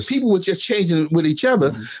you this: people were just changing with each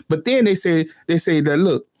other, but then they say that,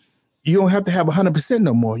 look, you don't have to have 100%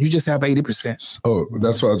 no more. You just have 80%. Oh,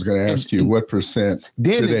 that's what I was going to ask you. What percent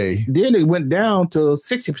today? Then it went down to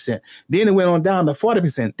 60%. Then it went on down to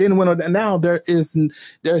 40%. Then it went on. Now there's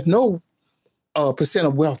no percent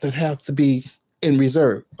of wealth that has to be in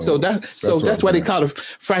reserve. So that's why they call it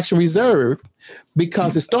fractional reserve,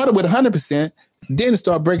 because it started with 100%. Then it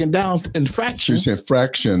started breaking down in fractions. You said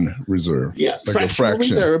fraction reserve. Yes, like fractional a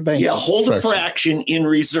fraction. reserve bank. Yeah, hold a fraction in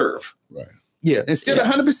reserve. Right. Yeah, instead of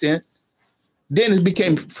 100%. Then it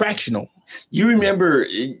became fractional. You remember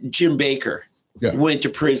Jim Baker went to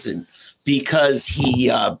prison because he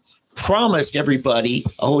promised everybody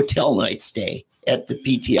a hotel night stay at the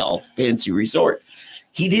PTL Fancy Resort.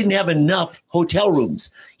 He didn't have enough hotel rooms.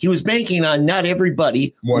 He was banking on not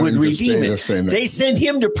everybody would redeem it. They sent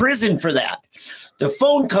him to prison for that. The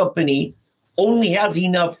phone company only has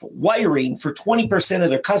enough wiring for 20% of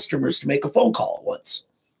their customers to make a phone call at once.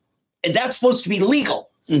 And that's supposed to be legal.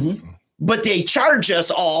 Mm-hmm. But they charge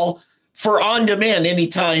us all for on demand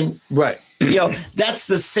anytime. Right. That's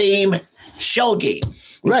the same shell game.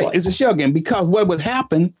 Right. It's a shell game, because what would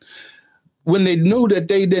happen when they knew that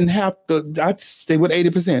they didn't have to, I'd stay with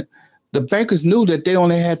 80%. The bankers knew that they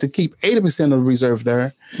only had to keep 80% of the reserve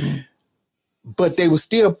there, but they would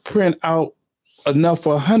still print out enough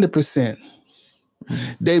for 100%.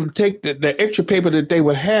 They would take the extra paper that they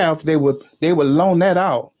would have, they would loan that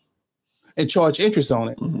out and charge interest on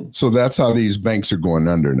it. So that's how these banks are going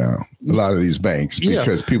under now. A lot of these banks,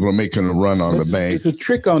 because people are making a run on the bank. It's a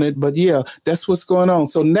trick on it, but that's what's going on.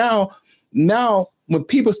 So now when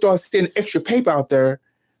people start sending extra paper out there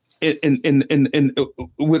in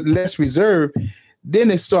with less reserve, then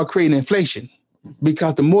they start creating inflation,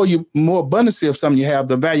 because the more abundance of something you have,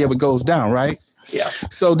 the value of it goes down, right? Yeah.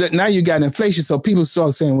 So that now you got inflation. So people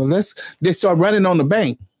start saying, well, they start running on the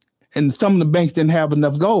bank, and some of the banks didn't have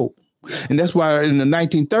enough gold. And that's why in the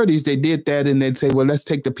 1930s, they did that, and they'd say, well, let's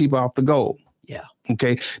take the people off the gold. Yeah.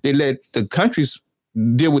 Okay. They let the countries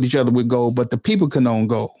deal with each other with gold, but the people can own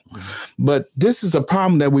gold. But this is a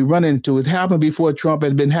problem that we run into. It happened before Trump. It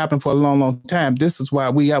had been happening for a long, long time. This is why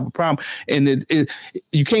we have a problem. And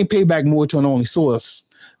you can't pay back more to an only source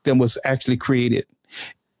than was actually created.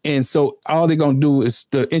 And so all they're going to do is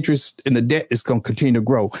the interest and the debt is going to continue to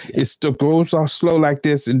grow. Yeah. It still grows off slow like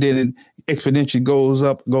this, and then it exponentially goes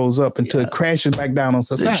up until it crashes back down on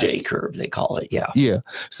society. The J curve, they call it. Yeah. Yeah.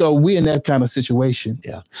 So we're in that kind of situation.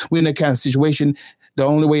 Yeah. We're in that kind of situation. The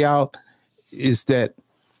only way out is that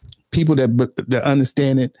people that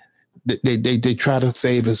understand it, they try to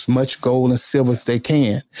save as much gold and silver as they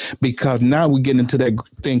can, because now we get into that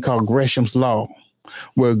thing called Gresham's Law,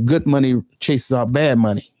 where good money chases out bad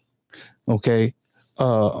money. Okay.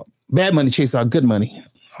 Bad money chases out good money.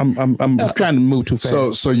 I'm trying to move too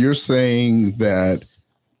fast. So you're saying that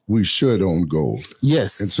we should own gold.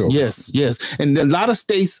 Yes. And so yes. And a lot of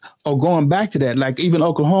states are going back to that. Like even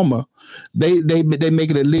Oklahoma, they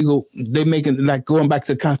make it illegal. They make it like going back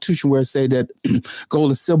to the Constitution, where it say that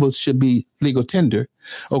gold and silver should be legal tender.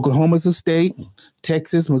 Oklahoma's a state.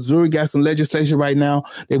 Texas, Missouri got some legislation right now.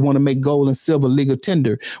 They want to make gold and silver legal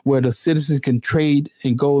tender, where the citizens can trade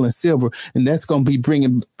in gold and silver. And that's going to be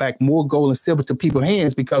bringing back more gold and silver to people's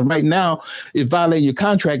hands, because right now it violates your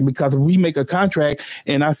contract. Because if we make a contract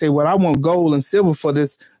and I say, well, I want gold and silver for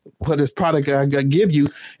this product I give you,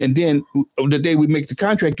 and then the day we make the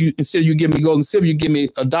contract, instead of you give me gold and silver, you give me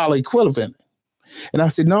 $1 equivalent. And I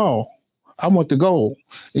said, no, I want the gold.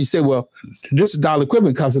 And you say, well, this is $1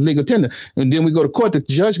 equivalent because it's legal tender. And then we go to court, the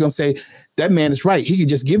judge is going to say, that man is right. He can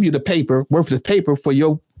just give you the paper, worthless paper, for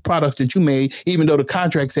your products that you made, even though the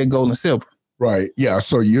contract said gold and silver. Right. Yeah.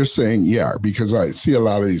 So you're saying, because I see a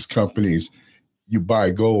lot of these companies, you buy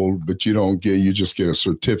gold, but you just get a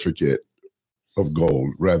certificate of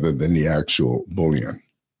gold rather than the actual bullion.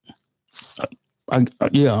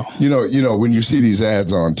 Yeah. You know, when you see these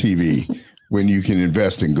ads on TV, when you can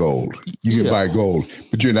invest in gold, you can buy gold,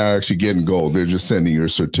 but you're not actually getting gold. They're just sending your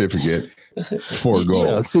certificate for gold.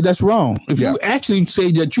 Yeah, see, that's wrong. If you actually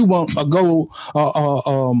say that you want a gold,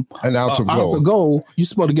 an ounce of gold, you're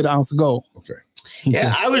supposed to get an ounce of gold. Okay.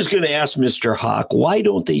 Yeah, I was going to ask Mr. Haqq, why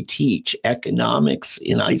don't they teach economics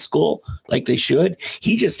in high school like they should?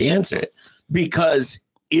 He just answered it. Because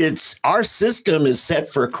our system is set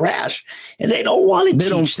for a crash, and they don't want to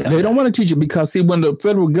teach them. They don't want to teach it because, see, when the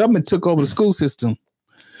federal government took over the school system,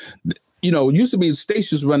 it used to be the states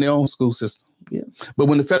just run their own school system. Yeah. But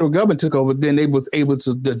when the federal government took over, then they was able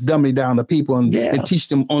to dummy down the people and teach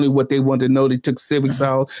them only what they wanted to know. They took civics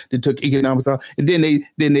out, they took economics out, and then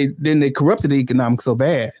they corrupted the economics so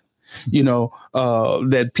bad,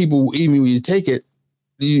 that people, even when you take it,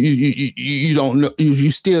 you don't know,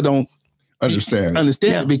 you still don't understand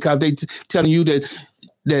it because they telling you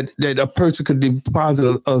that a person could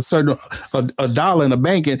deposit a certain a dollar in a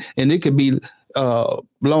bank and it could be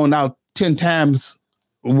blown out 10 times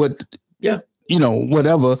what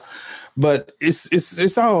whatever. But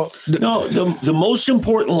it's all the most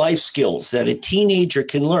important life skills that a teenager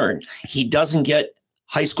can learn, he doesn't get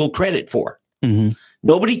high school credit for. Mm-hmm.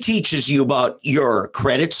 Nobody teaches you about your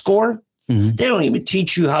credit score. Mm-hmm. They don't even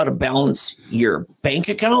teach you how to balance your bank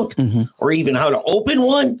account or even how to open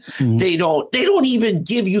one. Mm-hmm. They don't even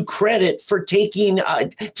give you credit for taking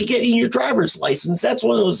to getting your driver's license. That's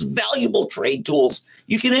one of those valuable trade tools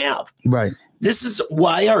you can have. Right. This is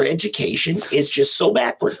why our education is just so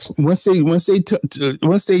backwards. Once they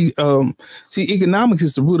see, economics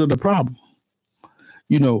is the root of the problem.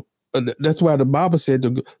 That's why the Bible said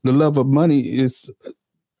the love of money is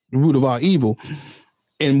the root of all evil.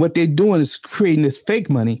 And what they're doing is creating this fake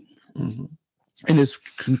money, and it's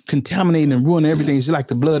contaminating and ruining everything. It's like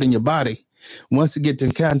the blood in your body. Once it gets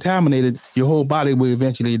contaminated, your whole body will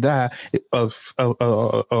eventually die of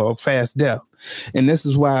fast death. And this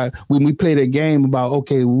is why when we play that game about,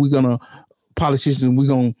 okay, politicians, we're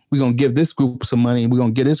gonna give this group some money, we're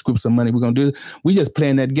gonna give this group some money, we just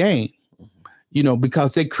playing that game,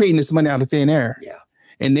 because they're creating this money out of thin air. Yeah.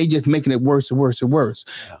 And they just making it worse and worse and worse.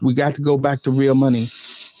 Yeah. We got to go back to real money.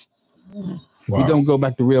 Wow. If we don't go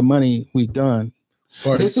back to real money, we done.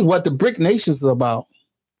 Right. This is what the BRIC nations is about.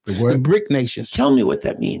 The BRIC nations. Tell me what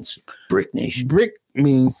that means. BRIC nation. BRIC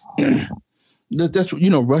means that's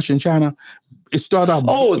Russia and China. It started off.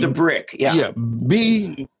 Oh, the BRIC. Yeah. Yeah.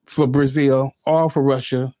 B for Brazil, R for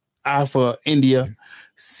Russia, I for India,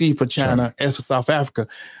 C for China, S for South Africa.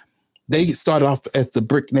 They started off as the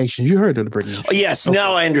BRIC nations. You heard of the BRIC nations? Oh, yes. Okay.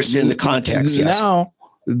 Now I understand the context. Yes. Now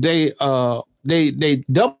they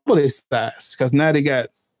double their size because now they got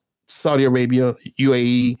Saudi Arabia,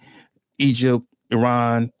 UAE, Egypt,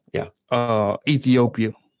 Iran,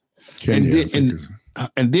 Ethiopia, Kenya,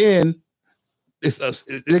 and then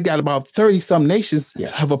they got about 30-some nations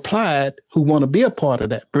have applied who want to be a part of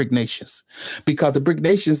that BRIC nations, because the BRIC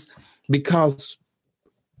nations, because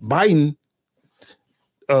Biden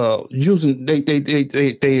using they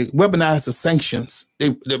weaponized the sanctions.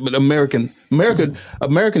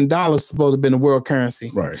 American dollar's supposed to have been the world currency,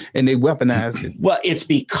 right? And they weaponized it. Well, it's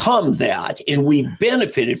become that, and we've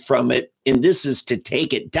benefited from it. And this is to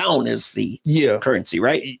take it down as the currency,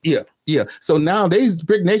 right? Yeah. So now these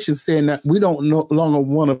BRIC nations saying that we don't no longer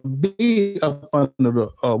want to be up under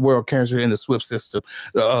the world currency in the SWIFT system,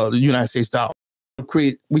 the United States dollar.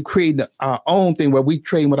 We create our own thing where we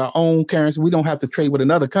trade with our own currency. We don't have to trade with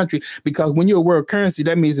another country, because when you're a world currency,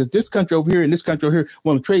 that means that this country over here and this country over here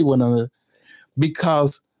want to trade with one another,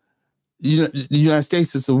 because the United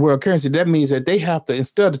States is a world currency. That means that they have to,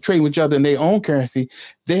 instead of trading with each other in their own currency,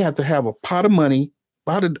 they have to have a pot of money,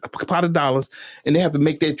 a pot of dollars, and they have to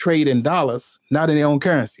make their trade in dollars, not in their own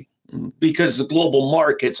currency. Because the global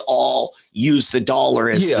markets all use the dollar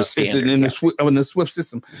as the standard. In the SWIFT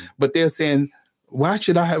system. But they're saying, why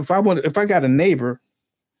should I have, if I got a neighbor,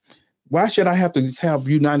 why should I have to have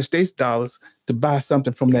United States dollars to buy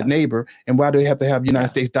something from that neighbor? And why do they have to have United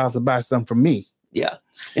States dollars to buy something from me? Yeah.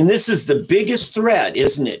 And this is the biggest threat,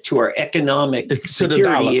 isn't it, to our economic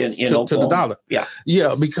security in to the dollar. Yeah.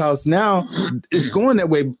 Yeah, because now it's going that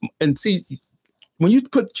way. And see, when you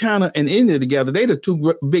put China and India together, they're the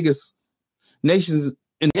two biggest nations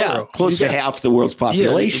in the world. Close to half the world's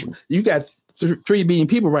population. Yeah, you got 3 billion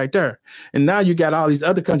people right there. And now you got all these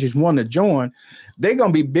other countries wanting to join. They're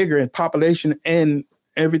going to be bigger in population and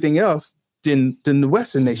everything else than the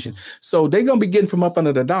Western nation. So they're going to be getting from up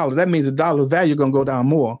under the dollar. That means the dollar's value going to go down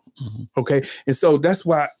more. Mm-hmm. Okay. And so that's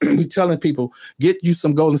why we're telling people, get you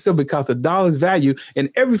some gold and silver, because the dollar's value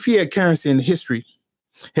in every fiat currency in history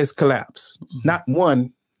has collapsed. Mm-hmm. Not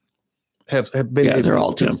one have been. Yeah, they're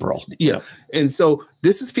all temporal. Yeah. And so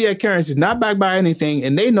this is fiat currency, not backed by anything.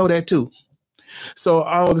 And they know that too. So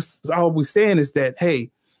all we're saying is that, hey,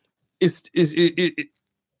 it's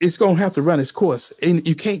going to have to run its course, and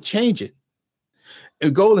you can't change it.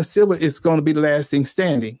 And gold and silver is going to be the last thing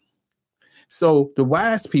standing. So the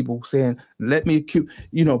wise people saying, let me keep,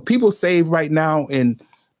 people save right now in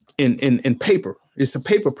paper. It's a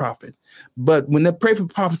paper profit. But when the paper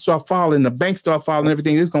profits start falling, the banks start falling,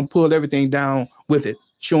 everything, it's going to pull everything down with it.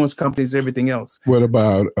 Insurance companies, everything else. What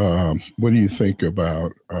do you think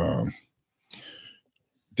about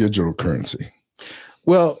digital currency?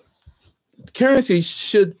 Well, currency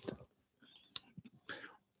should.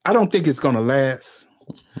 I don't think it's going to last.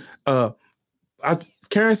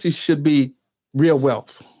 Currency should be real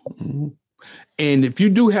wealth. Mm-hmm. And if you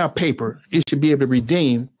do have paper, it should be able to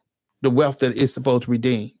redeem the wealth that it's supposed to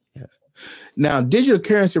redeem. Yeah. Now, digital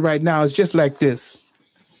currency right now is just like this.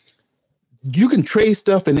 You can trade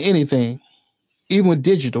stuff in anything. Even with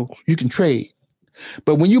digital, you can trade.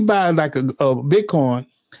 But when you buy like a Bitcoin,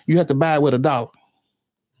 you have to buy it with $1.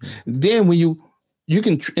 Mm-hmm. Then when you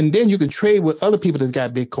can trade with other people that's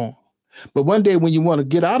got Bitcoin. But one day when you want to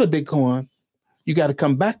get out of Bitcoin, you got to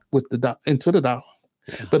come back with into the dollar.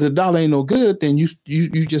 Yeah. But the dollar ain't no good, then you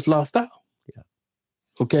just lost out. Yeah.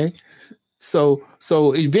 Okay. So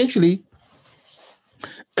eventually,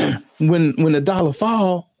 when the dollar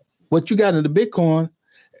fall, what you got in the Bitcoin,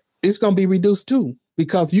 it's gonna be reduced too,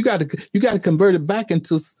 because you got to convert it back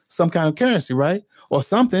into some kind of currency, right? Or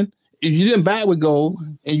something. If you didn't buy it with gold,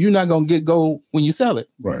 and you're not gonna get gold when you sell it.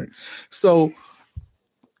 Right. So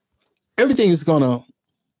everything is going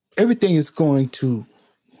to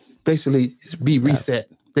basically be reset.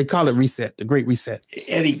 They call it reset, the Great Reset.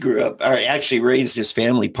 Eddie grew up, or actually raised his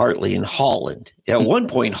family partly in Holland. At one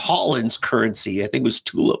point, Holland's currency, I think, was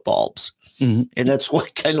tulip bulbs. Mm-hmm. And that's what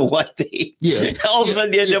they all of a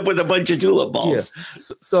sudden end up with a bunch of tulip bulbs.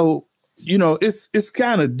 Yeah. So it's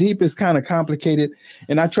kind of deep, it's kind of complicated,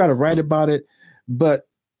 and I try to write about it, but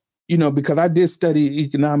because I did study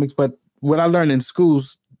economics, but what I learned in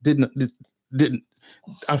schools didn't.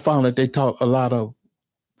 I found that they taught a lot of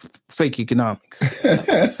fake economics.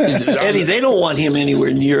 Eddie, they don't want him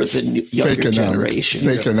anywhere near the younger generation.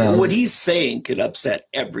 What he's saying could upset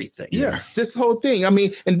everything. Yeah, this whole thing. I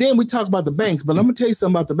mean, and then we talk about the banks, but let me tell you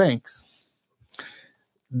something about the banks.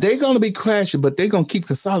 They're going to be crashing, but they're going to keep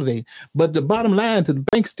consolidating. But the bottom line, the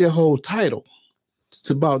banks still hold title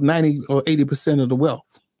to about 90 or 80% of the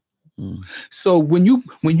wealth. Mm. So when you,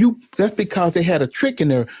 that's because they had a trick in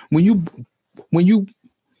there. When you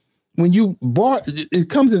borrow, it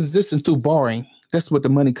comes into existence through borrowing. That's what the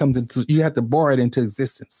money comes into. You have to borrow it into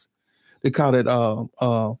existence. They call it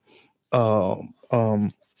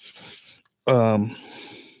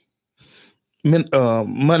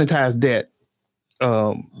monetized debt.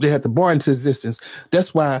 They have to borrow into existence.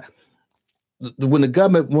 That's why when the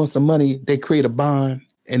government wants some money, they create a bond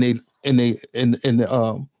and they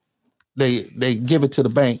give it to the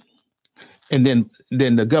bank, and then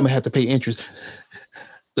the government has to pay interest.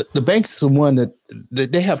 The bank's the one that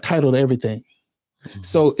they have title to everything. Mm-hmm.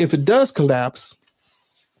 So if it does collapse,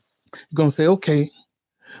 you're gonna say, okay,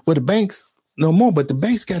 well, the banks no more, but the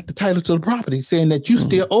banks got the title to the property, saying that you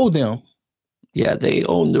still owe them. Yeah, they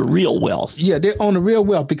own the real wealth. Yeah, they own the real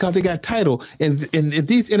wealth because they got title. And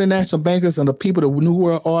these international bankers and the people, the New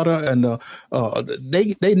World Order, and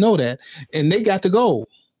they know that, and they got the gold.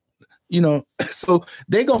 So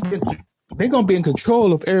they're gonna be in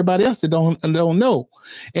control of everybody else that don't know.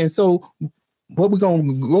 And so what we're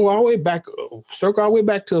gonna go all the way back, circle all the way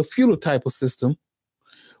back to a feudal type of system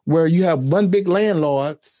where you have one big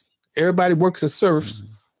landlords, everybody works as serfs,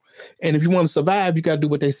 and if you want to survive, you got to do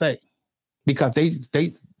what they say. Because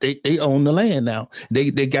they own the land now. They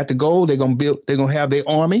got the gold. They're gonna have their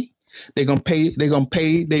army. They're gonna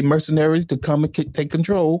pay their mercenaries to come and take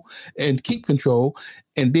control and keep control.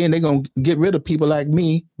 And then they're gonna get rid of people like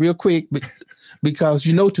me real quick because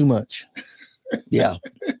you know too much. Yeah.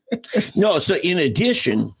 No, so in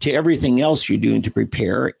addition to everything else you're doing to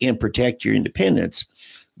prepare and protect your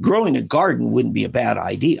independence, growing a garden wouldn't be a bad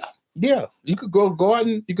idea. Yeah, you could grow a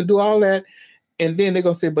garden, you could do all that. And then they're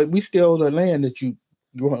going to say, but we still own the land that you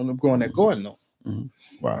growing that garden on. Mm-hmm.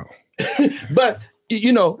 Wow. But,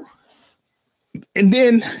 and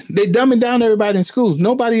then they dumbing down everybody in schools.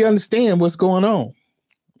 Nobody understands what's going on.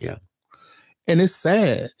 Yeah. And it's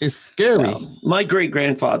sad. It's scary. Well, my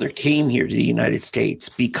great-grandfather came here to the United States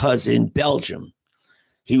because in Belgium,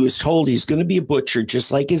 he was told he's going to be a butcher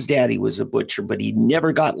just like his daddy was a butcher, but he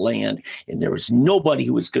never got land. And there was nobody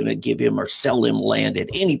who was going to give him or sell him land at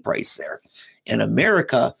any price there. And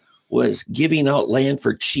America was giving out land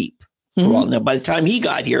for cheap. Mm-hmm. Well, now, by the time he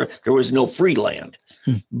got here, there was no free land.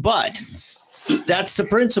 Mm-hmm. But that's the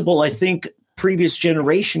principle I think previous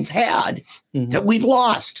generations had that we've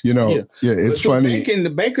lost. It's funny. The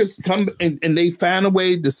bankers come and they find a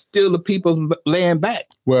way to steal the people's land back.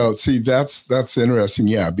 Well, see, that's interesting.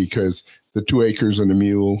 Yeah, because the 2 acres and a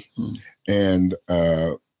mule and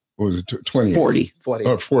what was it, 20? 40.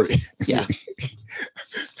 Oh, 40. Yeah.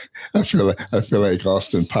 I feel like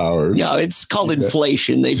Austin Powers. No, it's called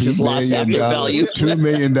inflation. They've just lost half their value. $2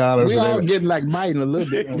 million. We all getting like Biden a little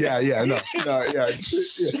bit. Yeah.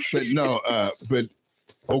 But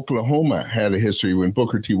Oklahoma had a history. When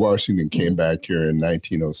Booker T. Washington came back here in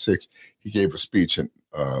 1906, he gave a speech in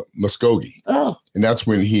Muskogee. Oh. And that's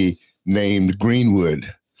when he named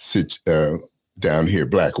Greenwood down here,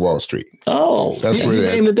 Black Wall Street. Oh. That's where he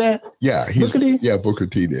named it that? Yeah. Booker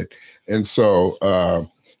T did. And so,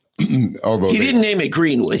 although he didn't name it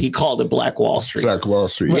Greenwood, he called it Black Wall Street. Black Wall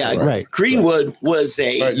Street. Yeah, right. Greenwood was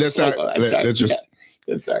a. Right,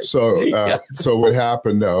 I'm sorry. So what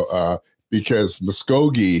happened though? Because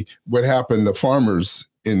Muskogee, what happened? The farmers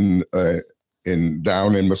in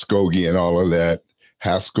down in Muskogee and all of that,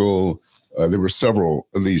 Haskell, there were several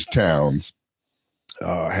of these towns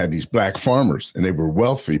had these black farmers, and they were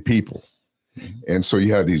wealthy people. And so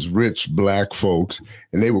you had these rich black folks,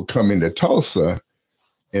 and they would come into Tulsa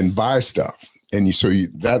and buy stuff. And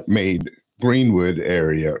that made Greenwood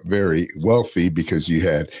area very wealthy because you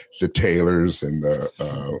had the tailors and the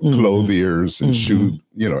clothiers and shoe,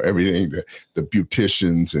 everything, the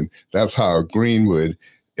beauticians. And that's how Greenwood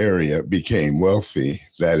area became wealthy,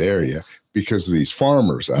 that area, because of these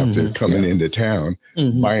farmers out there coming into town,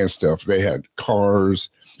 buying stuff. They had cars.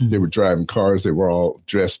 They were driving cars. They were all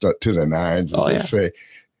dressed up to the nines, as they say.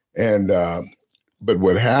 And, but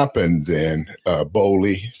what happened then,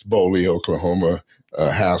 Boley, Oklahoma,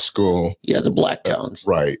 Haskell. Yeah, the black towns.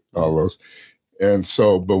 Right, all those. And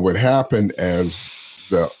so, but what happened as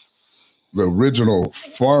the original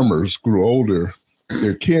farmers grew older,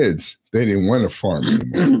 their kids, they didn't want to farm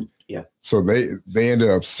anymore. So they ended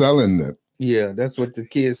up selling it. Yeah, that's what the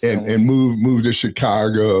kids and moved to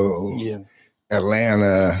Chicago,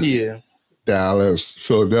 Atlanta, Dallas,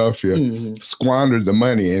 Philadelphia, squandered the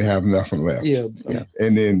money and have nothing left.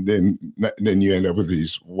 And then you end up with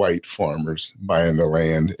these white farmers buying the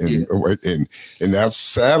land, and that's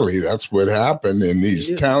sadly that's what happened. And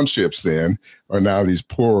these townships then are now these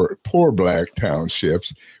poor black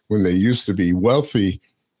townships when they used to be wealthy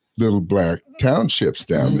little black townships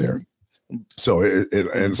down there. So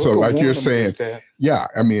so like you're saying,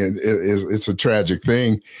 I mean it's a tragic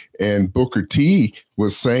thing. And Booker T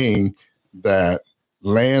was saying that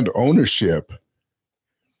land ownership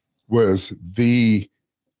was the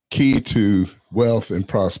key to wealth and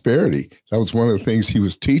prosperity. That was one of the things he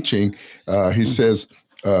was teaching. He says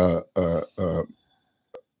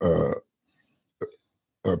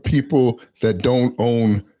people that don't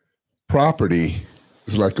own property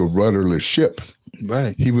is like a rudderless ship.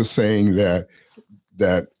 Right. He was saying that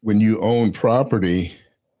when you own property,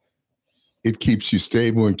 it keeps you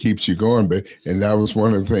stable and keeps you going. And that was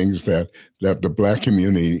one of the things that the black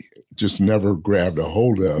community just never grabbed a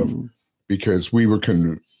hold of because we were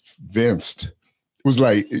convinced. It was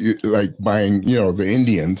like buying, the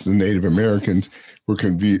Indians, the Native Americans were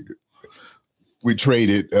convinced. They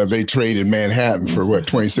traded Manhattan for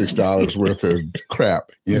 $26 worth of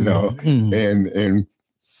crap, and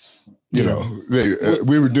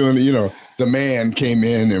we were doing, the man came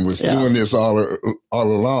in and was doing this all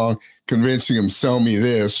along, convincing him, sell me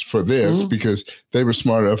this for this, because they were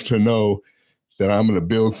smart enough to know that I'm going to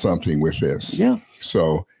build something with this. Yeah.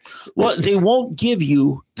 So. Well, they won't give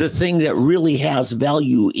you the thing that really has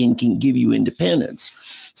value and can give you independence,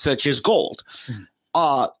 such as gold.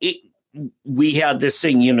 We had this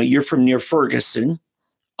thing, you're from near Ferguson.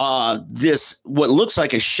 What looks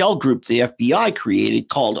like a shell group the FBI created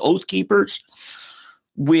called Oath Keepers.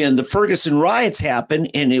 When the Ferguson riots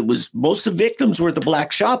happened, and most of the victims were the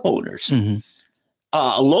black shop owners.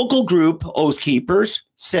 A local group, Oath Keepers,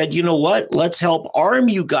 said, you know what? Let's help arm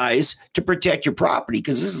you guys to protect your property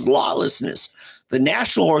because this is lawlessness. The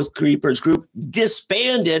National Oath Keepers group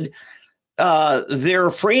disbanded their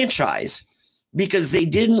franchise because they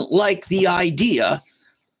didn't like the idea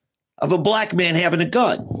of a black man having a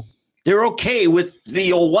gun. They're okay with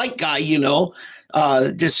the old white guy,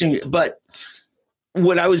 but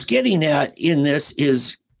what I was getting at in this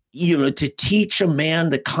is, to teach a man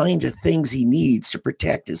the kind of things he needs to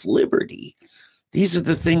protect his liberty. These are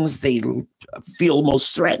the things they feel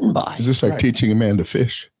most threatened by. Is this like teaching a man to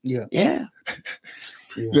fish? Yeah.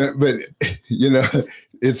 But,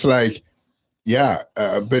 it's like,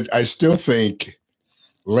 but I still think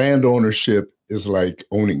land ownership is like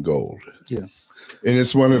owning gold. Yeah. And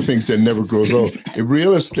it's one of the things that never grows old. In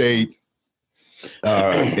real estate,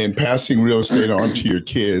 and passing real estate on to your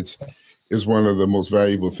kids is one of the most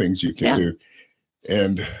valuable things you can do.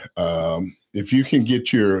 And if you can get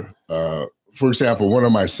for example, one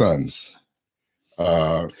of my sons,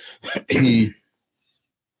 he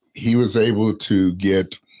was able to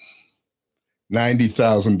get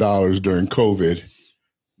 $90,000 during COVID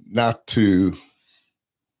not to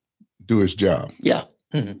do his job. Yeah.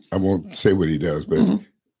 I won't say what he does, but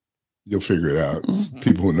you'll figure it out.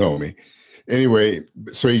 People who know me. Anyway,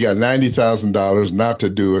 so he got $90,000 not to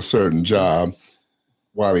do a certain job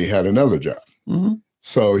while he had another job. Mm-hmm.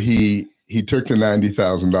 So he took the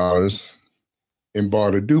 $90,000 and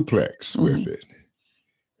bought a duplex with it.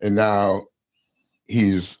 And now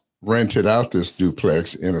he's rented out this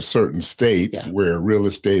duplex in a certain state where real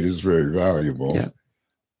estate is very valuable. Yeah.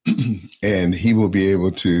 And he will be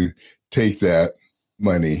able to take that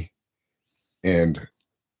money, and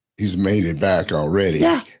he's made it back already.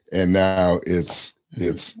 Yeah. And now it's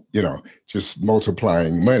just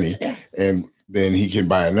multiplying money. Yeah. And then he can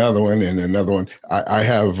buy another one and another one. I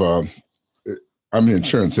have I'm an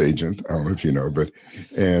insurance agent. I don't know if you know,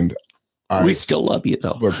 we still love you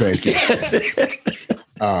though. Well, thank you.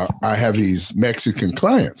 I have these Mexican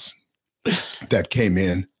clients that came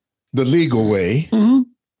in the legal way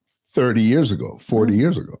 30 years ago, 40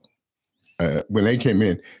 years ago. When they came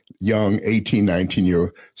in, young, 18,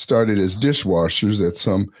 19-year-old, started as dishwashers at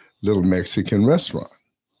some little Mexican restaurant.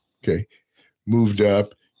 Okay. Moved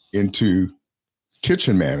up into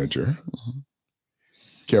kitchen manager,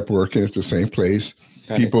 kept working at the same place.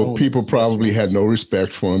 People probably had no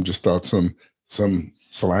respect for him, just thought some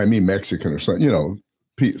slimy Mexican or something,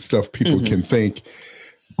 stuff people can think.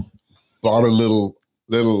 Bought a little,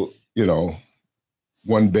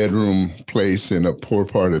 1-bedroom place in a poor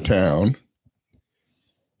part of town.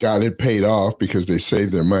 Got it paid off because they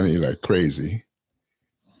saved their money like crazy.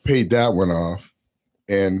 Paid that one off.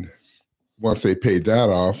 And once they paid that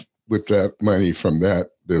off, with that money from that,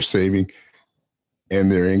 their saving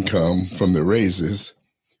and their income from the raises,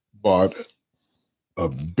 bought a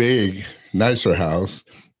big, nicer house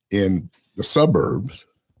in the suburbs,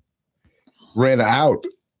 rent out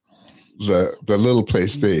the little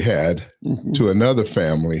place they had to another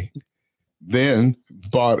family, then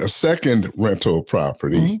bought a second rental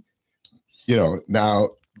property.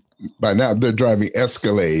 By now they're driving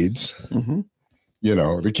Escalades.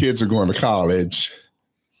 The kids are going to college.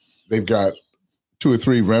 They've got 2 or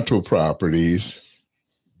 3 rental properties.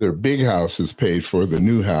 Their big house is paid for, the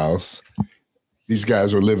new house. These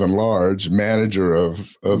guys are living large, manager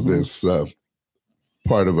of this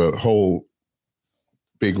part of a whole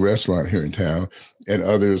big restaurant here in town, and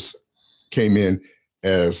others came in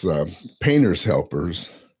as painters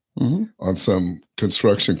helpers on some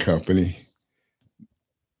construction company.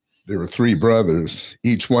 There were 3 brothers.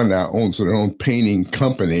 Each one now owns their own painting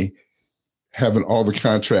company, having all the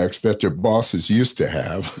contracts that their bosses used to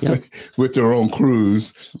have with their own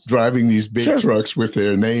crews, driving these big trucks with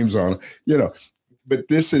their names on them, But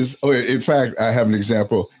this is, in fact, I have an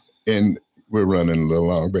example, and we're running a little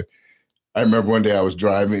long, but I remember one day I was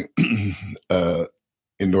driving in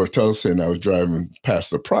North Tulsa, and I was driving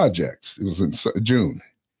past the projects. It was in June,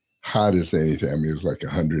 hot as anything. I mean, it was like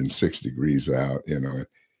 106 degrees out,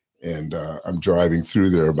 and I'm driving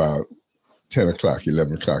through there about 10 o'clock,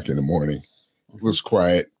 11 o'clock in the morning. It was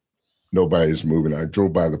quiet. Nobody's moving. I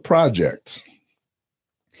drove by the projects,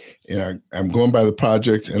 and I'm going by the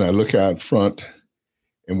projects, and I look out front,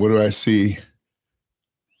 and what do I see?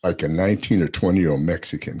 Like a 19 or 20-year-old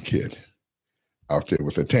Mexican kid out there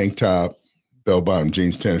with a tank top, bell-bottom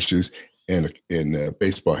jeans, tennis shoes, and a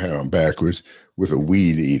baseball hat on backwards with a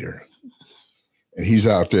weed eater. And he's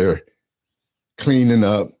out there cleaning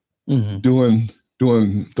up, doing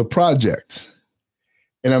the projects.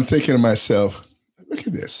 And I'm thinking to myself, look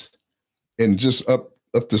at this. And just up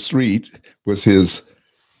the street was his,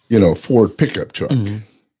 Ford pickup truck. And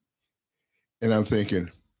I'm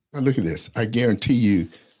thinking, oh, look at this. I guarantee you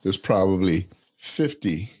there's probably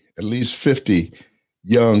at least 50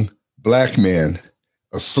 young Black men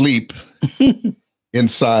asleep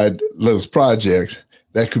inside those projects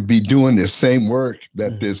that could be doing the same work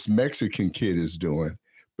that this Mexican kid is doing.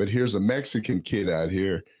 But here's a Mexican kid out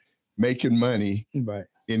here making money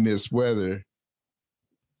in this weather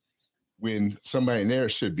when somebody in there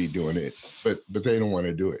should be doing it, but they don't want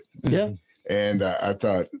to do it. Yeah. And I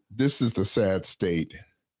thought, this is the sad state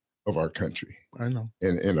of our country. I know.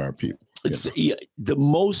 And our people. It's the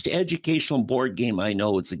most educational board game I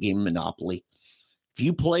know. It's a game of Monopoly. If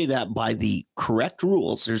you play that by the correct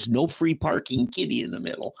rules, there's no free parking kitty in the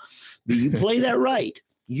middle. But you play that right,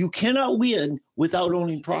 you cannot win without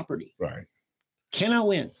owning property. Right. Cannot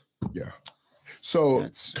win. Yeah. So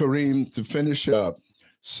Kariem, to finish up,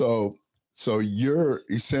 so you're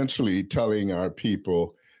essentially telling our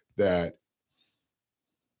people that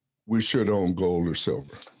we should own gold or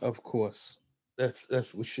silver. Of course. That's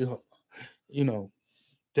what should,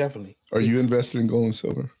 definitely. Are you invested in gold and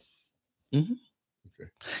silver? Mm-hmm. Okay.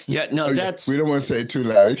 Yeah, no, we don't want to say it too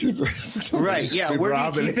loud. Right. Yeah. Where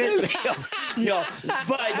do you keep it?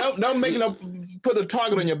 But don't make put a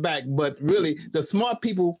target on your back. But really, the smart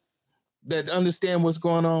people that understand what's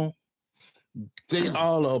going on, they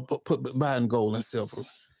all are put buying gold and silver.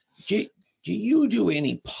 Do you do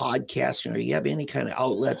any podcasting, or you have any kind of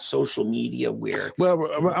outlet, social media where? Well,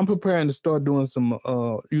 I'm preparing to start doing some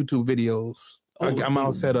YouTube videos. I'm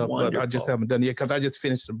all set up, wonderful. but I just haven't done it yet because I just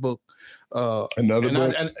finished the book. Another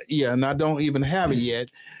book? And I don't even have it yet.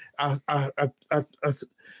 The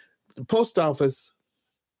post office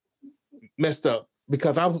messed up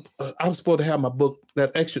because I was supposed to have my book,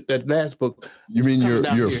 that last book. You mean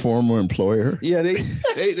your former employer? Yeah, they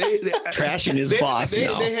trashing his boss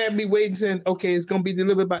now. They had me waiting, saying, okay, it's going to be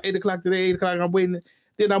delivered by 8 o'clock today, 8 o'clock. I'm waiting.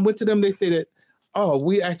 Then I went to them. They said that, oh,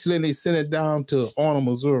 we accidentally sent it down to Arnold,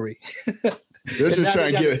 Missouri. They're just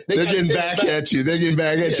trying to get. They're getting back at you. They're getting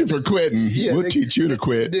back at you for quitting. Yeah, we'll teach you to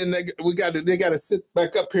quit. Then they got to sit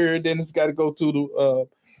back up here. Then it's got to go to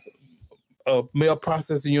the mail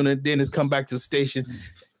processing unit. Then it's come back to the station.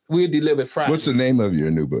 We'll deliver it Friday. What's the name of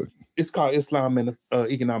your new book? It's called Islam and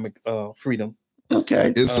Economic Freedom.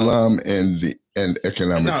 Okay, Islam and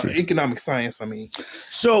economic freedom. Economic science. I mean,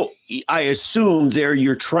 so I assume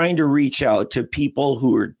you're trying to reach out to people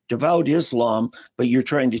who are devout Islam, but you're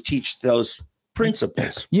trying to teach those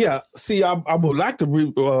principles. Yeah. See, I would like to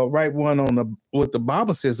write one on what the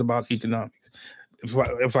Bible says about economics,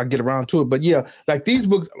 if I get around to it. But yeah, like these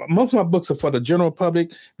books, most of my books are for the general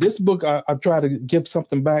public. This book, I try to give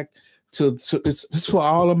something back to it's for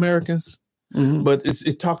all Americans. Mm-hmm. But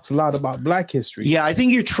it talks a lot about Black history. Yeah, I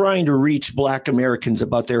think you're trying to reach Black Americans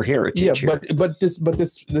about their heritage. Yeah, but this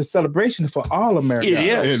celebration is for all Americans. It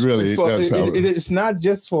is. It really does. It's not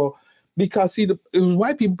just for, because see, it was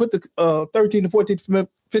white people put the 13th, 14th,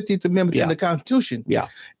 15th Amendments in the Constitution. Yeah,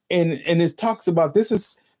 and it talks about this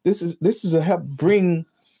is to help bring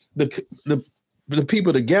the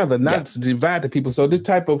people together, not to divide the people. So this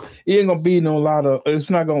type of, it ain't gonna be it's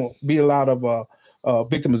not gonna be a lot of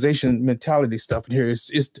victimization mentality stuff in here.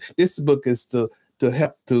 This book is to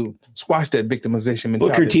help to squash that victimization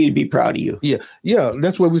mentality. Booker T would be proud of you. Yeah,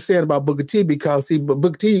 that's what we're saying about Booker T, because see,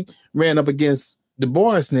 Booker T ran up against Du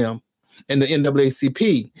Bois now and the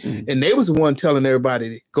NAACP, and they was the one telling everybody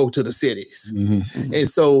to go to the cities, and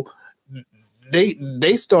so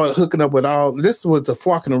they started hooking up with all. This was the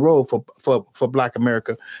fork in the road for Black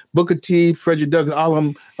America. Booker T, Frederick Douglass, all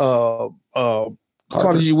of them.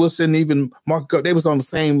 Carter G. Woodson, even Mark, they was on the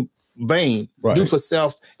same vein, do for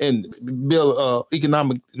self and build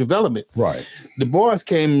economic development. Right. Du Bois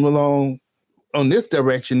came along on this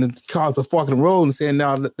direction and caused a fork in the road and saying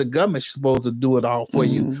now that the government's supposed to do it all for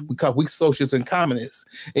you because we socialists and communists.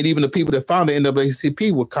 And even the people that founded the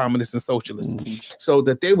NAACP were communists and socialists. So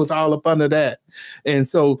that they was all up under that. And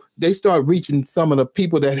so they started reaching some of the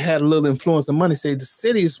people that had a little influence and money, say the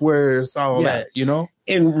city's where it's all at, you know?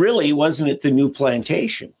 And really, wasn't it the new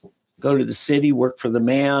plantation? Go to the city, work for the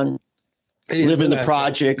man, live in the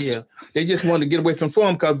projects. Yeah, they just wanted to get away from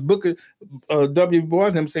farm because Booker W. Bois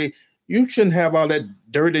and them say, you shouldn't have all that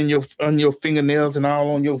dirt on your fingernails and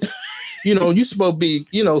all on your, you're supposed to be,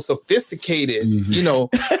 sophisticated, be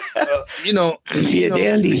a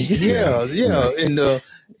dandy. Yeah. And,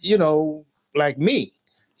 like me,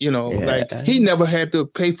 like he never had to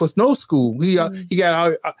pay for no school. He got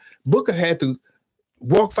Booker had to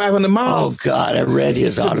walk 500 miles. Oh God, I read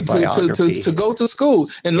his autobiography to go to school,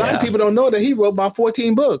 and a lot of people don't know that he wrote about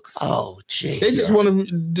 14 books. Oh, geez. They just want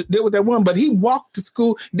to deal with that one, but he walked to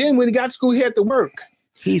school. Then when he got to school, he had to work.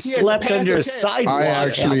 He slept under a sidewalk. I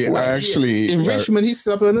actually in Richmond, he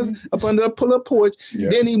slept up under a pull-up porch.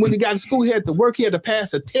 Yeah. Then when he got to school, he had to work. He had to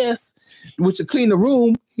pass a test, which to clean the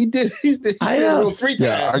room. He did. He did the room 3 times.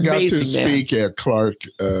 Yeah, I got to speak at Clark.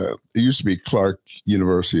 It used to be Clark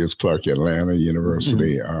University. It's Clark Atlanta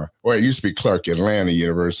University. Or it used to be Clark Atlanta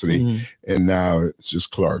University, and now it's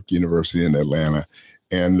just Clark University in Atlanta.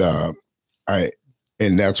 And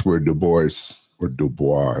and that's where Du Bois,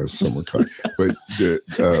 as someone called it.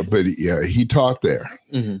 But yeah, he taught there.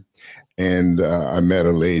 And I met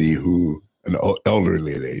a lady an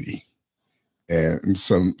elderly lady, and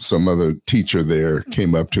some other teacher there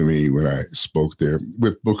came up to me when I spoke there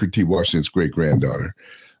with Booker T. Washington's great-granddaughter.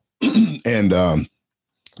 And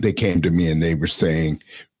they came to me and they were saying,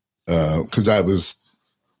 because I was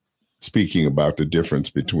speaking about the difference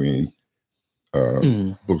between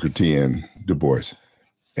Booker T and Du Bois.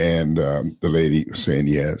 And the lady was saying,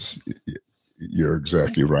 yes, you're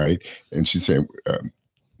exactly right. And she's saying,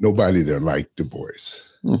 nobody there liked Du Bois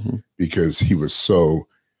because he was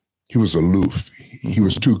aloof. He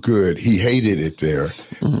was too good. He hated it there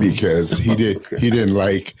because he didn't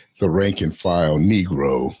like the rank and file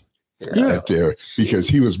Negro out there because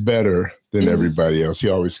he was better than everybody else. He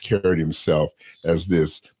always carried himself as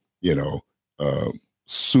this,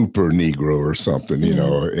 super Negro or something, you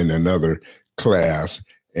know, in another class.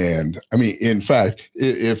 And I mean, in fact,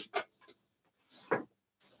 if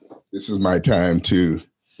this is my time to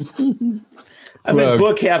I'm in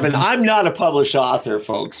book heaven. I'm not a published author,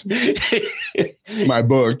 folks. my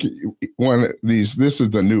book, this is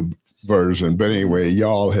the new version, but anyway,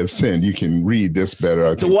 y'all have sinned. You can read this better. I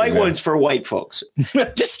think, the white one's for white folks.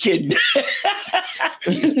 Just kidding.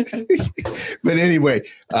 But anyway,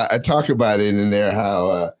 I talk about it in there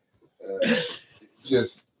how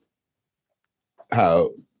just how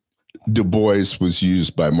Du Bois was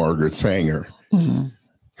used by Margaret Sanger,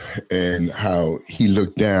 and how he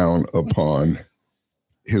looked down upon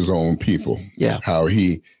his own people. Yeah, how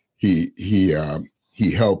he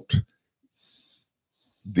helped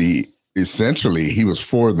essentially he was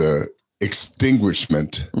for the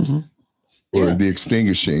extinguishment or the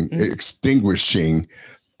extinguishing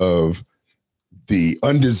of the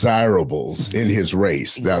undesirables in his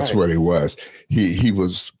race. That's what he was. He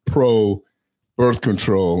was pro birth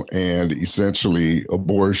control and essentially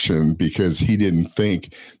abortion because he didn't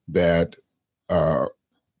think that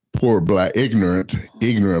poor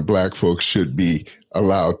ignorant black folks should be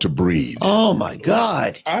allowed to breed. Oh my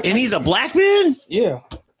God. And he's a black man? Yeah.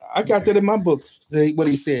 I got that in my books, what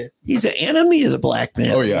he said. He's an enemy of the black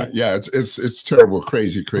man. Oh yeah. Yeah. It's terrible,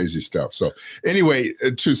 crazy stuff. So anyway,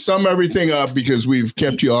 to sum everything up, because we've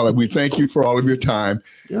kept you all, we thank you for all of your time.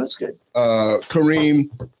 Yeah, that's good. Kariem,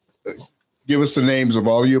 give us the names of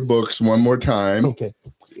all your books one more time. Okay.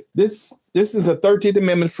 This is the 13th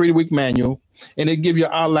Amendment Freedom Week Manual, and it gives you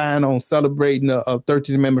an outline on celebrating the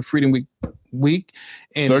 13th Amendment Freedom Week.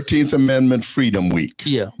 And 13th Amendment Freedom Week.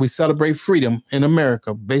 Yeah, we celebrate freedom in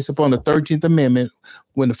America based upon the 13th Amendment,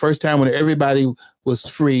 when the first time when everybody was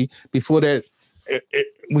free. Before that,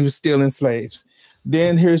 we were still enslaved.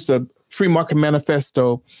 Then here's the Free Market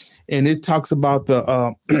Manifesto, and it talks about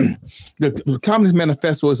the Communist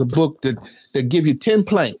Manifesto is a book that give you 10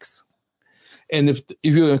 planks. And if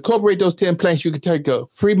you incorporate those 10 planks, you can take a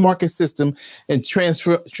free market system and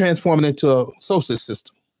transform it into a socialist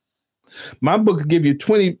system. My book will give you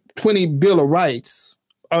 20 Bill of Rights,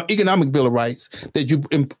 economic Bill of Rights, that you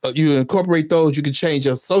incorporate those, you can change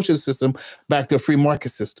a social system back to a free market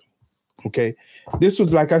system. Okay. This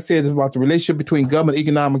was, like I said, is about the relationship between government,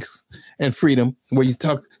 economics, and freedom, where you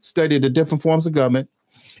study the different forms of government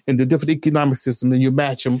and the different economic systems, and you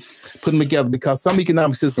match them, put them together, because some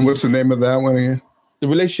economic systems. What's the name of that one again? The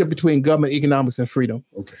relationship between government, economics, and freedom.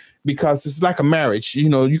 Okay. Because it's like a marriage. You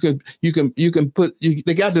know, the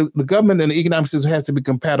government and the economic system has to be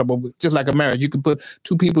compatible, just like a marriage. You can put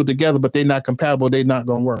two people together, but they're not compatible. They're not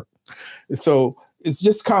going to work. So it's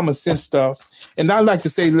just common sense stuff. And I'd like to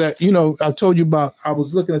say that, you know, I told you about, I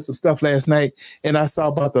was looking at some stuff last night, and I saw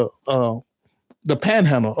about the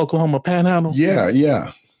Panhandle, Oklahoma Panhandle. Yeah,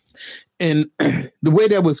 yeah. And the way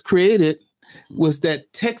that was created was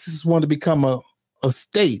that Texas wanted to become a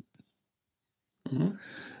state in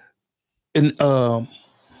the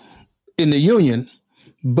Union,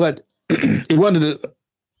 but it wanted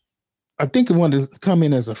to come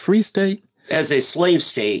in as a free state. As a slave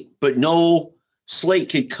state, but no slave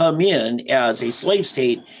could come in as a slave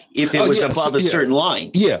state if it was above a certain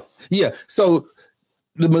line. Yeah, yeah. So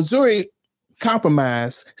the Missouri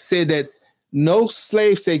Compromise said that no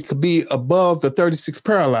slave state could be above the 36th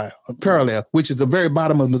parallel, which is the very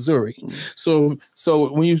bottom of Missouri. So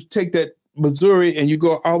when you take that Missouri and you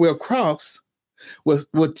go all the way across,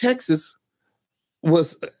 what Texas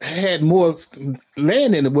had more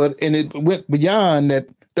land in it, and it went beyond that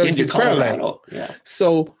 36th parallel. Yeah.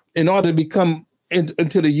 So in order to become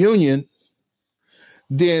into the Union,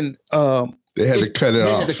 then they had to cut it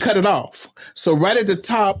off. They had to cut it off. So right at the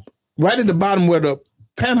top, right at the bottom where the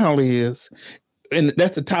Panhandle is, and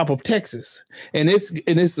that's the top of Texas, and it's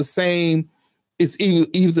the same. It's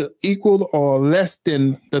either equal or less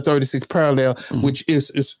than the 36th parallel, which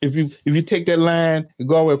is if you take that line and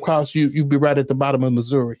go all the way across, you'd be right at the bottom of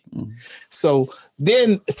Missouri. So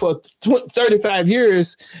then for 35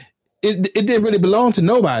 years, it didn't really belong to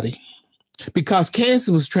nobody, because Kansas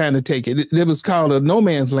was trying to take it. It was called a no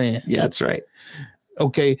man's land. Yeah, that's right.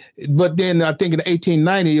 Okay, but then I think in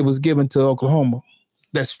 1890 it was given to Oklahoma.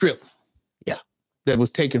 That strip, that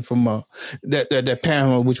was taken from that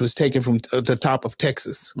panel, which was taken from the top of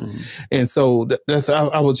Texas, and so that's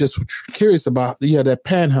I was just curious about that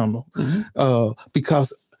panhandle,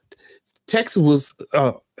 because Kansas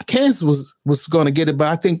was going to get it, but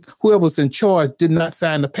I think whoever was in charge did not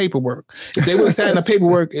sign the paperwork. If they would have signed the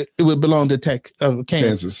paperwork, it would belong to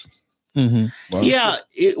Kansas. Well, yeah,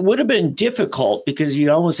 it would have been difficult because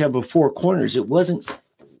you almost have four corners. It wasn't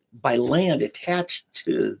by land attached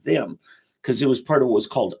to them. because it was part of what was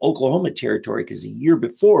called Oklahoma Territory, because a year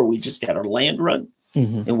before we just had our land run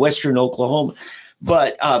in Western Oklahoma.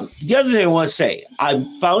 But the other thing I want to say, I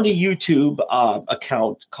found a YouTube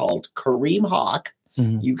account called Kariem Haqq.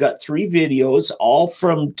 You've got 3 videos, all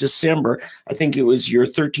from December. I think it was your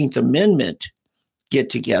 13th Amendment get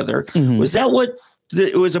together. Was that what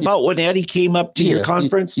it was about when Eddie came up to your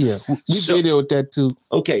conference? Yeah, we videoed that too.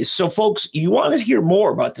 Okay, so folks, you want to hear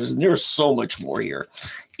more about this, and there's so much more here.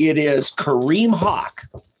 It is Kariem Haqq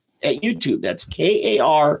at YouTube. That's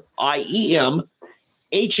Kariem Haqq.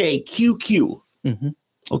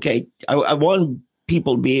 Okay, I want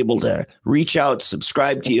people to be able to reach out,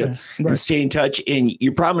 subscribe to you, and stay in touch. And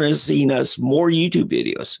you're promising us more YouTube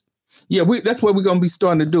videos. Yeah, that's what we're gonna be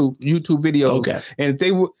starting to do, YouTube videos. Okay. And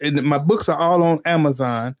my books are all on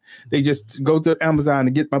Amazon. They just go to Amazon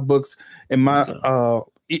and get my books. And my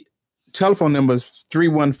telephone number is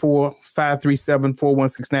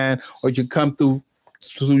 314-537-4169, or you come through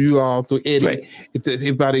you all through Eddie. Right. If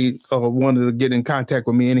anybody wanted to get in contact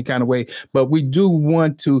with me any kind of way. But we do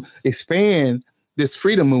want to expand this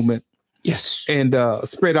freedom movement. Yes. And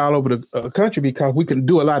spread all over the country, because we can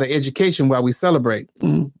do a lot of education while we celebrate.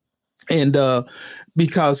 And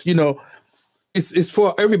because, you know, it's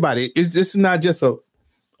for everybody. It's not just a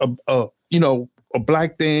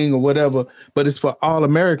black thing or whatever, but it's for all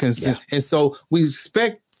Americans. Yeah. And so we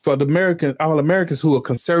expect for all Americans who are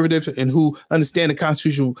conservative and who understand the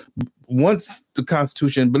Constitution, wants the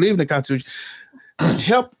Constitution, believe in the Constitution,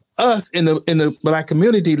 help us in the Black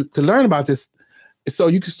community to learn about this. So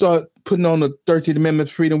you can start putting on the 13th Amendment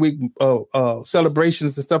Freedom Week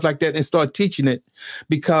celebrations and stuff like that, and start teaching it,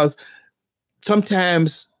 because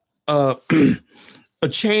sometimes a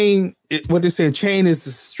chain, what they say, a chain is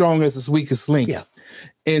as strong as its weakest link. Yeah.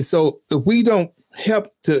 And so if we don't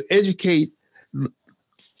help to educate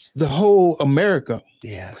the whole America,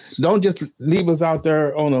 don't just leave us out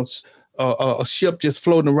there on a ship just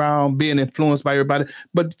floating around being influenced by everybody,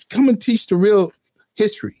 but come and teach the real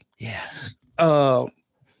history. Yes.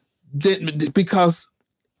 Because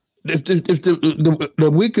if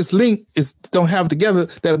the weakest link don't have together,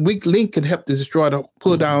 that weak link can help to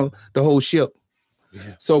pull down the whole ship.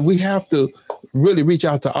 Yeah. So we have to really reach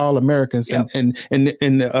out to all Americans, and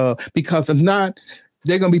because if not,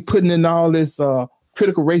 they're gonna be putting in all this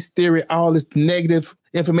critical race theory, all this negative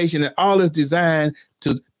information, and all is designed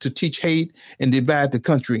to teach hate and divide the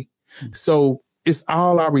country. So it's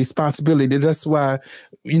all our responsibility. That's why,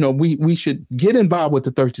 you know, we should get involved with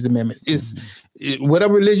the 13th Amendment.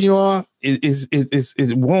 Whatever religion you are,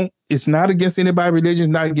 it's not against anybody's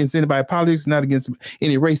religion, not against anybody's politics, not against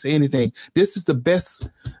any race or anything. This is the best.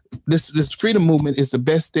 This freedom movement is the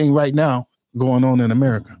best thing right now going on in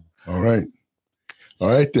America. All right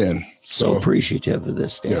then. So appreciative of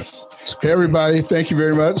this day. Yes. Hey everybody, thank you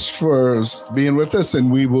very much for being with us,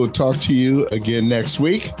 and we will talk to you again next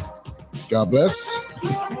week. God bless.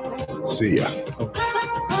 See ya.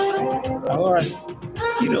 All right.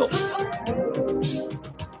 You know,